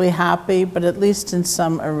perfectly happy, but at least in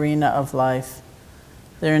some arena of life,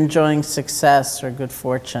 they're enjoying success or good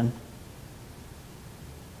fortune.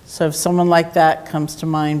 So if someone like that comes to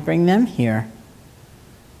mind, bring them here.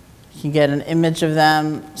 You can get an image of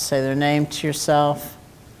them, say their name to yourself,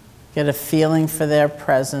 get a feeling for their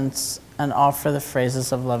presence, and offer the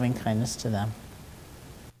phrases of loving kindness to them.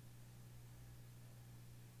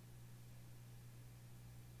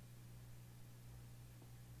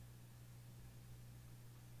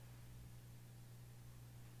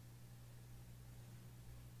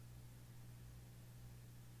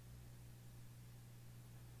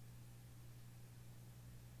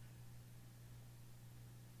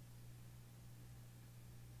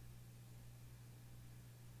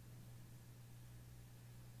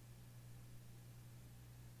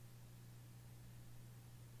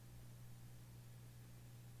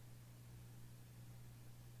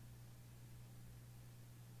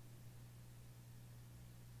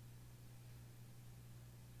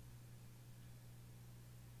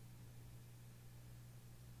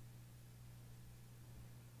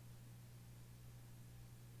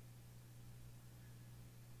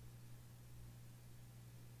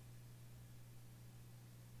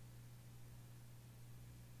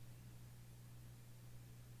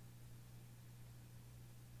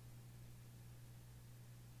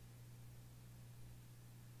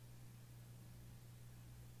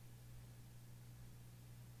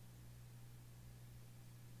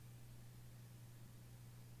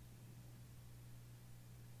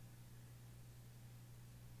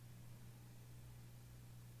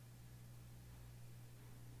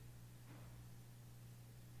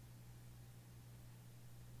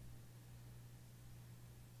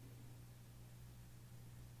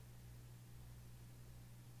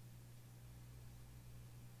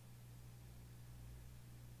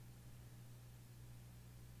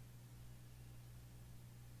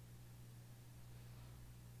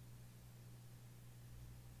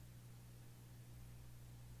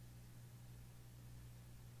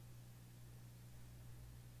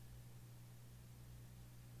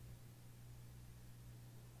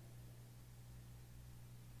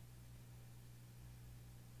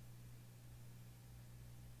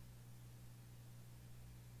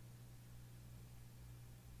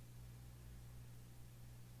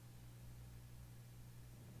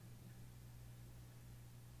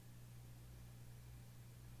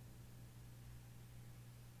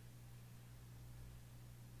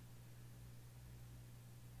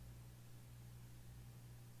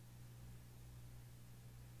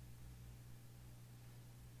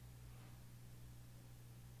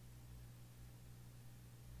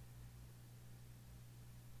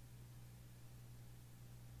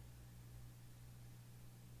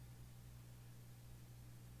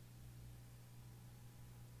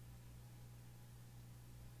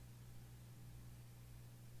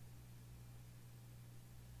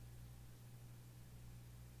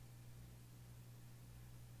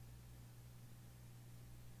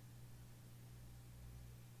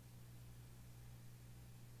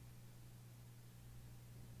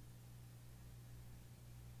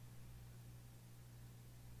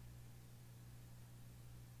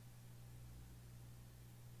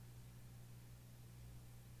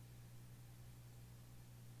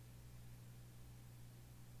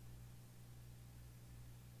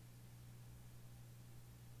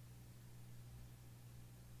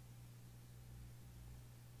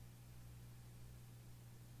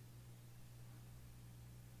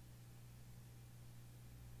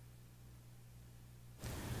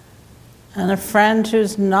 And a friend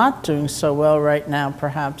who's not doing so well right now,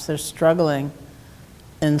 perhaps they're struggling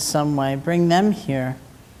in some way, bring them here.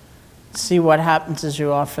 See what happens as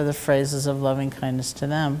you offer the phrases of loving kindness to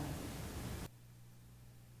them.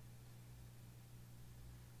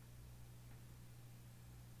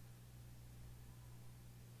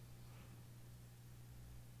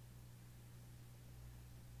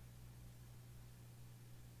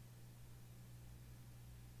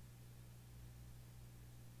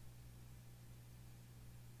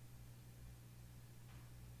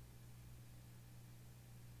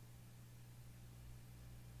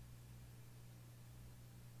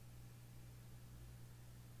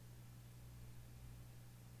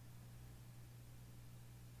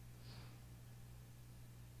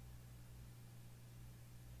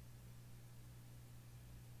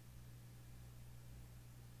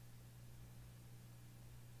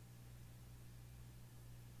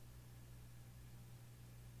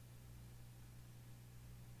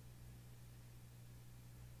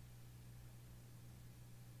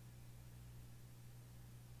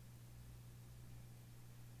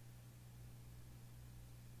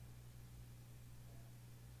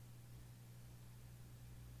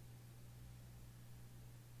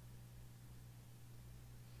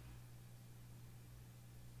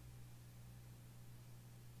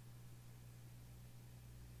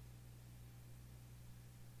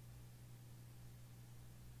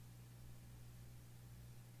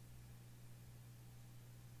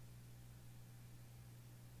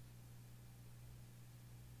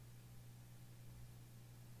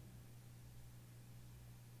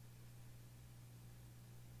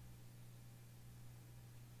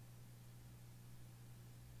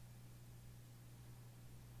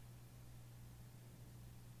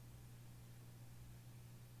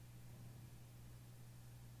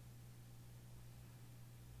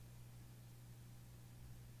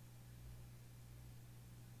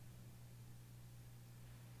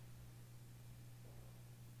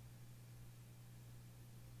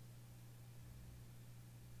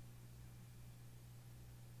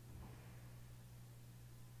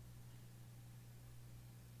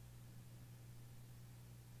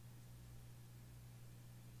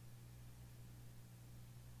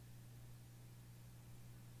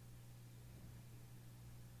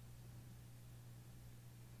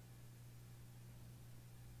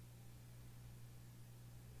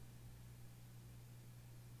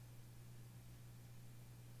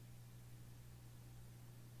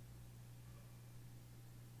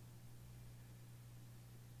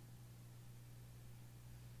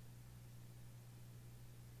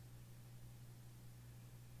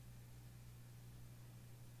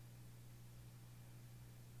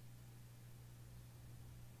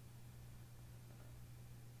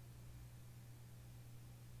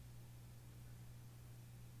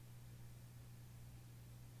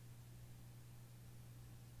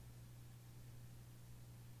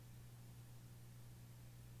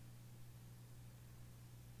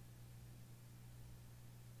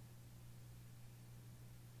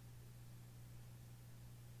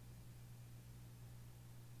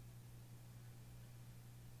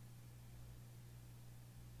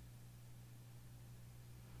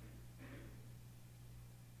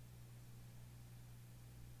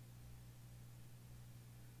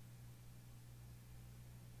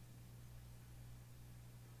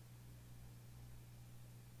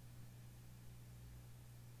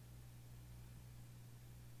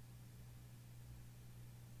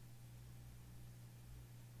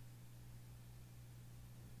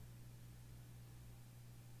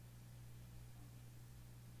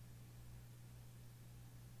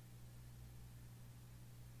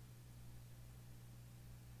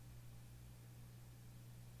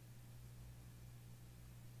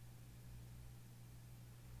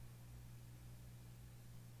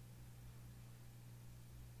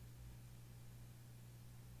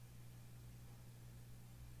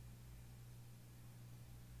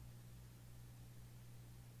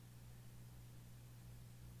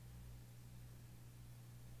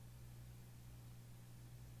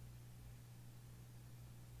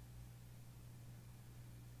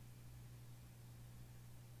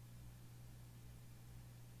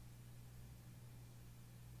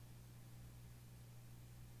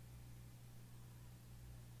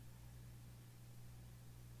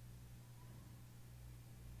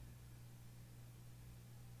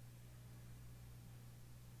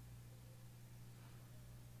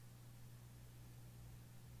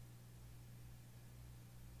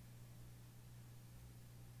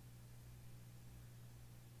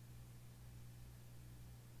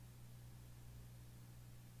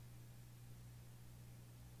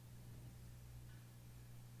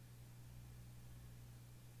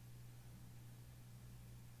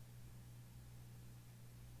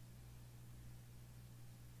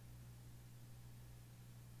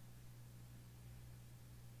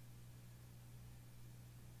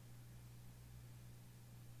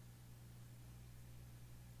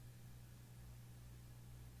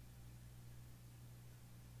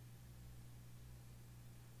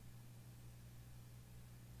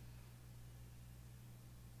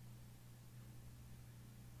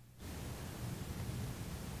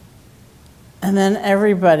 And then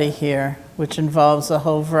everybody here, which involves a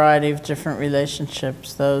whole variety of different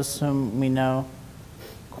relationships, those whom we know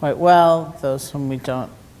quite well, those whom we don't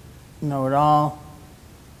know at all,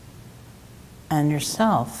 and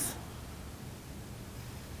yourself.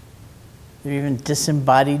 There are even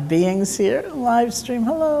disembodied beings here, live stream,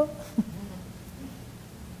 hello.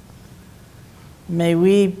 May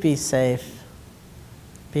we be safe,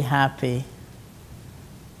 be happy,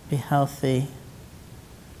 be healthy,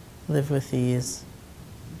 live with ease.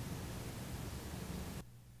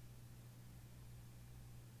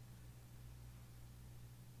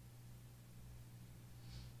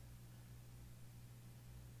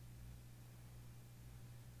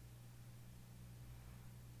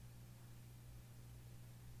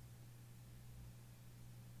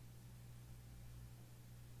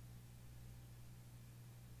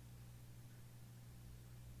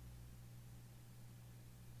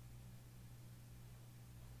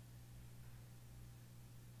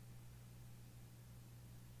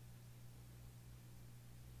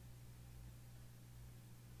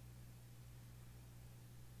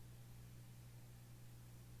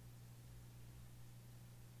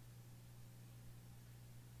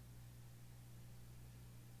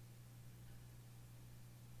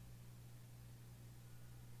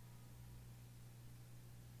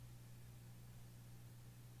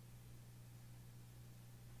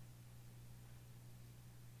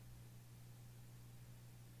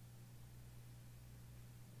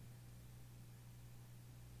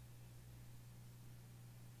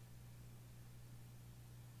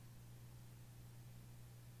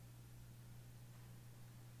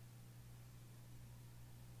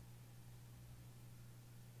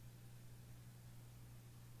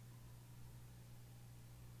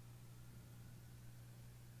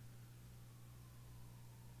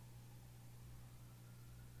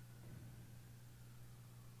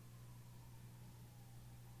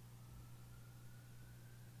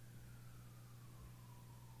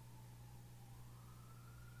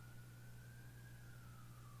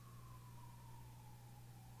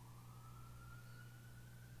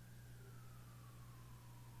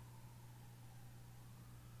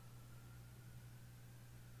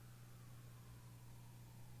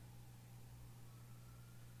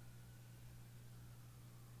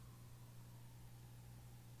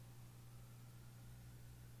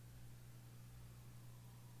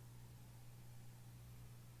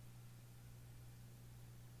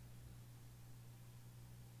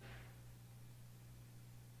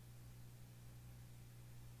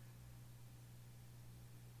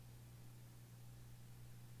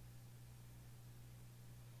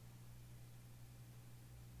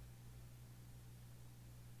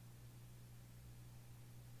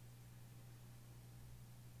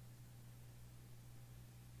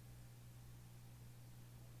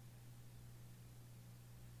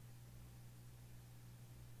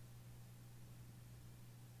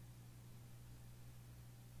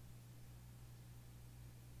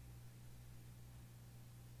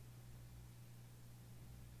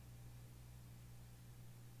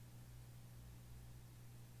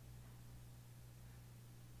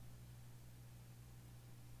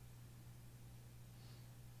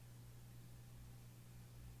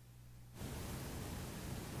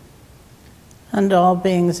 And all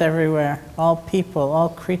beings everywhere, all people, all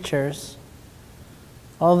creatures,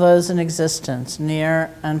 all those in existence,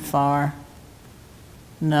 near and far,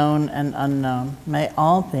 known and unknown. May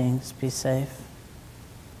all beings be safe,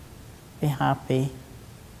 be happy,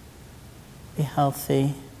 be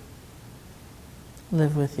healthy,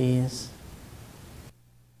 live with ease.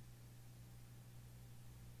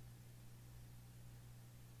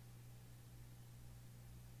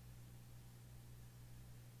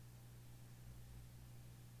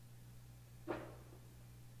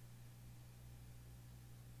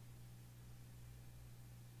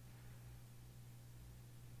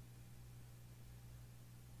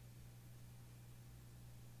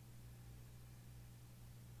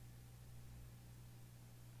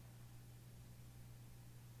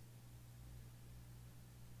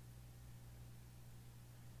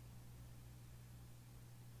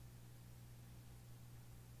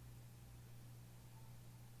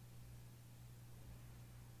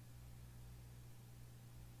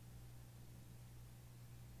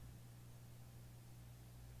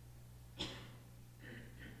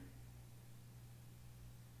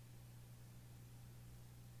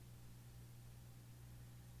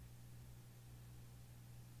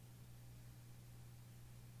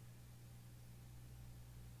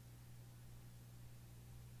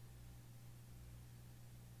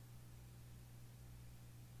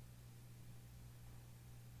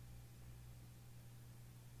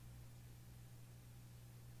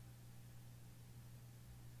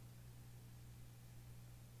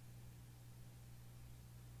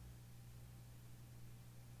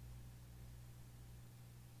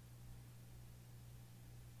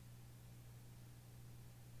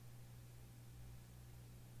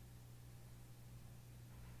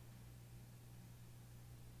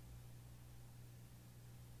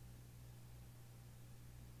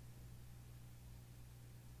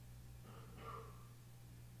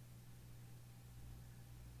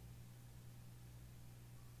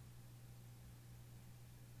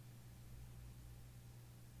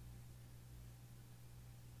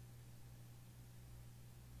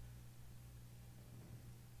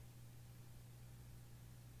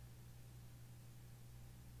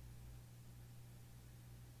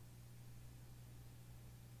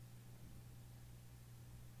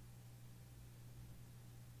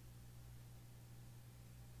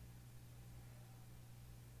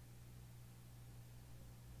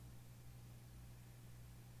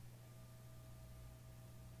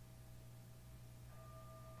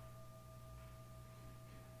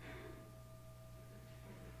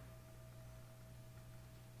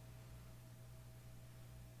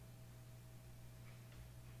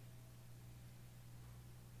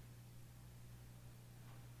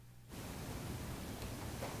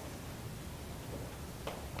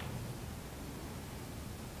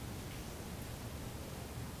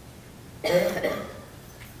 So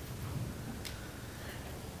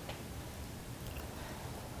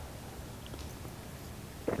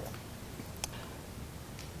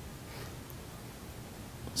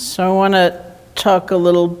I want to talk a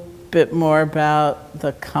little bit more about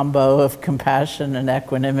the combo of compassion and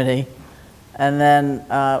equanimity, and then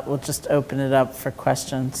we'll just open it up for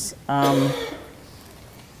questions.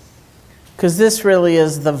 Because this really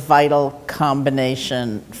is the vital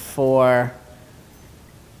combination for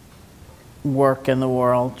work in the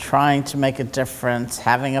world, trying to make a difference,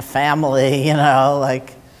 having a family, you know,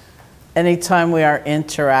 like anytime we are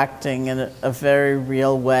interacting in a very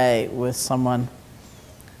real way with someone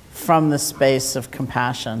from the space of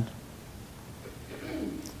compassion.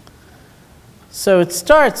 So it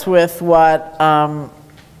starts with what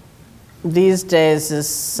these days is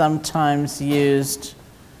sometimes used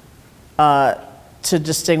to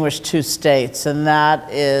distinguish two states, and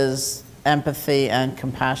that is empathy and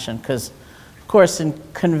compassion, because of course in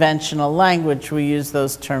conventional language we use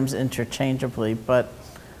those terms interchangeably, but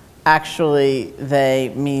actually they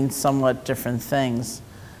mean somewhat different things.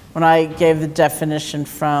 When I gave the definition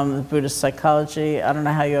from the Buddhist psychology, I don't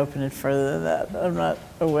know how you open it further than that, I'm not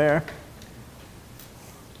aware.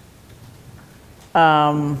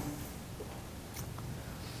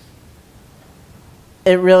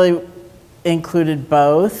 It really included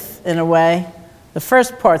both in a way. The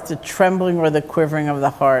first part, the trembling or the quivering of the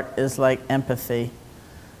heart, is like empathy.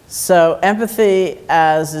 So empathy,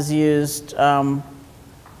 as is used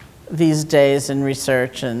these days in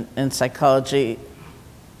research and in psychology,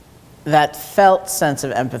 that felt sense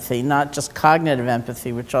of empathy, not just cognitive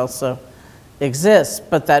empathy, which also exists,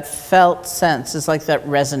 but that felt sense is like that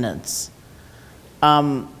resonance.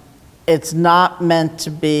 It's not meant to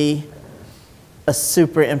be a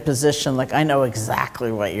superimposition, like I know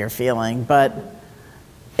exactly what you're feeling, but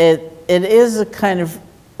it is a kind of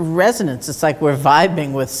resonance. It's like we're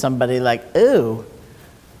vibing with somebody, like, ooh,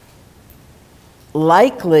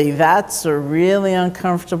 likely that's a really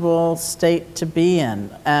uncomfortable state to be in.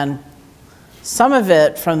 And some of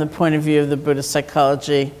it, from the point of view of the Buddhist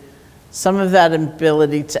psychology, some of that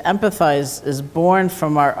ability to empathize is born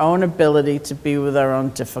from our own ability to be with our own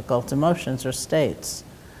difficult emotions or states.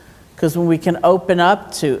 Because when we can open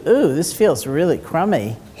up to, ooh, this feels really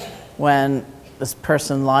crummy, when this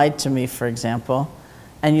person lied to me, for example,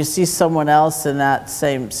 and you see someone else in that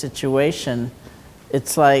same situation,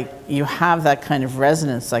 it's like you have that kind of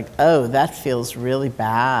resonance, like, oh, that feels really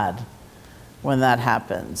bad when that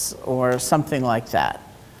happens, or something like that,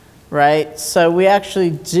 right? So we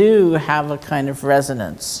actually do have a kind of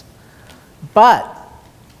resonance. But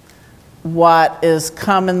what is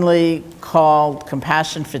commonly called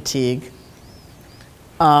compassion fatigue,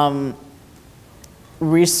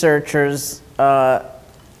 researchers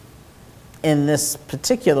in this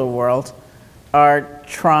particular world are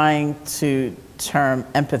trying to term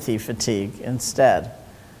empathy fatigue instead.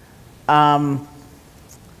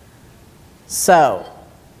 So,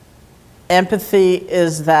 empathy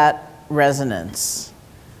is that resonance.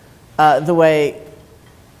 The way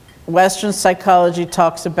Western psychology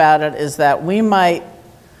talks about it is that we might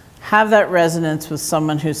have that resonance with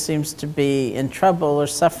someone who seems to be in trouble or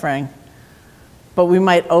suffering, but we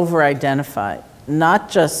might over-identify. Not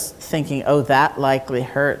just thinking, oh, that likely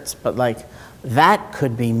hurts, but like, that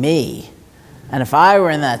could be me. And if I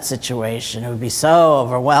were in that situation, it would be so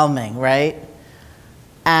overwhelming, right?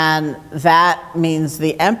 And that means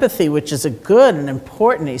the empathy, which is a good and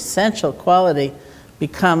important, essential quality,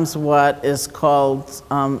 becomes what is called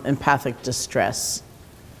empathic distress.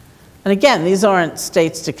 And again, these aren't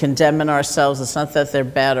states to condemn in ourselves. It's not that they're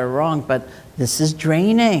bad or wrong, but this is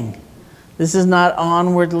draining. This is not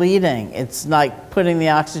onward leading. It's like putting the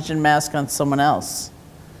oxygen mask on someone else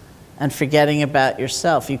and forgetting about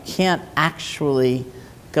yourself. You can't actually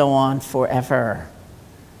go on forever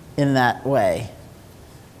in that way,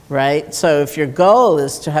 right? So if your goal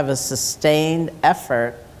is to have a sustained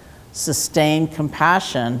effort, sustained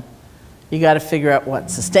compassion, you got to figure out what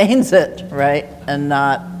sustains it, right? And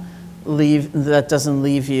not that doesn't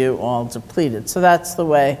leave you all depleted. So that's the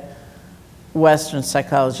way Western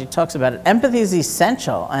psychology talks about it. Empathy is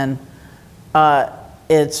essential, and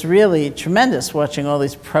it's really tremendous watching all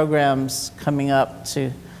these programs coming up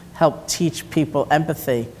to help teach people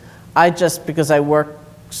empathy. Because I work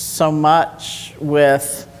so much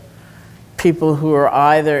with people who are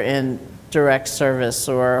either in direct service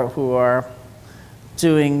or who are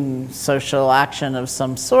doing social action of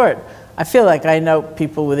some sort, I feel like I know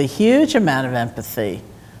people with a huge amount of empathy,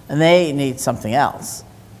 and they need something else,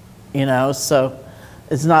 you know? So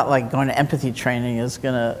it's not like going to empathy training is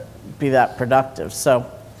going to be that productive. So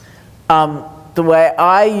The way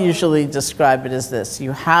I usually describe it is this.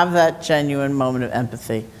 You have that genuine moment of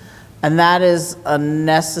empathy, and that is a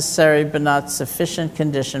necessary but not sufficient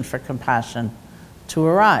condition for compassion to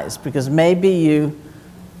arise, because maybe you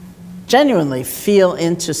genuinely feel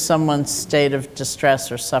into someone's state of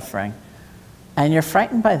distress or suffering, and you're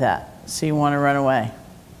frightened by that, so you want to run away.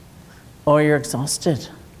 Or you're exhausted,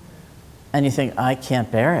 and you think, I can't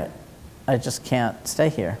bear it. I just can't stay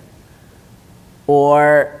here.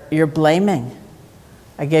 Or you're blaming.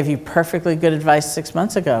 I gave you perfectly good advice 6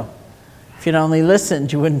 months ago. If you'd only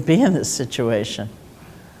listened, you wouldn't be in this situation.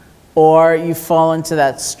 Or you fall into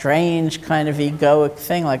that strange kind of egoic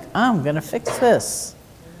thing like, I'm going to fix this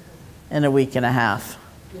in a week and a half.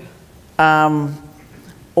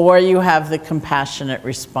 Or you have the compassionate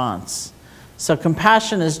response. So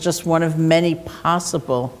compassion is just one of many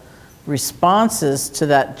possible responses to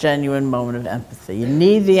that genuine moment of empathy. You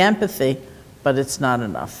need the empathy, but it's not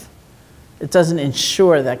enough. It doesn't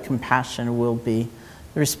ensure that compassion will be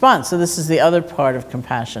the response. So this is the other part of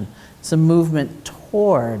compassion. It's a movement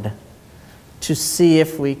toward, to see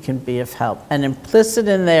if we can be of help. And implicit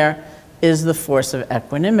in there is the force of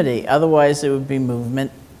equanimity. Otherwise, it would be a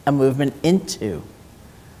movement into,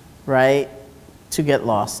 right? To get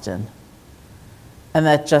lost in. And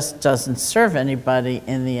that just doesn't serve anybody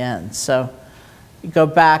in the end. So you go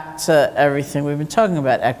back to everything we've been talking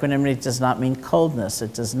about. Equanimity does not mean coldness.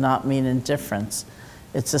 It does not mean indifference.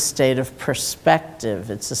 It's a state of perspective.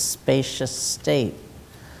 It's a spacious state.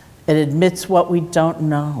 It admits what we don't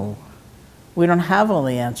know. We don't have all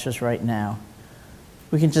the answers right now.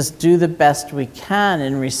 We can just do the best we can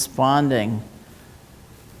in responding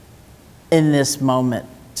in this moment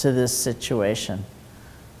to this situation.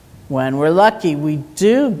 When we're lucky, we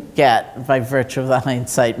do get, by virtue of the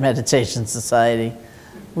Hindsight Meditation Society,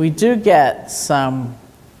 we do get some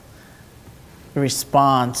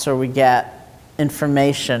response, or we get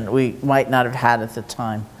information we might not have had at the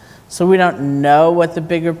time. So we don't know what the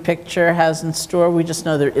bigger picture has in store, we just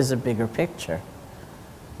know there is a bigger picture,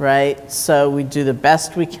 right? So we do the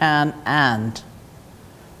best we can, and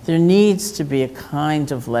there needs to be a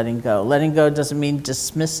kind of letting go. Letting go doesn't mean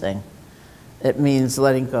dismissing. It means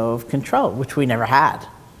letting go of control, which we never had,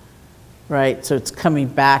 right? So it's coming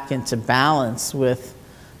back into balance with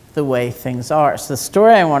the way things are. So the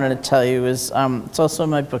story I wanted to tell you is, it's also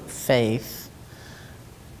in my book, Faith.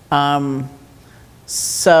 It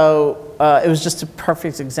was just a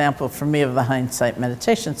perfect example for me of the Hindsight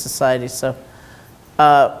Meditation Society. So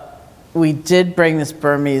we did bring this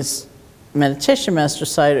Burmese meditation master,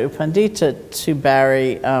 Sayadaw U Pandita, to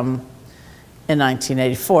Barry in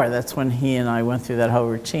 1984. That's when he and I went through that whole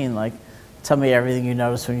routine, like, tell me everything you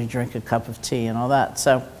notice when you drink a cup of tea and all that.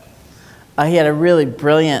 So he had a really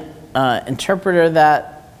brilliant interpreter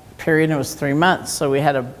that period, and it was 3 months. So we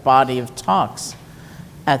had a body of talks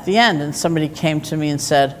at the end, and somebody came to me and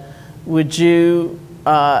said, would you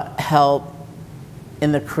help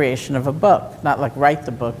in the creation of a book? Not like write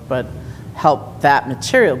the book, but help that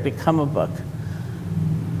material become a book.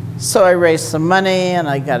 So I raised some money, and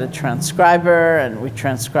I got a transcriber, and we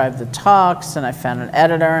transcribed the talks, and I found an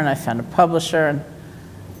editor, and I found a publisher, and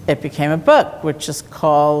it became a book, which is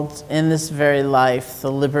called In This Very Life,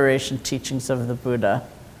 The Liberation Teachings of the Buddha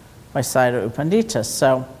by Sayadaw U Pandita.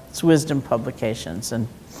 So it's Wisdom Publications, and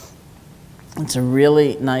it's a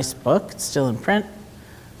really nice book. It's still in print.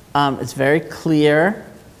 It's very clear.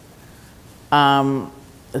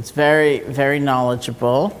 It's very, very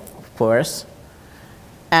knowledgeable, of course.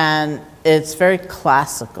 And it's very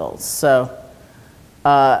classical. So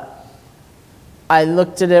I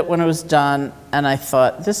looked at it when it was done, and I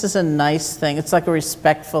thought, this is a nice thing. It's like a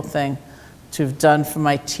respectful thing to have done for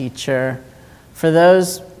my teacher. For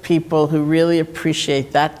those people who really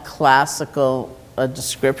appreciate that classical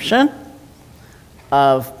description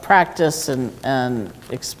of practice and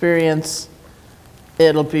experience,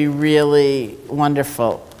 it'll be really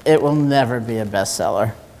wonderful. It will never be a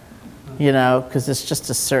bestseller, you know, because it's just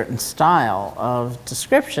a certain style of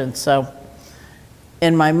description. So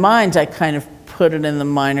in my mind, I kind of put it in the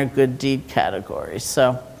minor good deed category.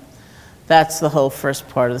 So that's the whole first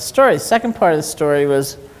part of the story. The second part of the story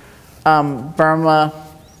was Burma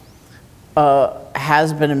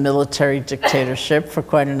has been a military dictatorship for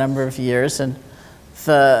quite a number of years, and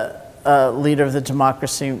the leader of the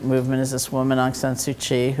democracy movement is this woman, Aung San Suu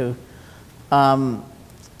Kyi, who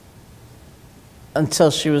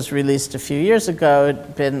until she was released a few years ago,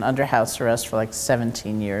 had been under house arrest for like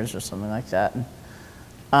 17 years or something like that,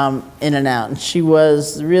 and in and out. And she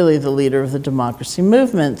was really the leader of the democracy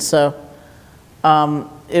movement. So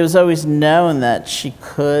it was always known that she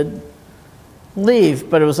could leave,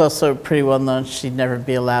 but it was also pretty well known she'd never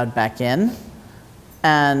be allowed back in.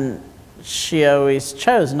 And she always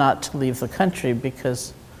chose not to leave the country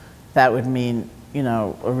because that would mean, you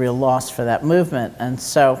know, a real loss for that movement. And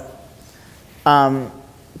so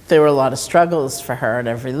there were a lot of struggles for her at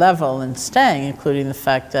every level in staying, including the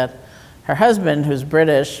fact that her husband, who's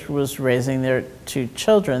British, was raising their 2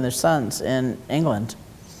 children, their sons, in England.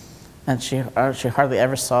 And she hardly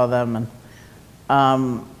ever saw them.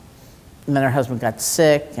 And then her husband got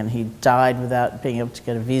sick, and he died without being able to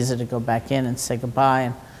get a visa to go back in and say goodbye.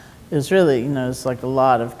 And it was really, you know, it was like a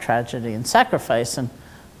lot of tragedy and sacrifice.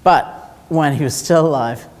 But when he was still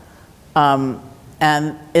alive, and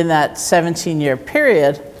in that 17-year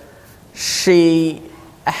period, she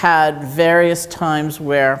had various times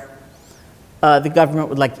where the government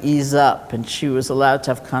would like ease up, and she was allowed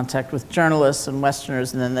to have contact with journalists and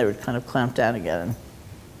Westerners, and then they would kind of clamp down again.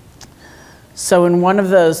 So in one of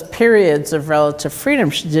those periods of relative freedom,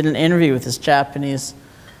 she did an interview with this Japanese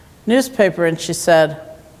newspaper, and she said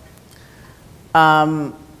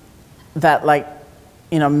that, like,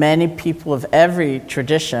 you know, many people of every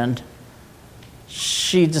tradition,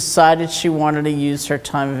 she decided she wanted to use her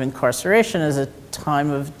time of incarceration as a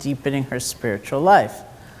time of deepening her spiritual life.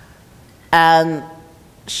 And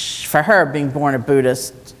for her, being born a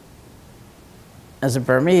Buddhist as a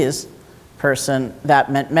Burmese person,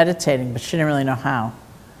 that meant meditating, but she didn't really know how.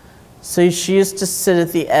 So she used to sit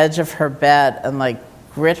at the edge of her bed and like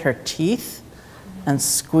grit her teeth and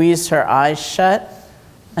squeeze her eyes shut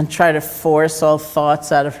and try to force all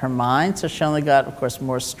thoughts out of her mind. So she only got, of course,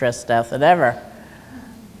 more stressed out than ever.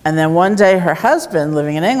 And then one day her husband,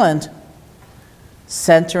 living in England,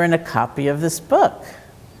 sent her in a copy of this book,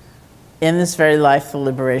 In This Very Life, The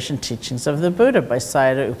Liberation Teachings of the Buddha by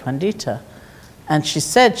Sayadaw U Pandita. And she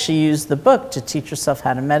said she used the book to teach herself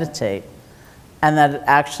how to meditate, and that it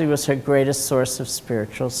actually was her greatest source of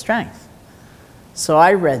spiritual strength. So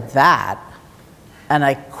I read that, and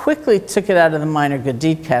I quickly took it out of the minor good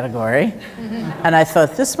deed category, and I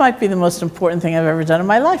thought, this might be the most important thing I've ever done in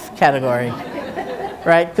my life category,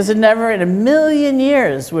 right? Because it never in a million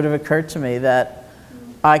years would have occurred to me that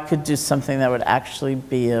I could do something that would actually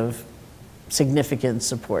be of significant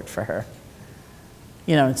support for her.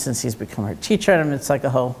 You know, and since he's become her teacher, I mean, it's like a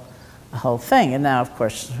whole thing. And now, of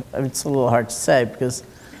course, it's a little hard to say because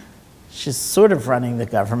she's sort of running the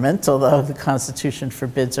government, although the Constitution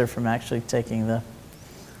forbids her from actually taking the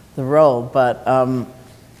role. But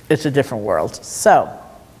it's a different world. So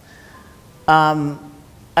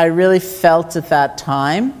I really felt at that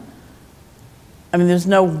time, I mean, there's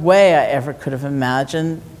no way I ever could have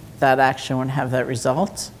imagined that action would have that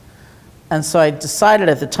result. And so I decided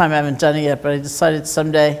at the time, I haven't done it yet, but I decided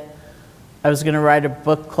someday I was going to write a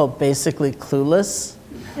book called Basically Clueless,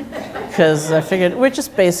 because I figured we're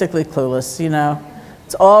just basically clueless, you know.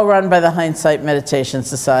 It's all run by the Hindsight Meditation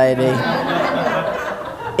Society.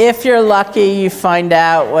 If you're lucky, you find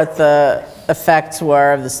out what the effects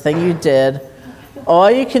were of this thing you did. All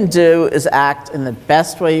you can do is act in the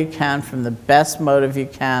best way you can, from the best motive you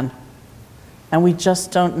can, and we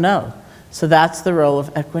just don't know. So that's the role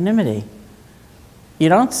of equanimity. You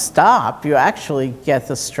don't stop, you actually get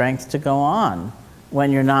the strength to go on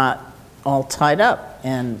when you're not all tied up,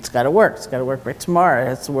 and it's got to work by tomorrow, it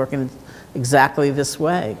has to work in exactly this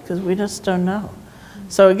way, because we just don't know.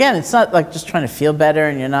 So again, it's not like just trying to feel better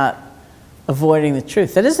and you're not avoiding the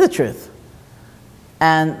truth. That is the truth.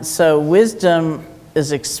 And so wisdom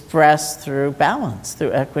is expressed through balance,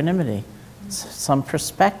 through equanimity. It's some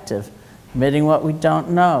perspective, admitting what we don't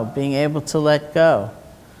know, being able to let go,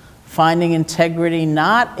 finding integrity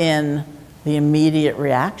not in the immediate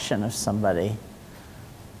reaction of somebody,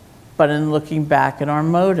 but in looking back at our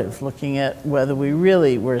motive, looking at whether we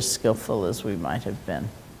really were as skillful as we might have been.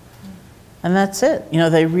 And that's it. You know,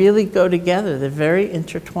 they really go together. They're very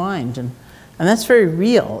intertwined. And that's very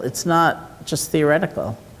real. It's not just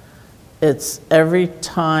theoretical. It's every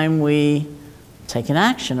time we take an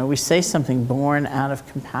action or we say something born out of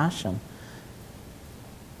compassion,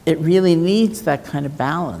 it really needs that kind of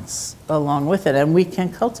balance along with it, and we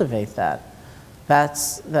can cultivate that.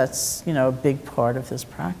 That's you know, a big part of this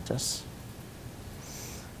practice.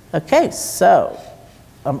 Okay, so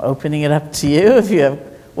I'm opening it up to you if you have,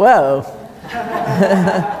 whoa.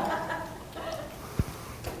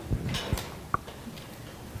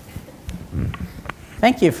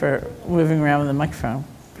 Thank you for moving around with the microphone.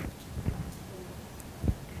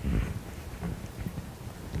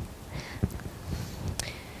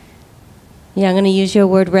 Yeah, I'm going to use your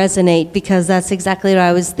word resonate because that's exactly what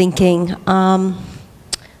I was thinking. I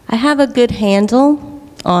have a good handle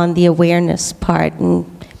on the awareness part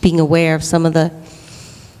and being aware of some of the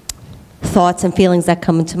thoughts and feelings that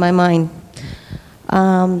come into my mind.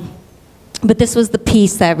 But this was the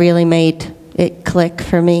piece that really made it click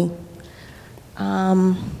for me.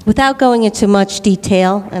 Without going into much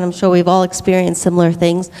detail, and I'm sure we've all experienced similar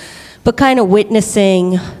things, but kind of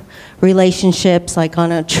witnessing relationships like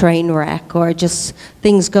on a train wreck or just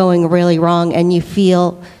things going really wrong, and you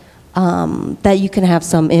feel that you can have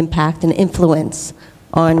some impact and influence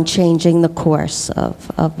on changing the course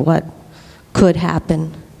of what could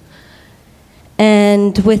happen.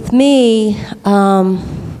 And with me,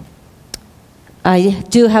 I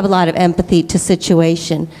do have a lot of empathy to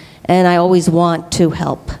situation, and I always want to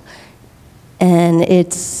help. And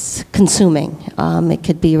it's consuming. It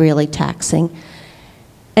could be really taxing.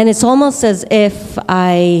 And it's almost as if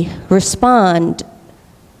I respond,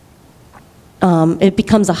 it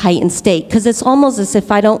becomes a heightened state, because it's almost as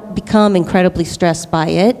if I don't become incredibly stressed by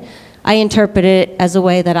it. I interpret it as a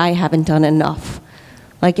way that I haven't done enough.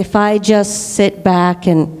 Like if I just sit back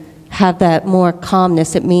and have that more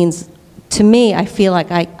calmness, it means, to me, I feel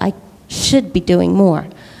like I should be doing more.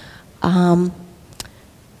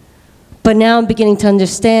 But now I'm beginning to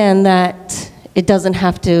understand that it doesn't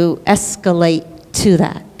have to escalate to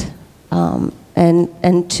that.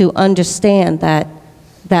 And to understand that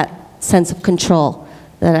sense of control,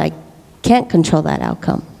 that I can't control that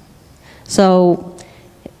outcome. So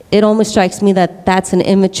it almost strikes me that that's an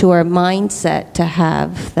immature mindset to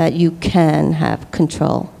have, that you can have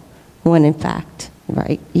control, when in fact,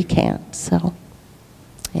 right, you can't. So,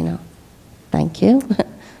 thank you.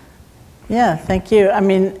 Yeah, thank you. I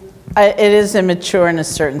mean, it is immature in a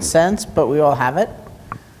certain sense, but we all have it.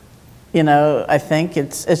 I think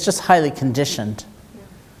it's just highly conditioned.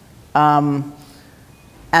 And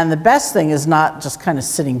the best thing is not just kind of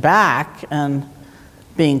sitting back and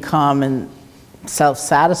being calm and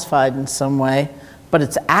self-satisfied in some way, but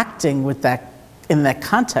it's acting with that, in that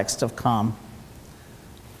context of calm,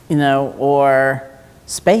 or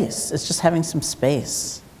space. It's just having some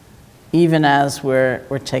space, even as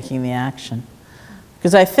we're taking the action.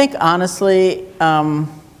 Because I think, honestly,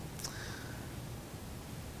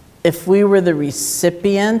 if we were the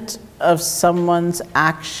recipient of someone's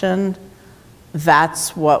action,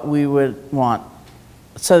 that's what we would want.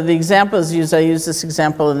 So the example is used, I use this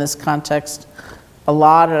example in this context a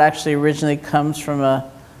lot. It actually originally comes from a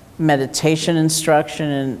meditation instruction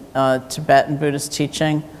in Tibetan Buddhist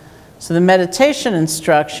teaching. So the meditation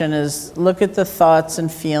instruction is, look at the thoughts and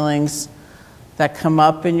feelings that come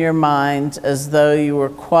up in your mind as though you were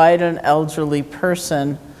quite an elderly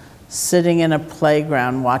person sitting in a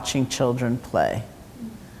playground watching children play.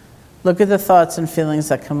 Look at the thoughts and feelings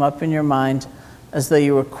that come up in your mind as though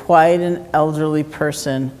you were quite an elderly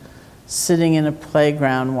person sitting in a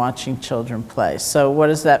playground watching children play. So what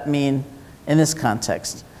does that mean in this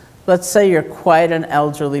context? Let's say you're quite an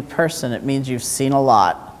elderly person. It means you've seen a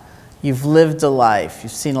lot. You've lived a life.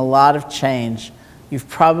 You've seen a lot of change. You've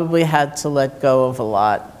probably had to let go of a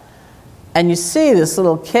lot. And you see this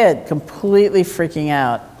little kid completely freaking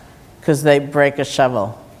out because they break a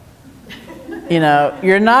shovel.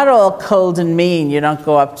 You're not all cold and mean. You don't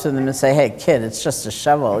go up to them and say, hey, kid, it's just a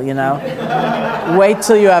shovel, Wait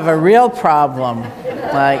till you have a real problem.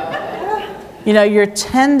 You're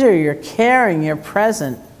tender, you're caring, you're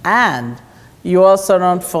present, and you also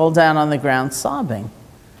don't fall down on the ground sobbing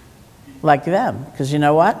like them. Because you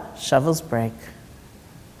know what? Shovels break.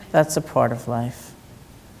 That's a part of life.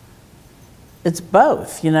 It's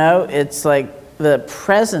both, It's like the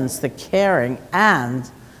presence, the caring, and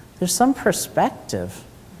there's some perspective.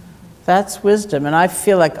 That's wisdom. And I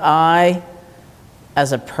feel like I,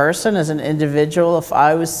 as a person, as an individual, if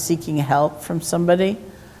I was seeking help from somebody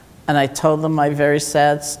and I told them my very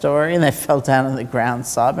sad story and they fell down on the ground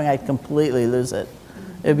sobbing, I'd completely lose it.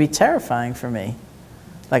 It would be terrifying for me.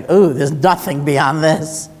 Like, ooh, there's nothing beyond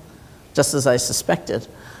this, just as I suspected.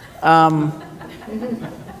 I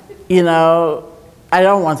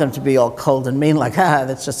don't want them to be all cold and mean, like,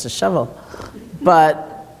 that's just a shovel. But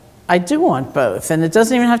I do want both, and it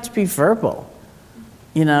doesn't even have to be verbal.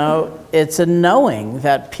 It's a knowing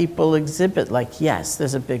that people exhibit, like, yes,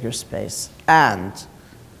 there's a bigger space, and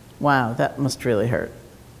wow, that must really hurt,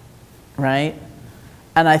 right?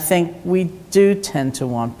 And I think we do tend to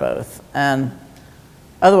want both, and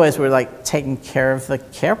otherwise we're like taking care of the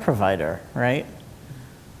care provider, right?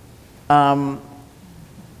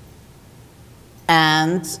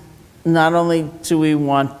 And not only do we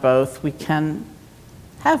want both, we can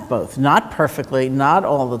have both. Not perfectly, not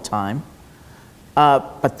all the time,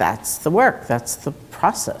 but that's the work, that's the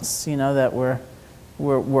process, that we're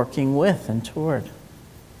working with and toward.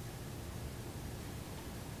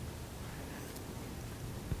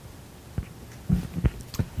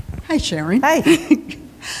 Hi, Sharon. Hi.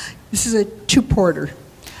 This is a two-parter.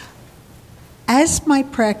 as my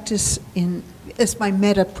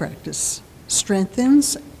metta practice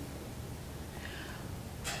strengthens,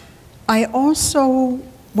 I also,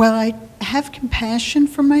 while I have compassion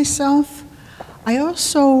for myself, I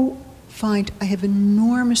also find I have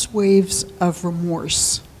enormous waves of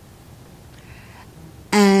remorse.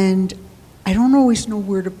 And I don't always know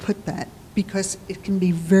where to put that because it can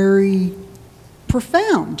be very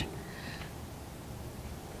profound.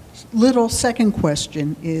 Little second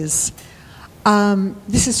question is,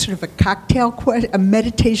 this is sort of a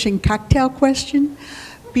meditation cocktail question,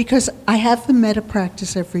 because I have the metta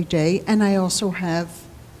practice every day, and I also have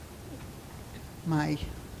my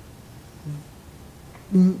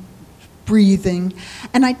breathing,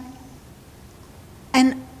 and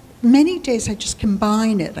many days I just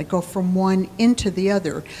combine it. I go from one into the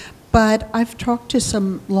other. But I've talked to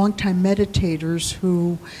some longtime meditators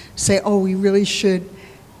who say, oh, we really should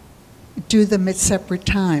do them at separate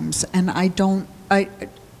times. And I'm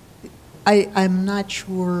not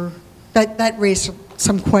sure, that raised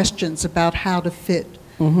some questions about how to fit,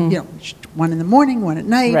 one in the morning, one at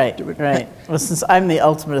night. Right. Well, since I'm the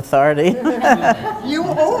ultimate authority. You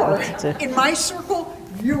are. In my circle,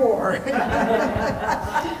 you are.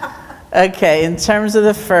 Okay, in terms of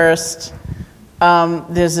the first,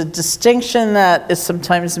 there's a distinction that is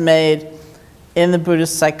sometimes made in the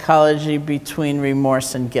Buddhist psychology between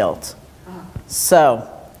remorse and guilt. So,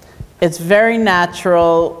 it's very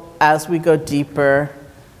natural as we go deeper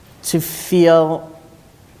to feel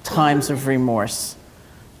times of remorse.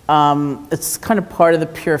 It's kind of part of the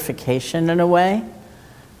purification in a way.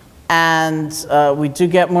 And we do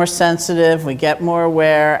get more sensitive, we get more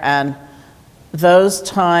aware, and those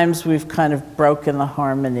times we've kind of broken the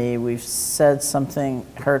harmony, we've said something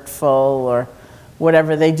hurtful or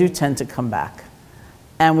whatever, they do tend to come back.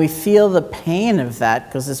 And we feel the pain of that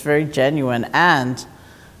because it's very genuine, and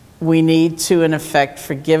we need to, in effect,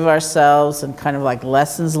 forgive ourselves and kind of like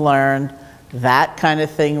lessons learned. That kind of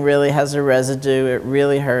thing really has a residue, it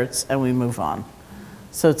really hurts, and we move on.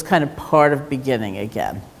 So it's kind of part of beginning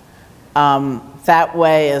again. That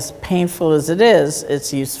way, as painful as it is,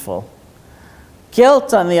 it's useful.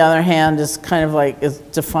 Guilt, on the other hand, is kind of like, is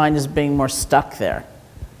defined as being more stuck there.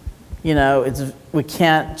 We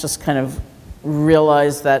can't just kind of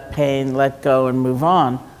realize that pain, let go, and move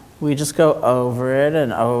on. We just go over it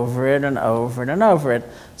and over it and over it and over it.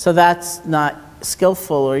 So that's not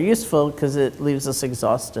skillful or useful because it leaves us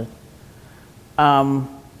exhausted.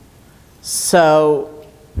 So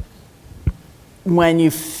when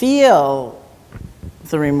you feel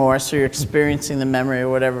the remorse or you're experiencing the memory or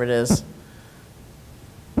whatever it is,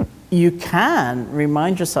 you can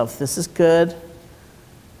remind yourself, this is good,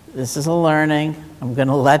 this is a learning, I'm going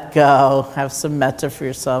to let go, have some metta for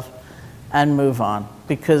yourself, and move on.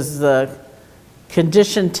 Because the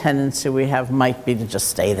conditioned tendency we have might be to just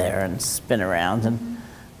stay there and spin around. And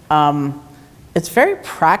it's very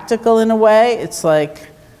practical in a way. It's like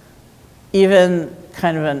even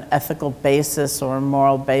kind of an ethical basis or a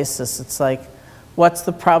moral basis. It's like, what's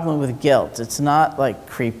the problem with guilt? It's not like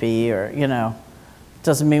creepy or,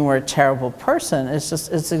 doesn't mean we're a terrible person. It's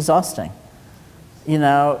just, it's exhausting.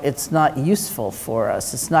 It's not useful for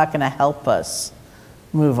us. It's not going to help us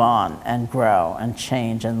move on and grow and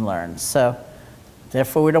change and learn. So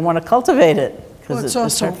therefore we don't want to cultivate it. Well, it's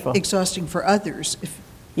also exhausting for others.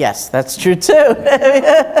 Yes, that's true too.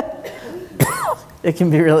 It can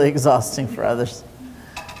be really exhausting for others.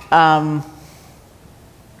 But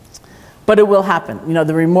it will happen.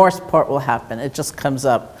 The remorse part will happen. It just comes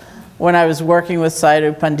up. When I was working with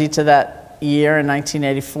Sadhu Pandita that year in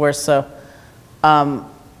 1984, so I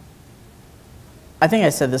think I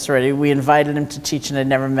said this already, we invited him to teach and I'd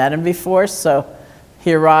never met him before, so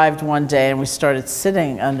he arrived one day and we started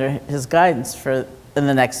sitting under his guidance for the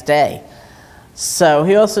next day. So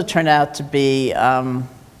he also turned out to be he's a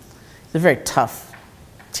very tough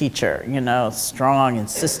teacher, strong,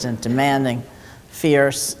 insistent, demanding,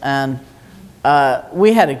 fierce, and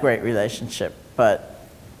we had a great relationship, but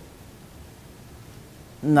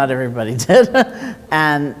not everybody did.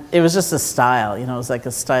 And it was just a style, it was like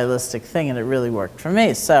a stylistic thing, and it really worked for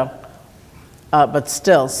me. So, but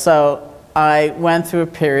still, so I went through a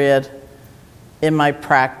period in my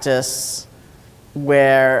practice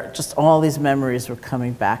where just all these memories were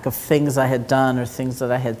coming back of things I had done or things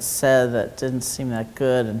that I had said that didn't seem that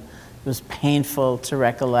good, and it was painful to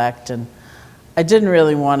recollect. And I didn't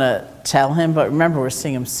really want to tell him, but remember, we're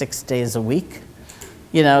seeing him 6 days a week.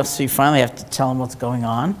 So you finally have to tell him what's going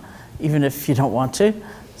on, even if you don't want to.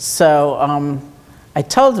 So I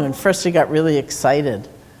told him, and first he got really excited.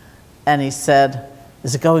 And he said,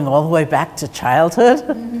 is it going all the way back to childhood?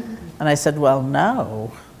 And I said, well,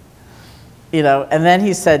 no. you know, and then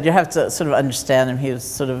he said, you have to sort of understand him.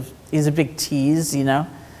 He's a big tease, you know.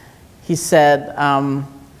 He said,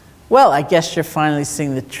 well, I guess you're finally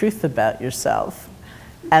seeing the truth about yourself.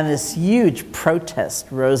 And this huge protest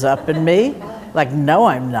rose up in me, like, no,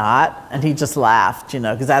 I'm not. And he just laughed, you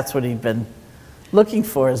know, because that's what he'd been looking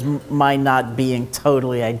for, is my not being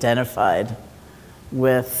totally identified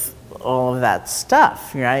with all of that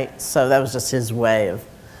stuff, right? So that was just his way of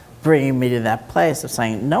bringing me to that place of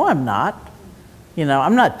saying, no, I'm not. You know,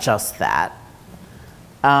 I'm not just that.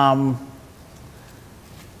 But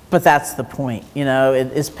that's the point. You know,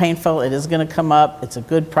 it is painful. It is going to come up. It's a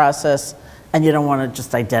good process. And you don't want to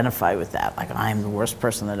just identify with that, like I'm the worst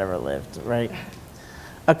person that ever lived, right?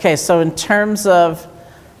 Okay, so in terms of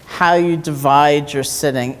how you divide your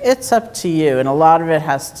sitting, it's up to you. And a lot of it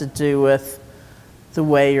has to do with the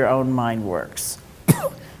way your own mind works.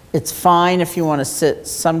 It's fine if you want to sit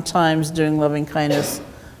sometimes doing loving kindness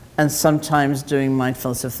and sometimes doing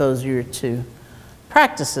mindfulness. If those are your two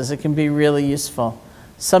practices, it can be really useful.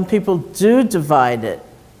 Some people do divide it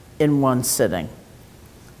in one sitting.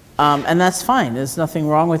 And that's fine. There's nothing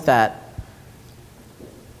wrong with that.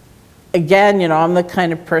 Again, you know, I'm the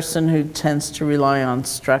kind of person who tends to rely on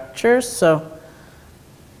structure. So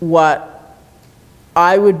what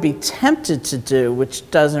I would be tempted to do,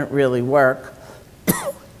 which doesn't really work,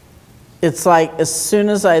 it's like as soon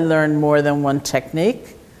as I learn more than one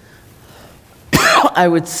technique, I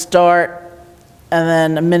would start, and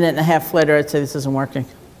then a minute and a half later, I'd say, this isn't working.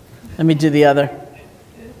 Let me do the other.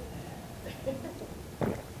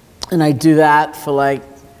 And I do that for like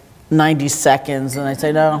 90 seconds, and I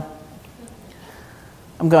say, no,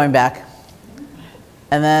 I'm going back.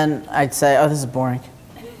 And then I'd say, oh, this is boring.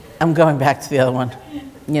 I'm going back to the other one,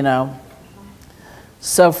 you know.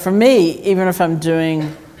 So for me, even if I'm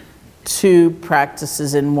doing two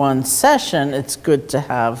practices in one session, it's good to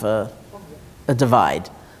have a divide.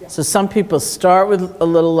 So some people start with a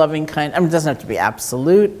little loving kind. I mean, it doesn't have to be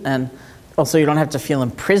absolute, and also you don't have to feel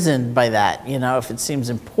imprisoned by that. You know, if it seems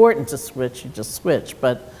important to switch, you just switch.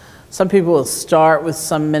 But some people will start with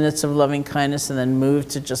some minutes of loving kindness and then move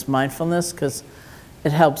to just mindfulness because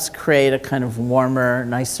it helps create a kind of warmer,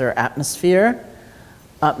 nicer atmosphere.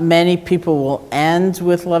 Many people will end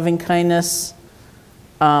with loving kindness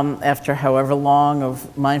after however long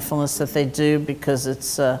of mindfulness that they do, because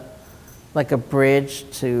it's like a bridge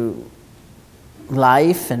to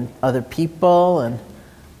life and other people.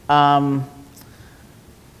 And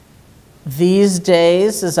these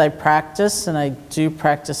days, as I practice, and I do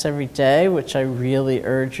practice every day, which I really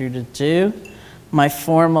urge you to do, my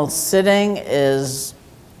formal sitting is,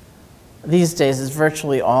 these days, is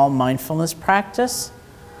virtually all mindfulness practice.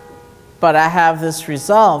 But I have this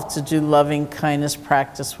resolve to do loving kindness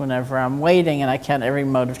practice whenever I'm waiting, and I count every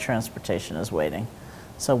mode of transportation as waiting.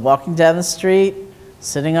 So walking down the street,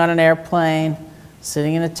 sitting on an airplane,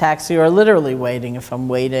 sitting in a taxi, or literally waiting if I'm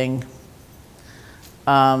waiting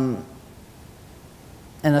in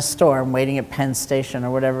a store, I'm waiting at Penn Station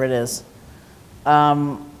or whatever it is.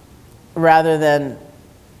 Rather than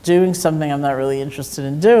doing something I'm not really interested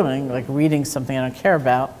in doing, like reading something I don't care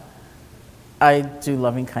about, I do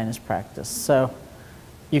loving kindness practice. So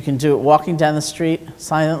you can do it walking down the street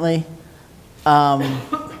silently.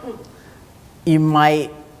 You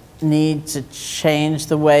might need to change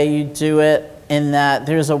the way you do it, in that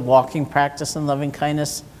there's a walking practice in loving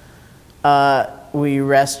kindness where you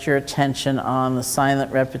rest your attention on the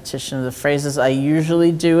silent repetition of the phrases. I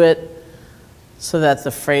usually do it so that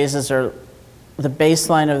the phrases are, the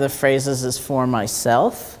baseline of the phrases is for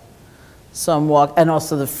myself. So I'm and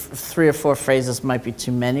also the 3 or 4 phrases might be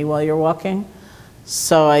too many while you're walking.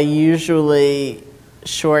 So I usually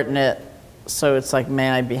shorten it so it's like, may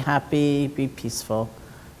I be happy, be peaceful.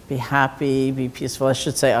 Be happy, be peaceful. I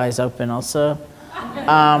should say eyes open also.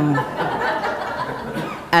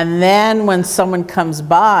 And then when someone comes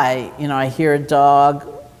by, you know, I hear a dog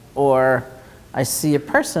or I see a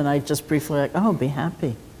person, I just briefly like, oh, be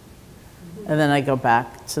happy. And then I go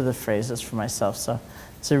back to the phrases for myself. So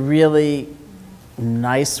it's a really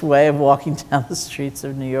nice way of walking down the streets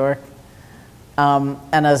of New York. And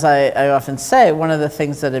as I often say, one of the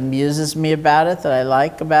things that amuses me about it, that I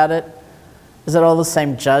like about it, is that all the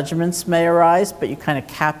same judgments may arise, but you kind of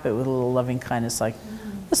cap it with a little loving kindness, like,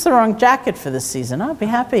 it's the wrong jacket for this season. Oh, be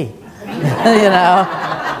happy. You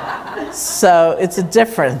know? So it's a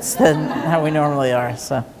difference than how we normally are.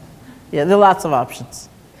 So yeah, there are lots of options.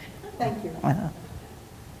 Thank you.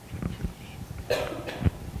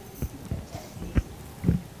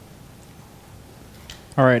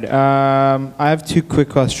 All right. I have 2 quick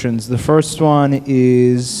questions. The first one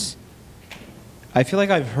is, I feel like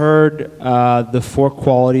I've heard the 4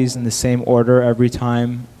 qualities in the same order every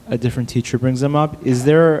time a different teacher brings them up. Is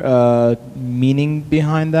there a meaning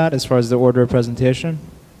behind that as far as the order of presentation?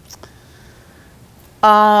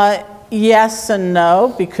 Yes and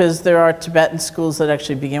no, because there are Tibetan schools that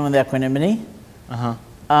actually begin with equanimity.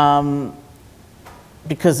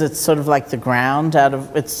 Because it's sort of like the ground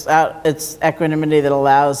it's equanimity that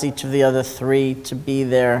allows each of the other 3 to be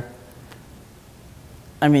there.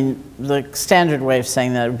 I mean, the standard way of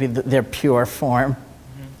saying that would be their pure form,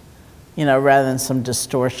 you know, rather than some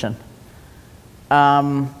distortion.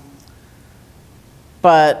 But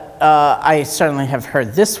I certainly have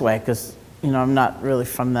heard this way, because, you know, I'm not really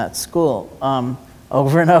from that school,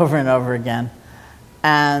 over and over and over again.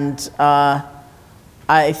 And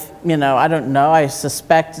you know, I don't know, I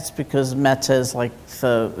suspect it's because metta is like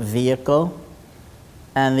the vehicle,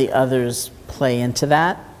 and the others play into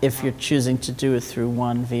that, if you're choosing to do it through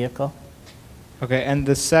one vehicle. Okay, and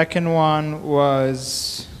the second one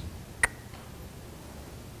was...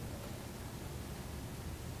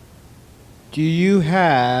 Do you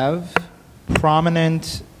have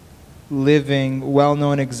prominent, living,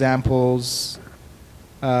 well-known examples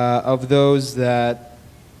of those that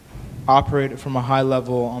operate from a high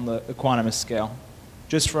level on the equanimous scale?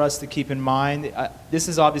 Just for us to keep in mind, this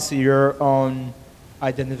is obviously your own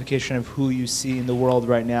identification of who you see in the world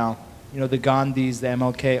right now. You know, the Gandhis, the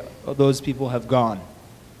MLK, those people have gone.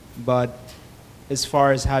 But as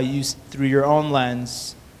far as how you, through your own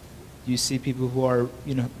lens, you see people who are,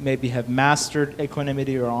 you know, maybe have mastered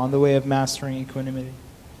equanimity or on the way of mastering equanimity?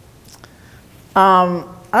 I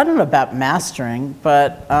don't know about mastering,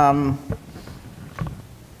 but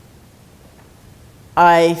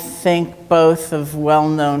I think both of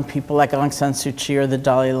well-known people like Aung San Suu Kyi or the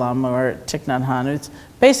Dalai Lama or Thich Nhat Hanh, it's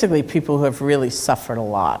basically people who have really suffered a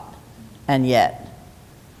lot and yet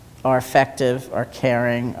are effective, are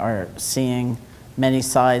caring, are seeing many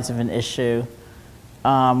sides of an issue.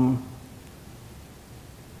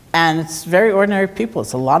 And it's very ordinary people.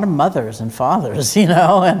 It's a lot of mothers and fathers, you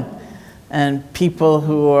know, and people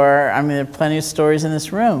who are, I mean, there are plenty of stories in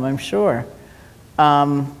this room, I'm sure.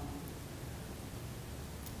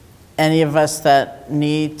 Any of us that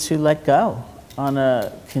need to let go on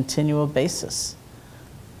a continual basis.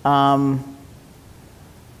 You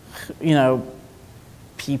know,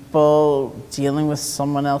 people dealing with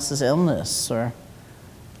someone else's illness, or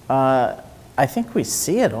I think we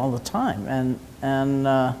see it all the time,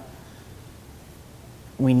 and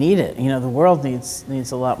we need it. You know, the world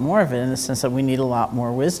needs a lot more of it, in the sense that we need a lot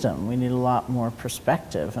more wisdom. We need a lot more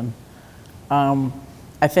perspective. And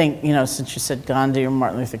I think, you know, since you said Gandhi or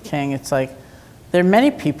Martin Luther King, it's like there are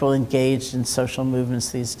many people engaged in social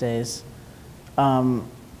movements these days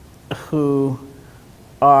who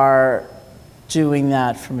are doing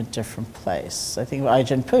that from a different place. I think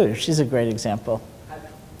Ai-jen Poo, she's a great example.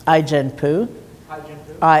 Ai-jen Poo,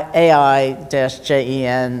 A-I-Jen-Poo-O,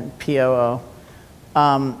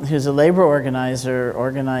 who's a labor organizer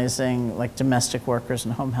organizing like domestic workers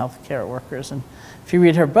and home health care workers. And if you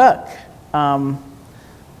read her book,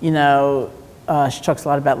 you know, she talks a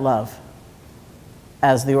lot about love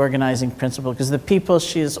as the organizing principle, because the people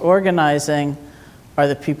she is organizing are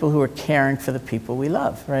the people who are caring for the people we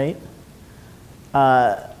love, right?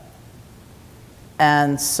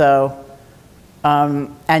 And so,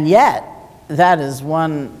 and yet, that is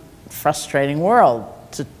one frustrating world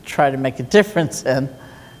to try to make a difference in,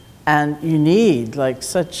 and you need like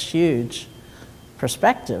such huge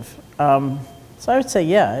perspective. So I would say,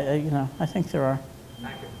 yeah, you know, I think there are.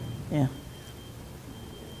 Thank you.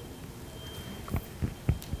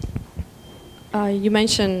 Yeah. You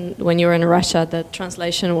mentioned when you were in Russia, the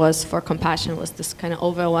translation was for compassion was this kind of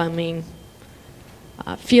overwhelming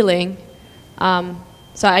feeling.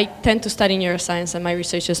 So I tend to study neuroscience, and my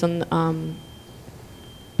research is on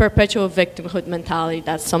perpetual victimhood mentality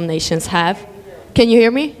that some nations have. Can you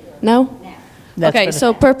hear me? No? Okay,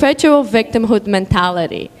 so perpetual victimhood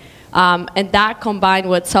mentality, and that combined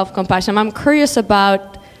with self-compassion. I'm curious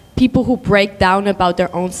about people who break down about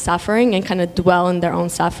their own suffering and kind of dwell in their own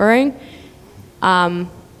suffering.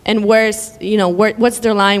 And where's, you know, what's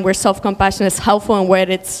the line where self-compassion is helpful and where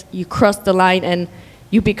it's, you cross the line and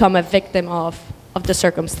you become a victim of the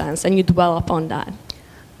circumstance and you dwell upon that?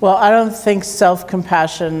 Well, I don't think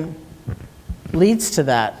self-compassion leads to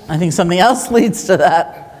that. I think something else leads to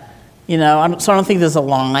that. You know, so I don't think there's a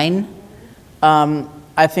line.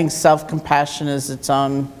 I think self-compassion is its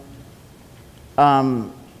own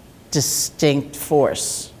distinct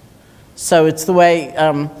force. So it's the way,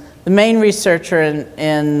 the main researcher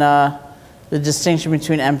in the distinction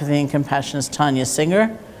between empathy and compassion is Tanya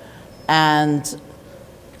Singer. And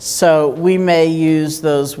So we may use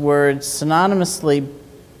those words synonymously,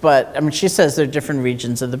 but I mean, she says they're different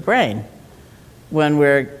regions of the brain. When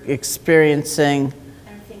we're experiencing, I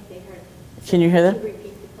don't think they heard. Can you hear that? Can you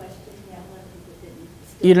repeat the question? Yeah, a lot of people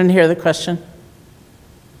didn't. You didn't hear the question?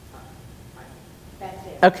 That's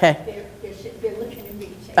it. Okay. They're looking at me.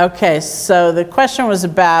 Okay, so the question was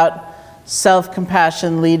about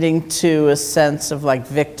self-compassion leading to a sense of like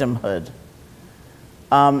victimhood.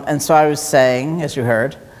 And so I was saying, as you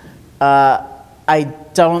heard, I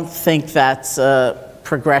don't think that's a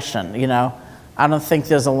progression, you know. I don't think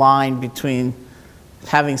there's a line between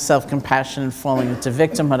having self-compassion and falling into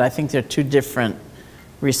victimhood. I think they're two different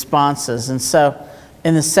responses. And so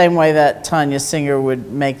in the same way that Tanya Singer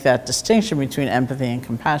would make that distinction between empathy and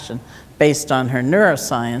compassion based on her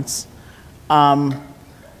neuroscience,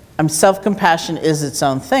 self-compassion is its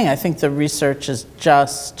own thing. I think the research is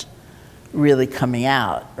just really coming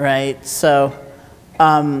out, right? So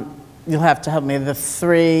you'll have to help me. The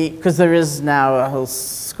three, because there is now a whole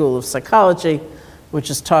school of psychology which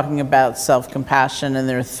is talking about self-compassion, and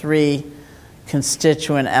there are three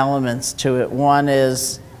constituent elements to it. One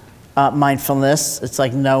is mindfulness. It's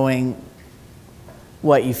like knowing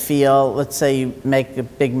what you feel. Let's say you make a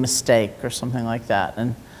big mistake or something like that.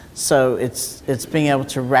 And so it's being able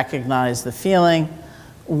to recognize the feeling.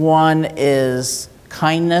 One is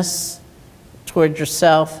kindness toward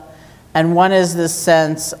yourself. And one is this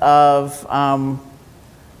sense of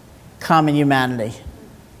common humanity.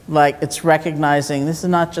 Like it's recognizing this is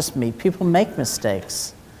not just me. People make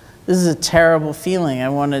mistakes. This is a terrible feeling. I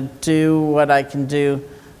want to do what I can do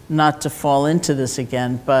not to fall into this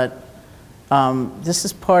again, but this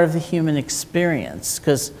is part of the human experience,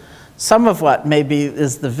 because some of what maybe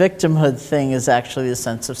is the victimhood thing is actually a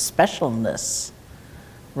sense of specialness,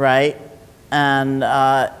 right? And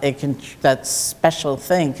that special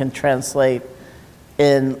thing can translate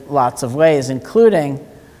in lots of ways, including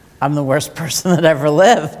I'm the worst person that ever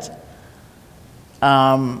lived.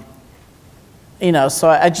 You know, so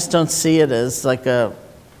I just don't see it as like a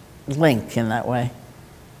link in that way.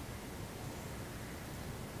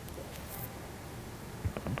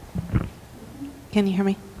 Can you hear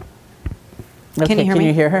me? Okay, can you hear me? Can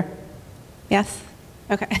you hear her? Yes?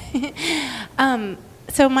 Okay.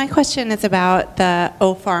 So my question is about the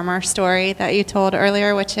O Farmer story that you told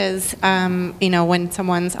earlier, which is, you know, when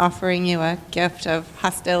someone's offering you a gift of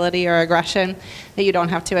hostility or aggression, that you don't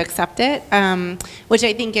have to accept it, which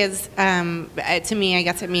I think is, to me, I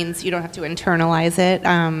guess it means you don't have to internalize it.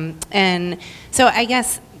 And so I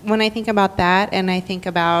guess when I think about that, and I think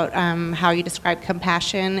about how you describe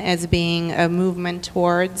compassion as being a movement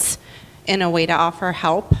towards, in a way to offer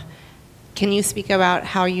help, can you speak about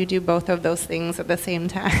how you do both of those things at the same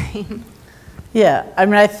time? Yeah, I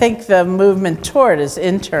mean, I think the movement toward is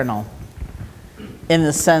internal in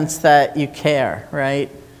the sense that you care, right?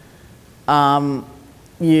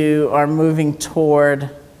 You are moving toward,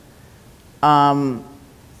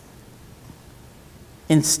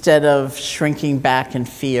 instead of shrinking back in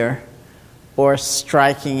fear or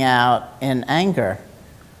striking out in anger.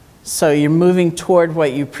 So you're moving toward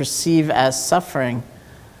what you perceive as suffering.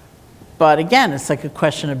 But again, it's like a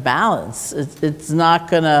question of balance. It's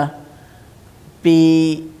not going to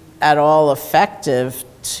be at all effective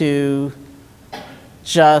to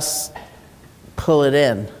just pull it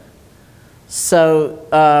in. So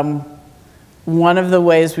one of the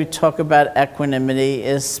ways we talk about equanimity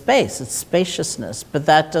is space. It's spaciousness, but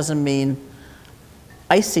that doesn't mean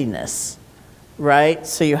iciness, right?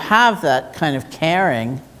 So you have that kind of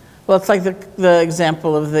caring. Well, it's like the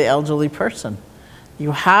example of the elderly person.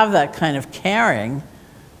 You have that kind of caring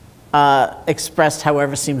expressed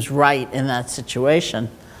however seems right in that situation,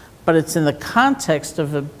 but it's in the context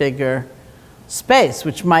of a bigger space,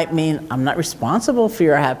 which might mean I'm not responsible for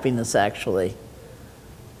your happiness, actually.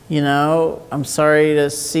 You know, I'm sorry to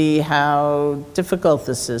see how difficult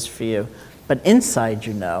this is for you, but inside,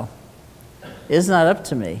 you know, it's not up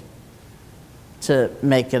to me to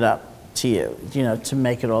make it up to you, you know, to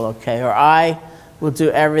make it all okay. Or I will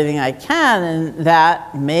do everything I can, and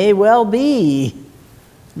that may well be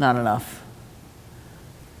not enough.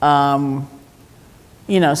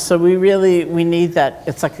 You know, so we need that.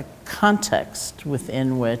 It's like a context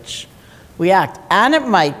within which we act. And it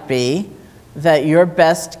might be that your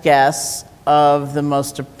best guess of the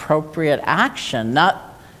most appropriate action,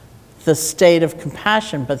 not the state of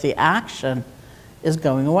compassion, but the action, is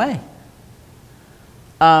going away.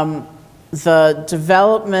 The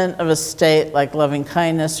development of a state like loving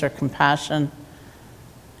kindness or compassion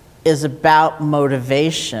is about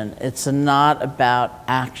motivation. It's not about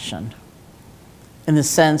action, in the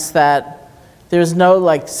sense that There's no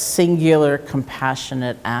like singular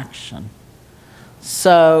compassionate action.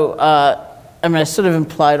 So, I mean, I sort of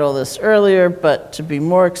implied all this earlier, but to be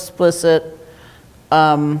more explicit,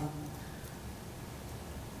 again,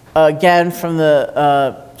 from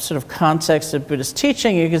the sort of context of Buddhist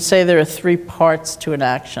teaching, you could say there are 3 parts to an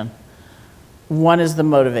action. One is the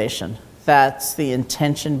motivation. That's the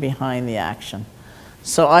intention behind the action.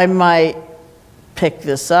 So I might pick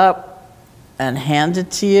this up and hand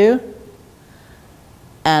it to you,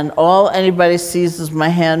 and all anybody sees is my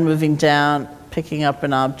hand moving down, picking up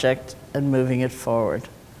an object, and moving it forward.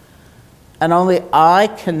 And only I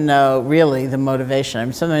can know, really, the motivation. I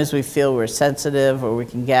mean, sometimes we feel we're sensitive or we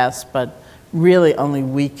can guess, but really only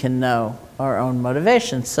we can know our own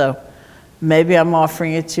motivation. So maybe I'm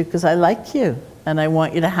offering it to you because I like you and I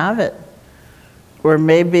want you to have it. Or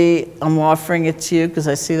maybe I'm offering it to you because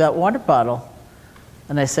I see that water bottle.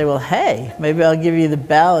 And I say, well, hey, maybe I'll give you the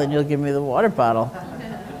bell and you'll give me the water bottle.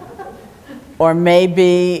 Or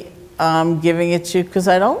maybe I'm giving it to you because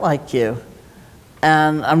I don't like you.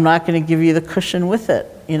 And I'm not going to give you the cushion with it,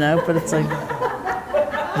 you know? But it's like,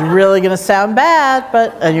 it's really going to sound bad,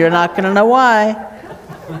 and you're not going to know why.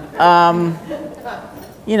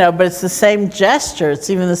 You know, but it's the same gesture.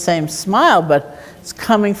 It's even the same smile, but it's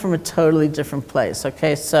coming from a totally different place,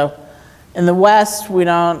 okay? So in the West, we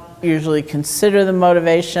don't usually consider the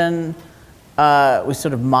motivation. We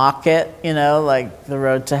sort of mock it, you know, like the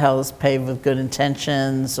road to hell is paved with good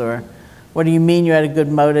intentions, or what do you mean you had a good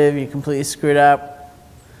motive, you completely screwed up?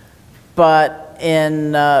 But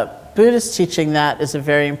in Buddhist teaching, that is a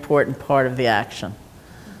very important part of the action.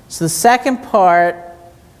 So the second part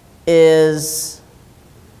is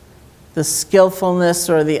the skillfulness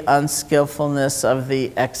or the unskillfulness of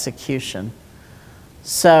the execution.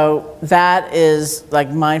 So that is like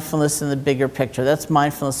mindfulness in the bigger picture. That's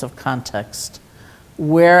mindfulness of context.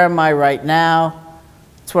 Where am I right now?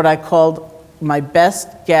 It's what I called my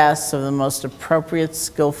best guess of the most appropriate,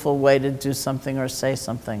 skillful way to do something or say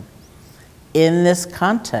something in this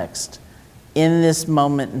context, in this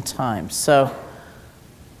moment in time. So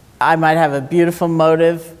I might have a beautiful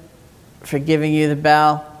motive for giving you the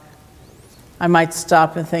bell. I might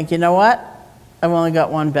stop and think, you know what? I've only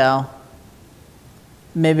got one bell.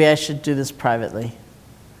 Maybe I should do this privately.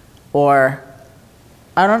 Or,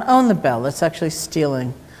 I don't own the bell, that's actually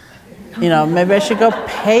stealing. You know, maybe I should go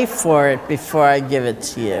pay for it before I give it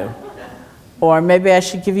to you. Or maybe I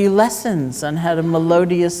should give you lessons on how to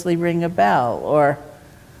melodiously ring a bell. Or,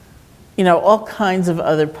 you know, all kinds of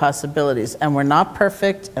other possibilities. And we're not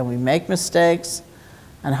perfect, and we make mistakes,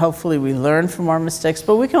 and hopefully we learn from our mistakes,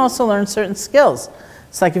 but we can also learn certain skills.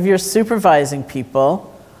 It's like if you're supervising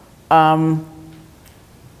people,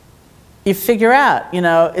 you figure out, you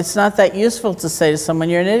know, it's not that useful to say to someone,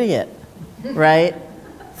 you're an idiot, right?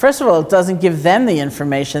 First of all, it doesn't give them the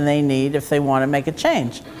information they need if they want to make a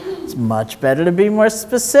change. It's much better to be more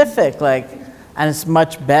specific, like, and it's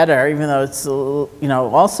much better, even though it's, you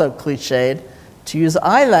know, also cliched, to use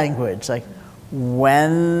I language. Like,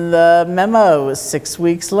 when the memo was 6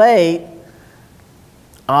 weeks late,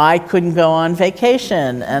 I couldn't go on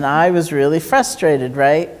vacation, and I was really frustrated,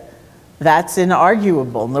 right? That's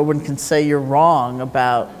inarguable. No one can say you're wrong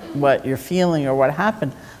about what you're feeling or what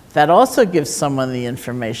happened. That also gives someone the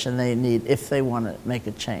information they need if they want to make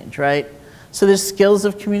a change, right? So there's skills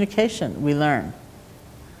of communication we learn.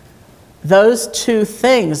 Those two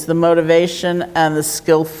things, the motivation and the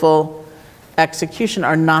skillful execution,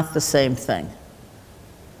 are not the same thing,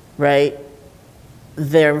 right?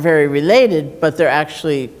 They're very related, but they're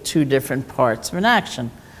actually two different parts of an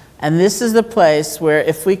action. And this is the place where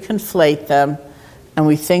if we conflate them and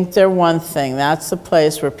we think they're one thing, that's the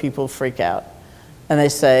place where people freak out. And they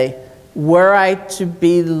say, were I to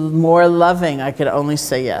be more loving, I could only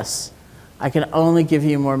say yes. I could only give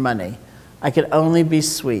you more money. I could only be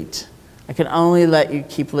sweet. I could only let you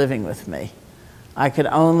keep living with me. I could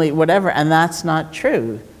only whatever, and that's not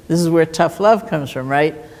true. This is where tough love comes from,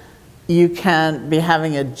 right? You can be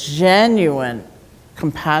having a genuine,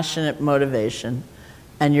 compassionate motivation,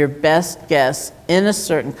 and your best guess in a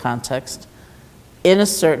certain context, in a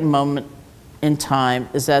certain moment in time,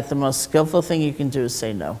 is that the most skillful thing you can do is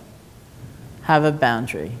say no. Have a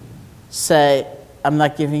boundary. Say, I'm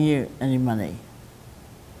not giving you any money,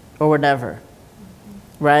 or whatever,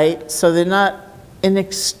 right? So they're not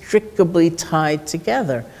inextricably tied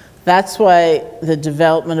together. That's why the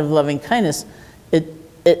development of loving kindness, it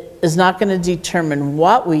is not going to determine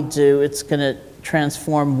what we do, it's going to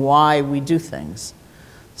transform why we do things.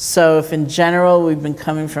 So if in general we've been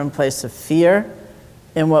coming from a place of fear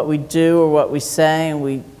in what we do or what we say, and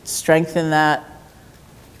we strengthen that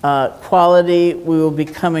Quality, we will be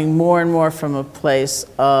coming more and more from a place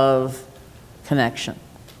of connection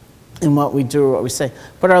in what we do or what we say.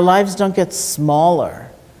 But our lives don't get smaller.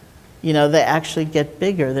 You know, they actually get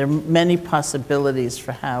bigger. There are many possibilities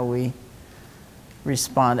for how we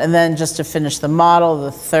respond. And then just to finish the model,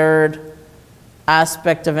 the third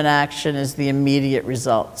aspect of an action is the immediate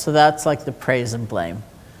result. So that's like the praise and blame.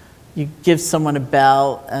 You give someone a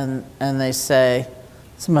bell and they say,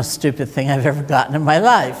 it's the most stupid thing I've ever gotten in my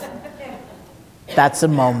life. That's a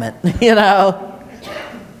moment, you know.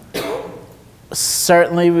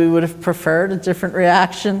 Certainly we would have preferred a different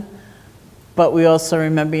reaction, but we also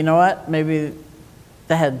remember, you know what, maybe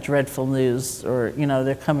they had dreadful news, or, you know,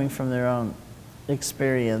 they're coming from their own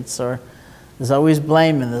experience, or there's always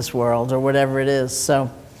blame in this world, or whatever it is. So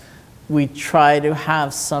we try to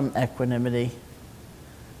have some equanimity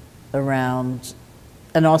around,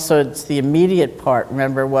 and also it's the immediate part.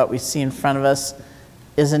 Remember, what we see in front of us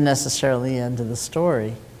isn't necessarily the end of the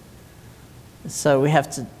story. So we have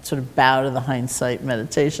to sort of bow to the Hindsight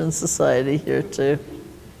Meditation Society here too.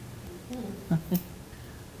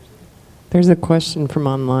 There's a question from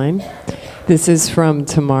online. This is from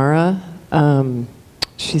Tamara.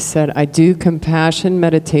 She said, I do compassion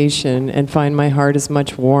meditation and find my heart is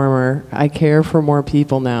much warmer. I care for more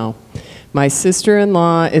people now. My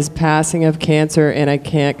sister-in-law is passing of cancer, and I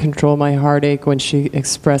can't control my heartache when she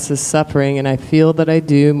expresses suffering, and I feel that I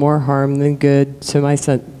do more harm than good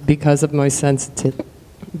to because of my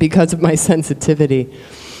sensitivity.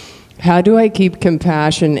 How do I keep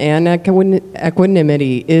compassion and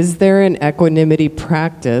equanimity? Is there an equanimity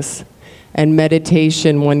practice and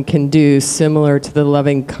meditation one can do similar to the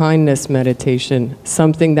loving kindness meditation,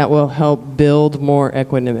 something that will help build more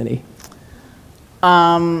equanimity?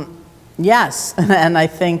 Yes, and I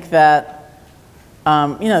think that,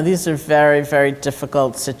 you know, these are very, very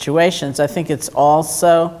difficult situations. I think it's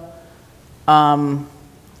also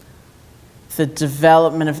the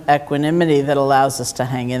development of equanimity that allows us to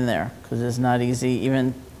hang in there, because it's not easy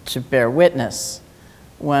even to bear witness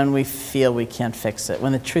when we feel we can't fix it,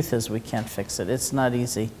 when the truth is we can't fix it. It's not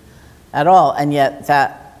easy at all, and yet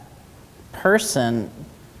that person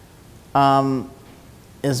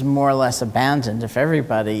is more or less abandoned if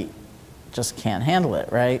everybody just can't handle it,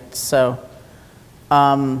 right? So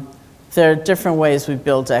there are different ways we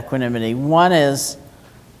build equanimity. One is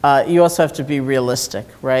you also have to be realistic,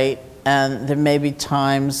 right? And there may be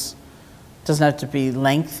times, it doesn't have to be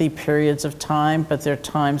lengthy periods of time, but there are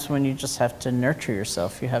times when you just have to nurture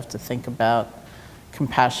yourself. You have to think about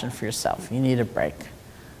compassion for yourself. You need a break.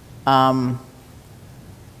 And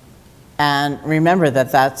remember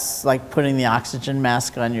that that's like putting the oxygen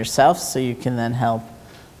mask on yourself so you can then help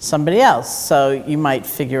somebody else. So you might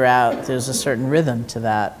figure out there's a certain rhythm to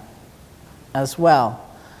that as well.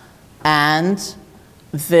 And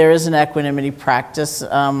there is an equanimity practice.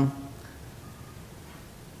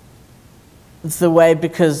 The way,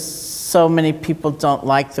 because so many people don't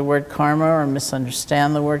like the word karma or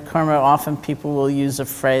misunderstand the word karma, often people will use a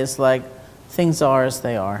phrase like, things are as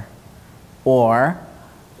they are. Or,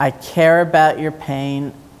 I care about your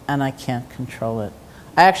pain and I can't control it.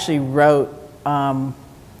 I actually wrote 2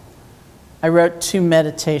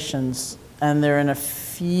 meditations, and they're in a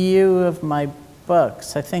few of my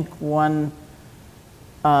books. I think one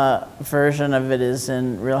version of it is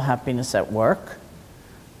in Real Happiness at Work.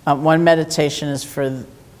 One meditation is for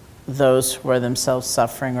those who are themselves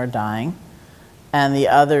suffering or dying, and the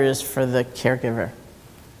other is for the caregiver.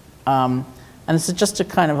 And it's just a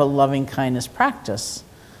kind of a loving kindness practice.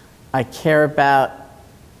 I care about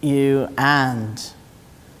you, and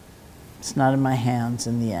it's not in my hands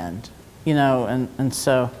in the end. You know, and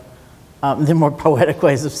so there are more poetic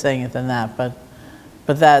ways of saying it than that, but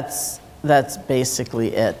that's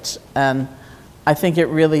basically it. And I think it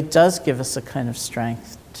really does give us a kind of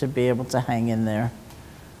strength to be able to hang in there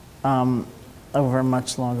over a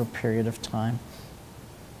much longer period of time.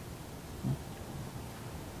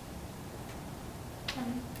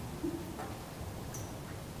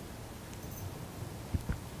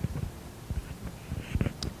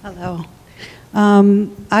 Hello.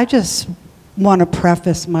 I just want to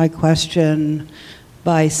preface my question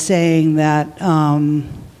by saying that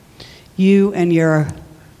you and your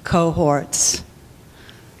cohorts,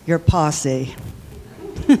 your posse,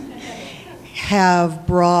 have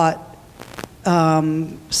brought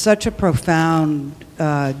such a profound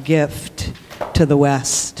gift to the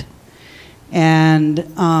West.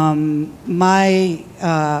 And my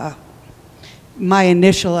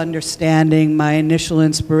initial understanding, my initial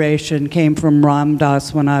inspiration came from Ram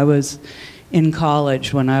Dass when I was in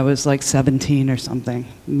college, when I was like 17 or something,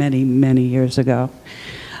 many, many years ago.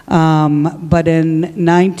 But in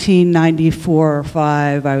 1994 or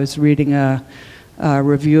 5, I was reading a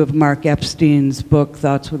review of Mark Epstein's book,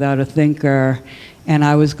 Thoughts Without a Thinker, and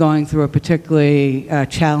I was going through a particularly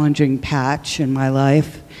challenging patch in my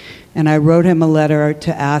life. And I wrote him a letter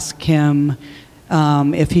to ask him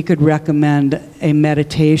if he could recommend a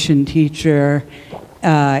meditation teacher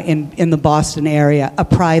in the Boston area, a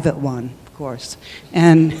private one, of course.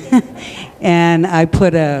 And, and I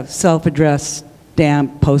put a self-addressed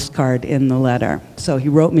stamp postcard in the letter. So he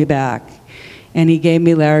wrote me back. And he gave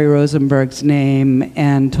me Larry Rosenberg's name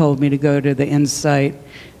and told me to go to the Insight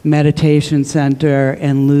Meditation Center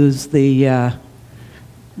and lose the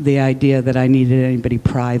idea that I needed anybody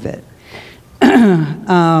private.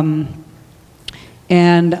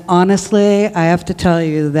 And honestly, I have to tell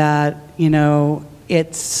you that, you know,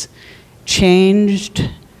 it's changed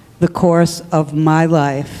the course of my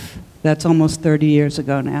life. That's almost 30 years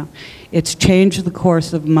ago now. It's changed the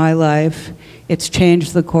course of my life. It's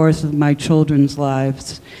changed the course of my children's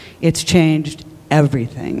lives. It's changed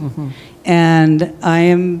everything. Mm-hmm. And I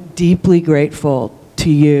am deeply grateful to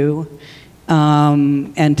you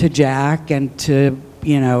and to Jack and to,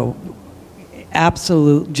 you know,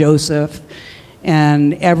 absolute Joseph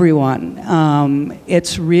and everyone.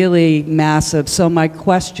 It's really massive. So my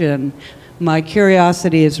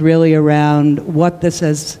curiosity is really around what this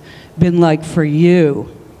has been like for you,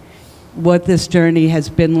 what this journey has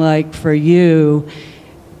been like for you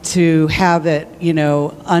to have it, you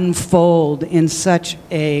know, unfold in such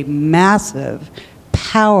a massive,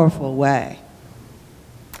 powerful way.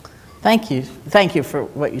 Thank you. Thank you for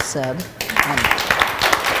what you said.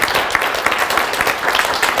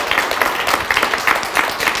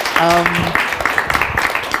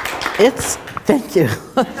 Thank you.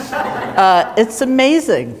 It's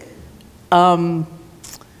amazing. You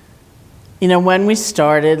know, when we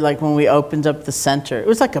started, like when we opened up the center, it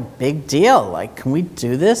was like a big deal. Like, can we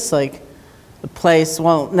do this? Like, the place,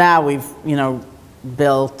 well, now we've, you know,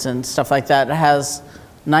 built and stuff like that. It has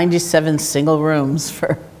 97 single rooms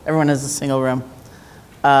for, everyone has a single room.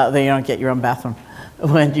 Though you don't get your own bathroom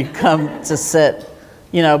when you come to sit,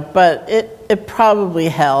 you know, but it probably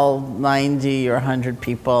held 90 or 100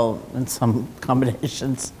 people in some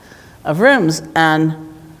combinations of rooms.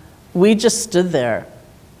 And we just stood there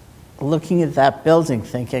looking at that building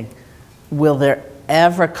thinking, will there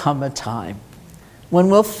ever come a time when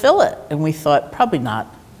we'll fill it? And we thought, probably not.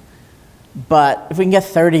 But if we can get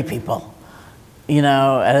 30 people, you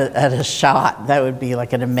know, at a shot, that would be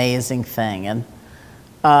like an amazing thing. And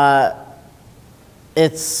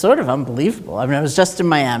it's sort of unbelievable. I mean, I was just in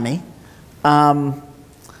Miami. I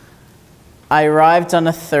arrived on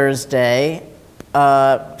a Thursday.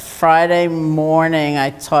 Friday morning, I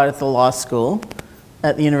taught at the law school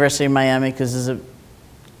at the University of Miami because there's a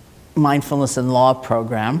mindfulness and law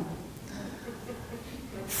program.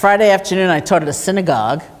 Friday afternoon, I taught at a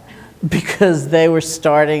synagogue because they were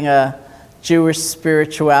starting a Jewish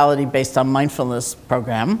spirituality based on mindfulness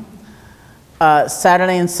program.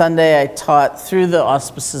 Saturday and Sunday, I taught through the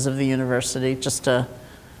auspices of the university, just a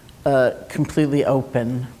completely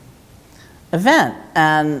open event,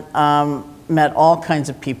 and met all kinds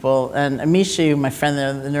of people. And Amishi, my friend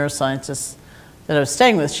there, the neuroscientist that I was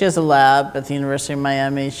staying with, she has a lab at the University of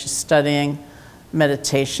Miami. She's studying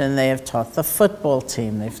meditation. They have taught the football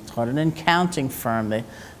team. They've taught an accounting firm.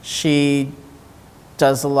 She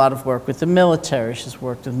does a lot of work with the military. She's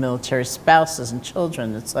worked with military spouses and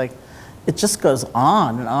children. It's like, it just goes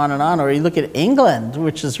on and on and on. Or you look at England,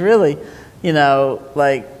 which is really, you know,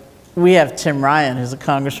 like, we have Tim Ryan, who's a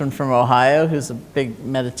congressman from Ohio, who's a big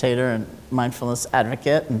meditator and mindfulness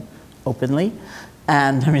advocate, and openly.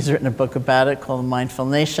 And he's written a book about it called The Mindful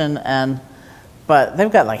Nation. But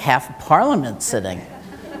they've got like half of Parliament sitting,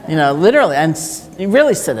 you know, literally, and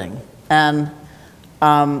really sitting. And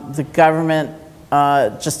the government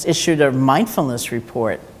just issued a mindfulness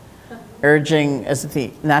report urging, is it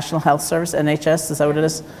the National Health Service, NHS, is that what it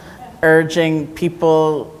is? Urging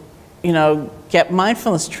people, you know, get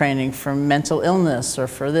mindfulness training for mental illness or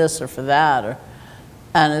for this or for that.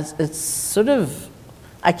 And it's sort of,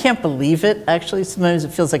 I can't believe it, actually. Sometimes it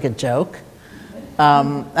feels like a joke.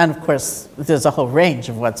 And of course, there's a whole range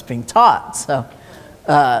of what's being taught. So,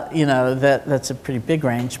 you know, that's a pretty big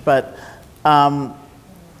range. But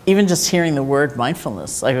even just hearing the word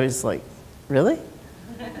mindfulness, I was like, really?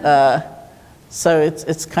 So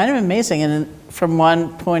it's kind of amazing. And from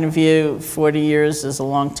one point of view, 40 years is a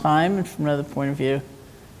long time. And from another point of view,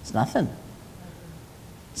 it's nothing.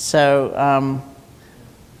 So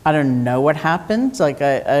I don't know what happened. Like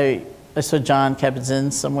I saw John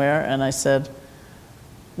Kabat-Zinn somewhere, and I said,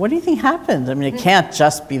 what do you think happened? I mean, it can't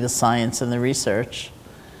just be the science and the research.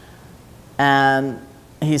 And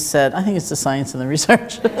he said, I think it's the science and the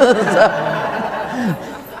research. So, The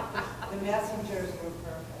messengers were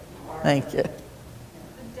perfect. thank you. The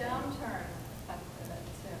downturn affected it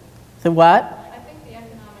too. The what? I think the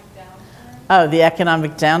economic downturn. Oh, the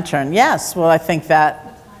economic downturn. Yes, well, I think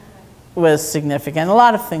that was significant. A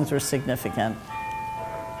lot of things were significant.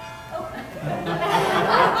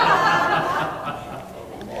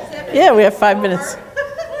 Yeah, we have 5 minutes.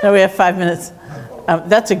 No, we have 5 minutes.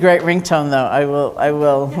 That's a great ringtone, though, I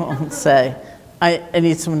will say. I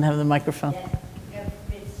need someone to have the microphone.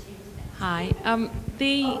 Hi.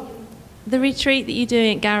 The retreat that you're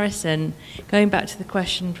doing at Garrison, going back to the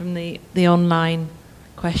question from the online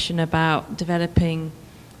question about developing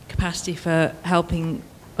capacity for helping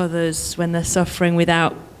others when they're suffering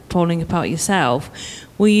without falling apart yourself,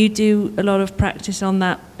 will you do a lot of practice on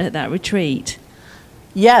that at that retreat?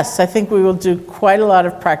 Yes, I think we will do quite a lot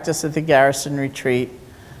of practice at the Garrison retreat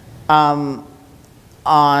on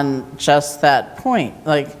just that point.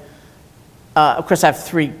 Like, of course, I have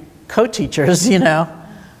 3 co-teachers, you know,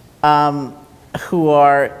 who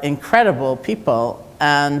are incredible people,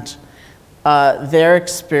 and their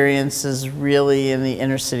experience is really in the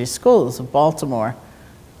inner city schools of Baltimore.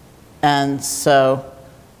 And so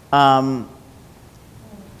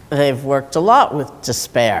they've worked a lot with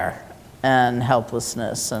despair and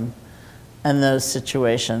helplessness and those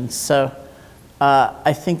situations. So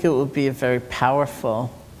I think it will be a very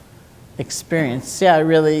powerful experience. Yeah, I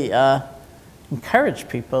really encourage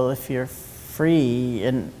people, if you're free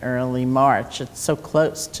in early March, it's so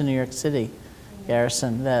close to New York City,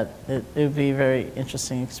 Garrison, that it would be a very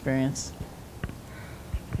interesting experience.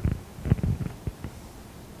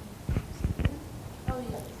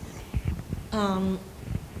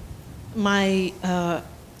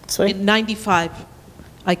 In '95,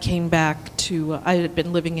 I came back to, I had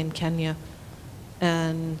been living in Kenya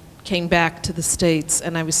and came back to the States,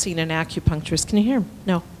 and I was seeing an acupuncturist. Can you hear him?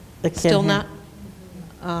 No. Still not?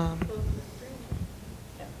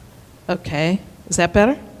 Okay. Is that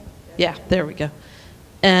better? Yeah, there we go.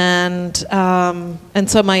 And so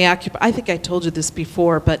my acupuncturist, I think I told you this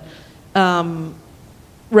before, but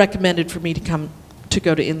recommended for me to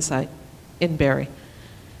go to Insight in Barrie.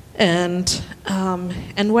 And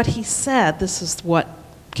what he said, this is what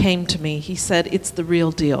came to me. He said, it's the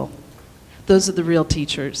real deal. Those are the real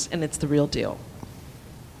teachers, and it's the real deal.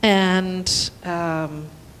 And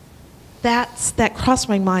that crossed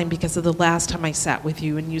my mind because of the last time I sat with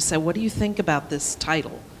you, and you said, what do you think about this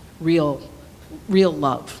title? Real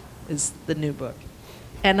Love is the new book.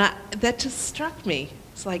 And that just struck me.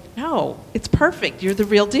 It's like, no, it's perfect. You're the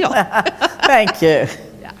real deal. Thank you.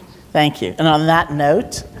 Yeah. Thank you. And on that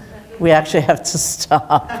note, we actually have to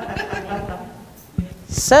stop.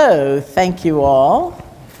 So, thank you all.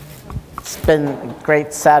 It's been a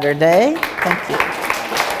great Saturday. Thank you.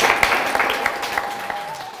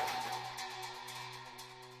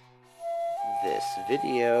 This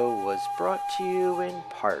video was brought to you in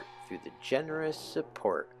part through the generous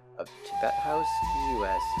support of Tibet House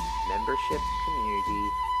US membership community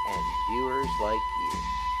and viewers like you.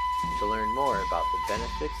 To learn more about the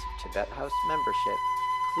benefits of Tibet House membership,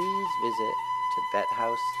 please visit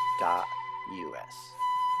tibethouse.us.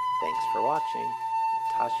 Thanks for watching.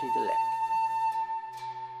 Tashi Delek.